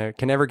can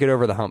never get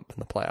over the hump in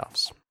the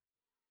playoffs.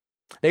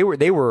 They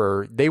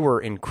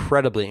were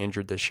incredibly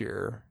injured this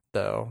year,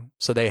 though.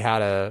 So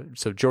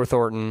Joe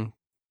Thornton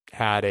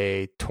had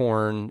a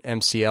torn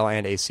MCL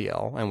and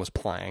ACL and was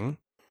playing.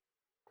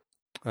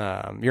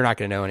 You're not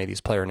going to know any of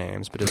these player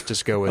names, but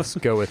just go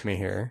with me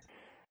here.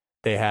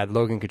 They had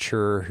Logan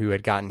Couture, who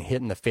had gotten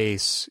hit in the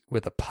face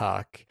with a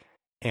puck,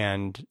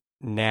 and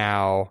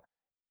now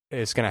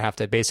is going to have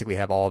to basically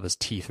have all of his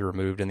teeth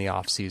removed in the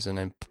off season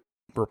and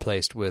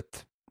replaced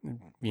with,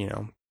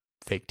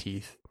 fake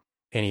teeth.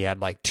 And he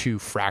had like 2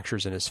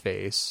 fractures in his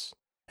face,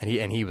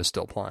 and he was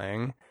still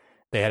playing.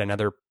 They had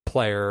another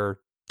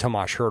player,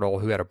 Tomas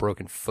Hertl, who had a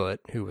broken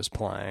foot, who was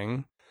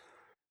playing.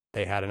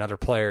 They had another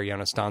player,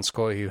 Jonas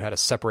Donskoy, who had a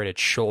separated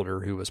shoulder,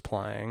 who was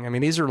playing. I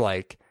mean, these are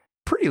like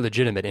pretty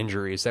legitimate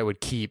injuries that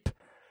would keep,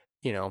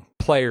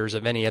 players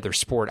of any other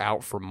sport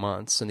out for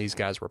months, and these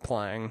guys were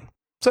playing.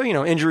 So,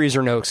 injuries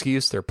are no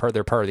excuse. They're part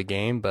of the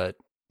game, but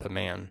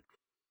man.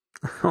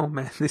 Oh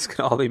man, these could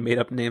all be made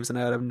up names, and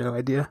I would have no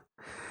idea.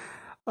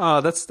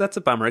 Oh, that's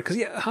a bummer,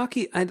 because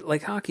hockey.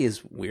 Hockey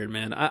is weird,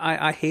 man.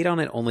 I hate on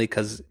it only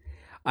because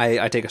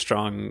I take a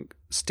strong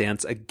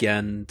stance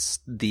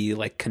against the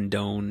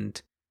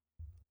condoned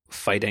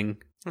fighting.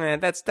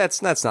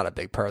 That's not a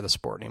big part of the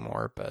sport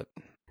anymore, but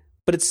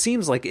it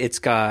seems like it's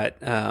got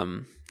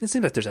it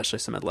seems like there's actually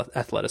some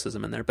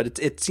athleticism in there, but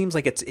it seems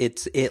like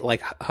it's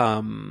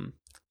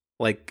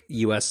like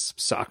US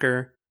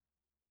soccer,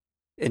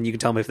 and you can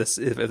tell me if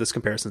this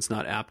comparison's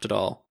not apt at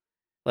all.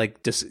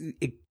 Like, just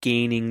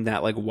gaining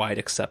that wide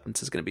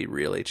acceptance is going to be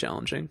really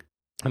challenging.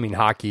 I mean,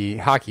 hockey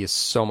is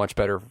so much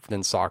better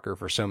than soccer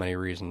for so many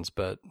reasons,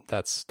 but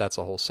that's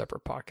a whole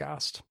separate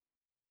podcast.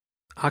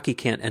 Hockey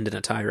can't end in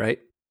a tie, right?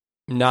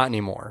 Not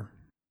anymore.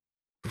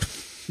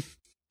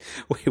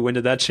 Wait, when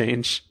did that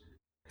change?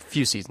 A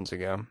few seasons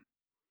ago.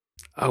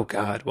 Oh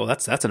God! Well,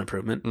 that's an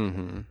improvement.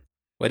 Mm-hmm.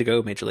 Way to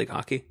go, Major League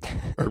Hockey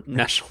or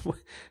National.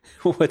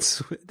 What's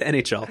the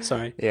NHL?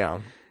 Sorry. Yeah.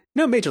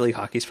 No, Major League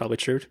Hockey's probably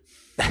true.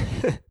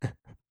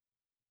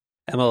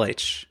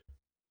 MLH.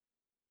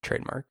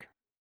 Trademark.